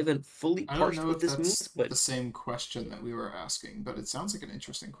 I haven't fully I don't parsed know what if this means, that's but the same question that we were asking, but it sounds like an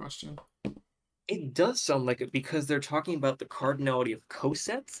interesting question. it does sound like it because they're talking about the cardinality of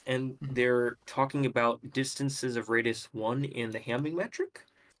cosets and Mhm. they're talking about distances of radius 1 in the Hamming metric.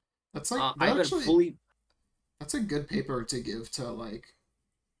 That's like I that haven't actually fully. that's a good paper to give to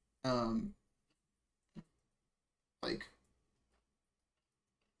um like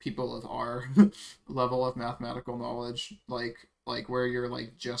people of our level of mathematical knowledge, like where you're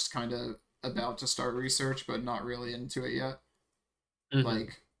like just kind of about to start research but not really into it yet. Mhm,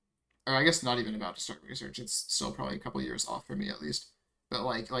 Like, or I guess not even about to start research. It's still probably a couple years off for me at least. But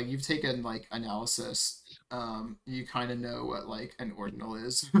like you've taken like analysis, you kind of know what like an ordinal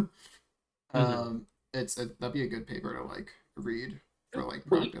is. mhm. That'd be a good paper to like read for like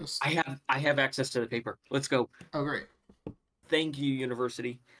Wait, practice. I have access to the paper. Let's go. Oh great. Thank you,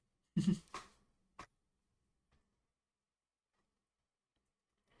 university.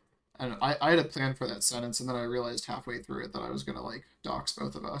 And I had a plan for that sentence, and then I realized halfway through it that I was gonna like dox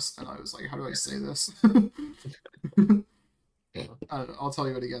both of us, and I was like, how do I say this? I'll tell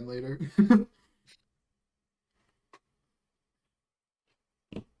you it again later.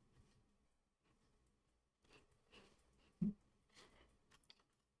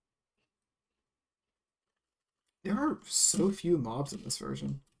 There are so few mobs in this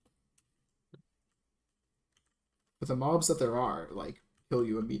version, but the mobs that there are like kill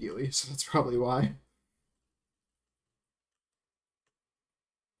you immediately, so that's probably why.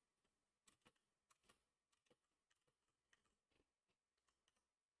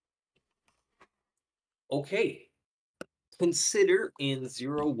 Okay. Consider in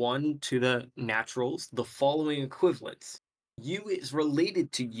 0, 1 to the naturals the following equivalence. U is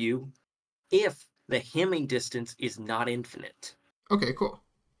related to U if the Hamming distance is not infinite. Okay, cool.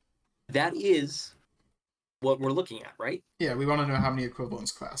 That is what we're looking at, right? Yeah, we want to know how many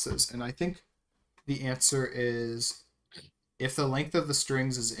equivalence classes, and I think the answer is if the length of the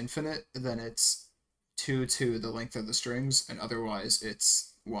strings is infinite, then it's 2 to the length of the strings, and otherwise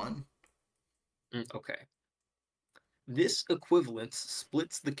it's 1. Okay. This equivalence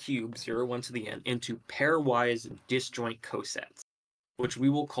splits the cube 0, 1 to the n into pairwise disjoint cosets, which we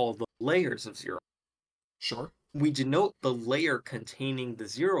will call the layers of 0. Sure. We denote the layer containing the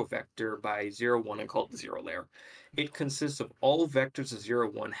 0 vector by 0, 1 and call it the 0 layer. It consists of all vectors of 0,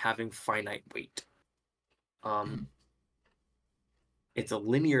 1 having finite weight. Mhm. It's a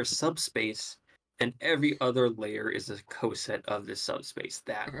linear subspace, and every other layer is a coset of this subspace.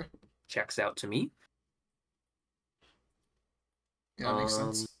 That Okay. checks out to me. Yeah, that makes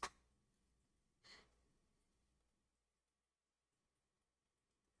Um, sense.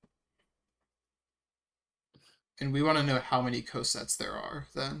 And we want to know how many cosets there are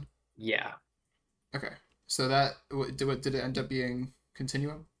then. yeah. Okay. So did it end up being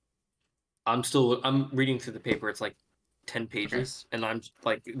continuum? I'm reading through the paper. It's like 10 Okay. pages, and I'm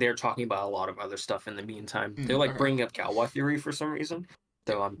like, they're talking about a lot of other stuff in the meantime. They're like Okay. bringing up Galois theory for some reason.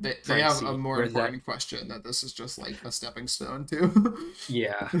 Yeah. So I'm They trying to have a see more where's that. important question that this is just like a stepping stone to.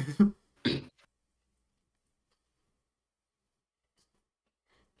 Yeah.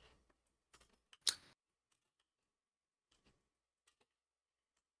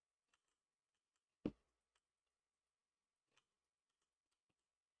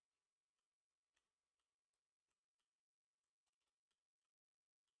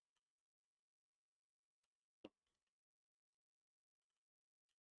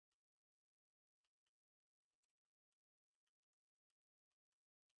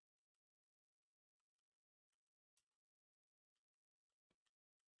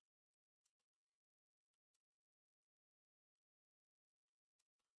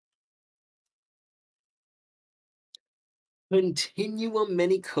 Continuum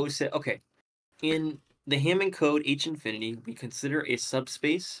many coset. Okay. In the Hamming code H infinity, we consider a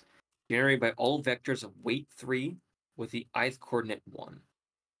subspace generated by all vectors of weight 3 with the ith coordinate 1.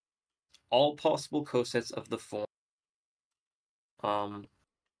 All possible cosets of the form. Um,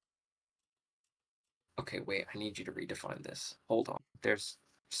 okay, wait, I need you to redefine this. Hold on. There's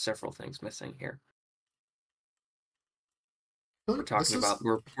several things missing here. We're This talking is about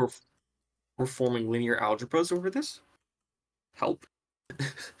we're forming linear algebras over this. Help.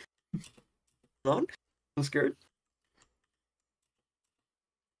 Hold on. I'm scared.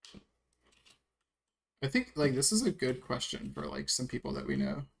 I think like this is a good question for like some people that we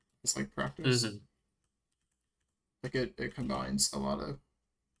know. It's like practice. Hmm. Like it combines a lot of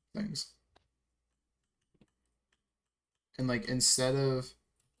things. And like instead of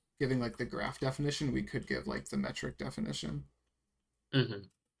giving like the graph definition, we could give like the metric definition. Hmm.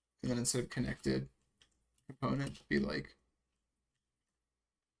 And then instead of connected component, be like,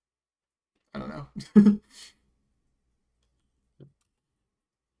 I don't know.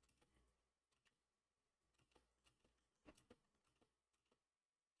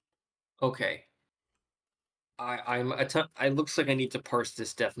 Okay. It looks like I need to parse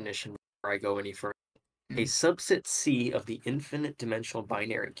this definition before I go any further. A subset C of the infinite dimensional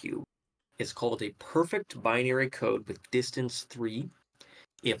binary cube is called a perfect binary code with distance 3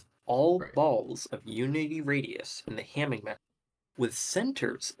 if all Right. balls of unity radius in the Hamming metric with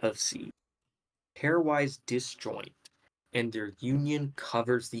centers of C pairwise disjoint and their union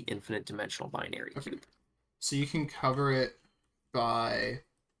covers the infinite dimensional binary Okay. cube. So you can cover it by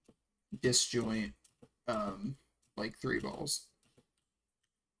disjoint like three balls.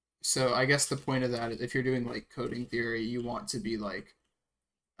 So I guess the point of that is if you're doing like coding theory, you want to be like,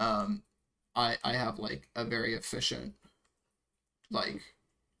 um, I have like a very efficient like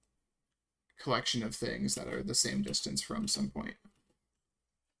collection of things that are the same distance from some point.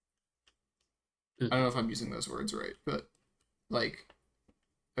 I don't know if I'm using those words right, but like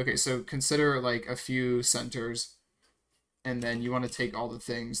okay, so consider like a few centers and then you want to take all the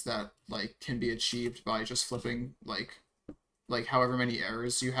things that like can be achieved by just flipping like however many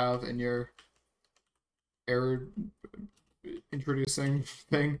errors you have in your error introducing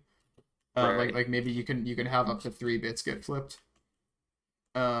thing. Right. Like maybe you can have up to 3 bits get flipped.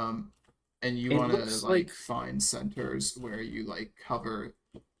 Um, and you It want to looks like like find centers where you like cover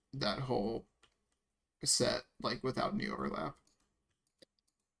that whole set like without any overlap.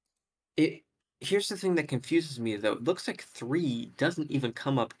 it. Here's the thing that confuses me though. It looks like 3 doesn't even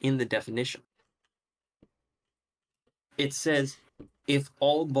come up in the definition. It says if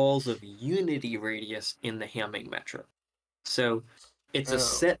all balls of unity radius in the Hamming metric. So it's a Oh,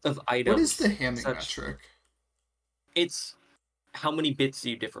 set of what is the items Hamming such metric? it's how many bits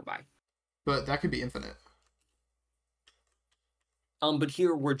you differ by. But that could be infinite. But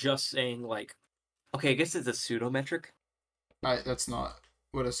here we're just saying like, okay, I guess it's a pseudo metric, That's not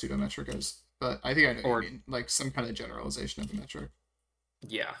what a pseudometric is, but I think I know what you or mean. Like some kind of generalization of a metric.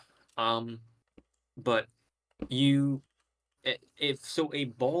 yeah. Um, but you if so a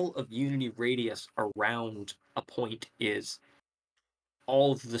ball of unity radius around a point is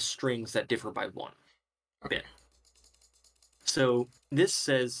all of the strings that differ by 1 bit. Okay. So this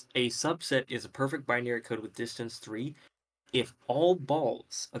says a subset is a perfect binary code with distance 3 if all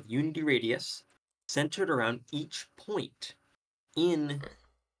balls of unity radius centered around each point in Right.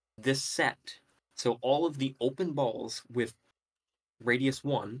 this set. So all of the open balls with radius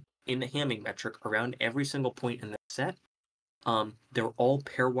 1 in the Hamming metric around every single point in the set, they're all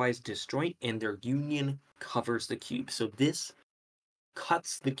pairwise disjoint and their union covers the cube. So this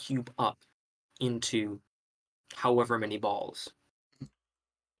cuts the cube up into however many balls.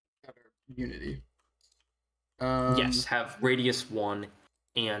 Unity. Yes, Um, have radius 1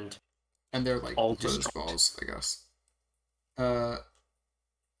 and and they're like all lotus disjoint. balls, I guess. Uh,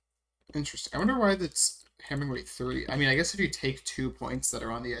 Interesting. I wonder why that's hammering weight 3. I mean, I guess if you take 2 points that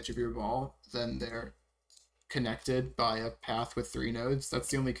are on the edge of your ball, then they're connected by a path with 3 nodes. That's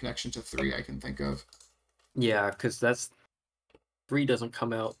the only connection to 3 I can think of. Yeah, because that's 3 doesn't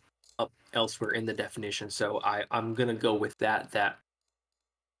come out up elsewhere in the definition, so I'm gonna go with that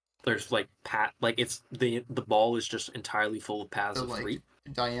there's like it's the ball is just entirely full of paths The of like 3.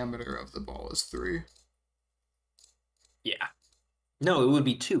 diameter of the ball is 3. Yeah. No, it would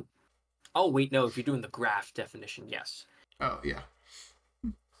be 2. Oh wait, no, if you're doing the graph definition, yes. Oh yeah.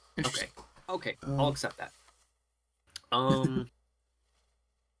 Okay. Interesting. Okay, I'll Um, accept that. Um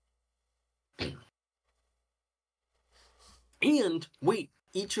and wait,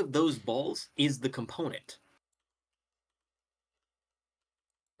 each of those balls is the component,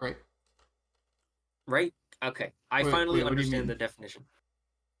 right. right? Okay. I finally Wait. What do you understand the mean? definition.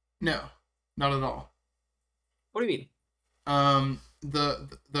 No, not at all. What do you mean?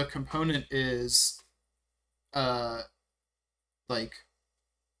 The component is uh like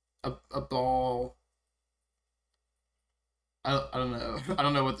a ball. I don't know. I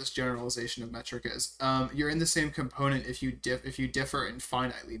don't know what this generalization of metric is. You're in the same component if you differ in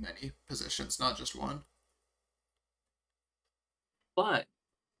finitely many positions, not just one. But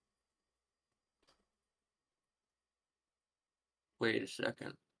wait a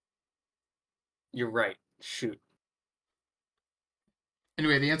second. You're right. Shoot.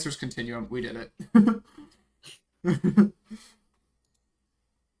 Anyway, the answer is continuum. We did it.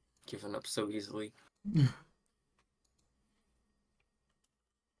 Giving up so easily.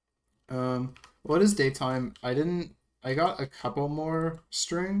 What is daytime? I got a couple more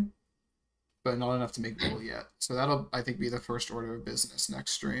string, but not enough to make bool yet. So that'll, I think, be the first order of business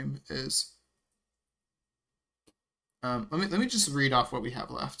next stream is. Let me just read off what we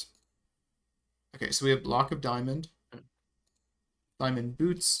have left. Okay, so we have block of diamond, diamond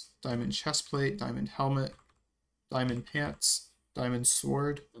boots, diamond chest plate, diamond helmet, diamond pants, diamond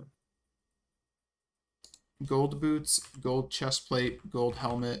sword, gold boots, gold chest plate, gold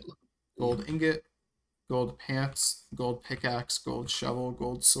helmet, gold ingot, gold pants, gold pickaxe, gold shovel,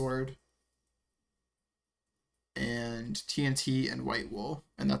 gold sword, and TNT and white wool,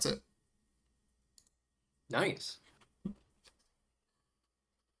 and that's it. Nice.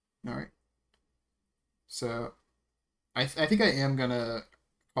 All right. So, I think I am gonna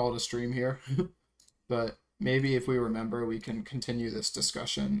call it a stream here, but maybe if we remember, we can continue this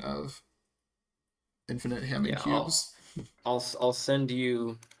discussion of infinite Hamming cubes. I'll send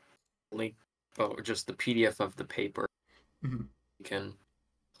you link, just the PDF of the paper. Mm-hmm. You can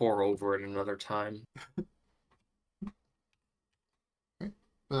pour over it another time. Right.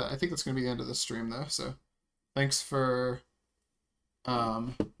 But I think that's gonna be the end of the stream, though. So, thanks for. I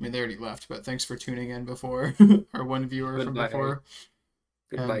mean, they already left, but thanks for tuning in before our one viewer from before.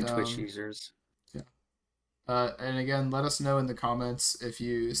 Goodbye, and, Twitch users. Yeah. And again, let us know in the comments if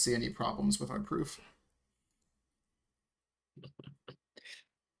you see any problems with our proof.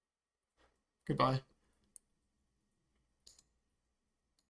 Goodbye.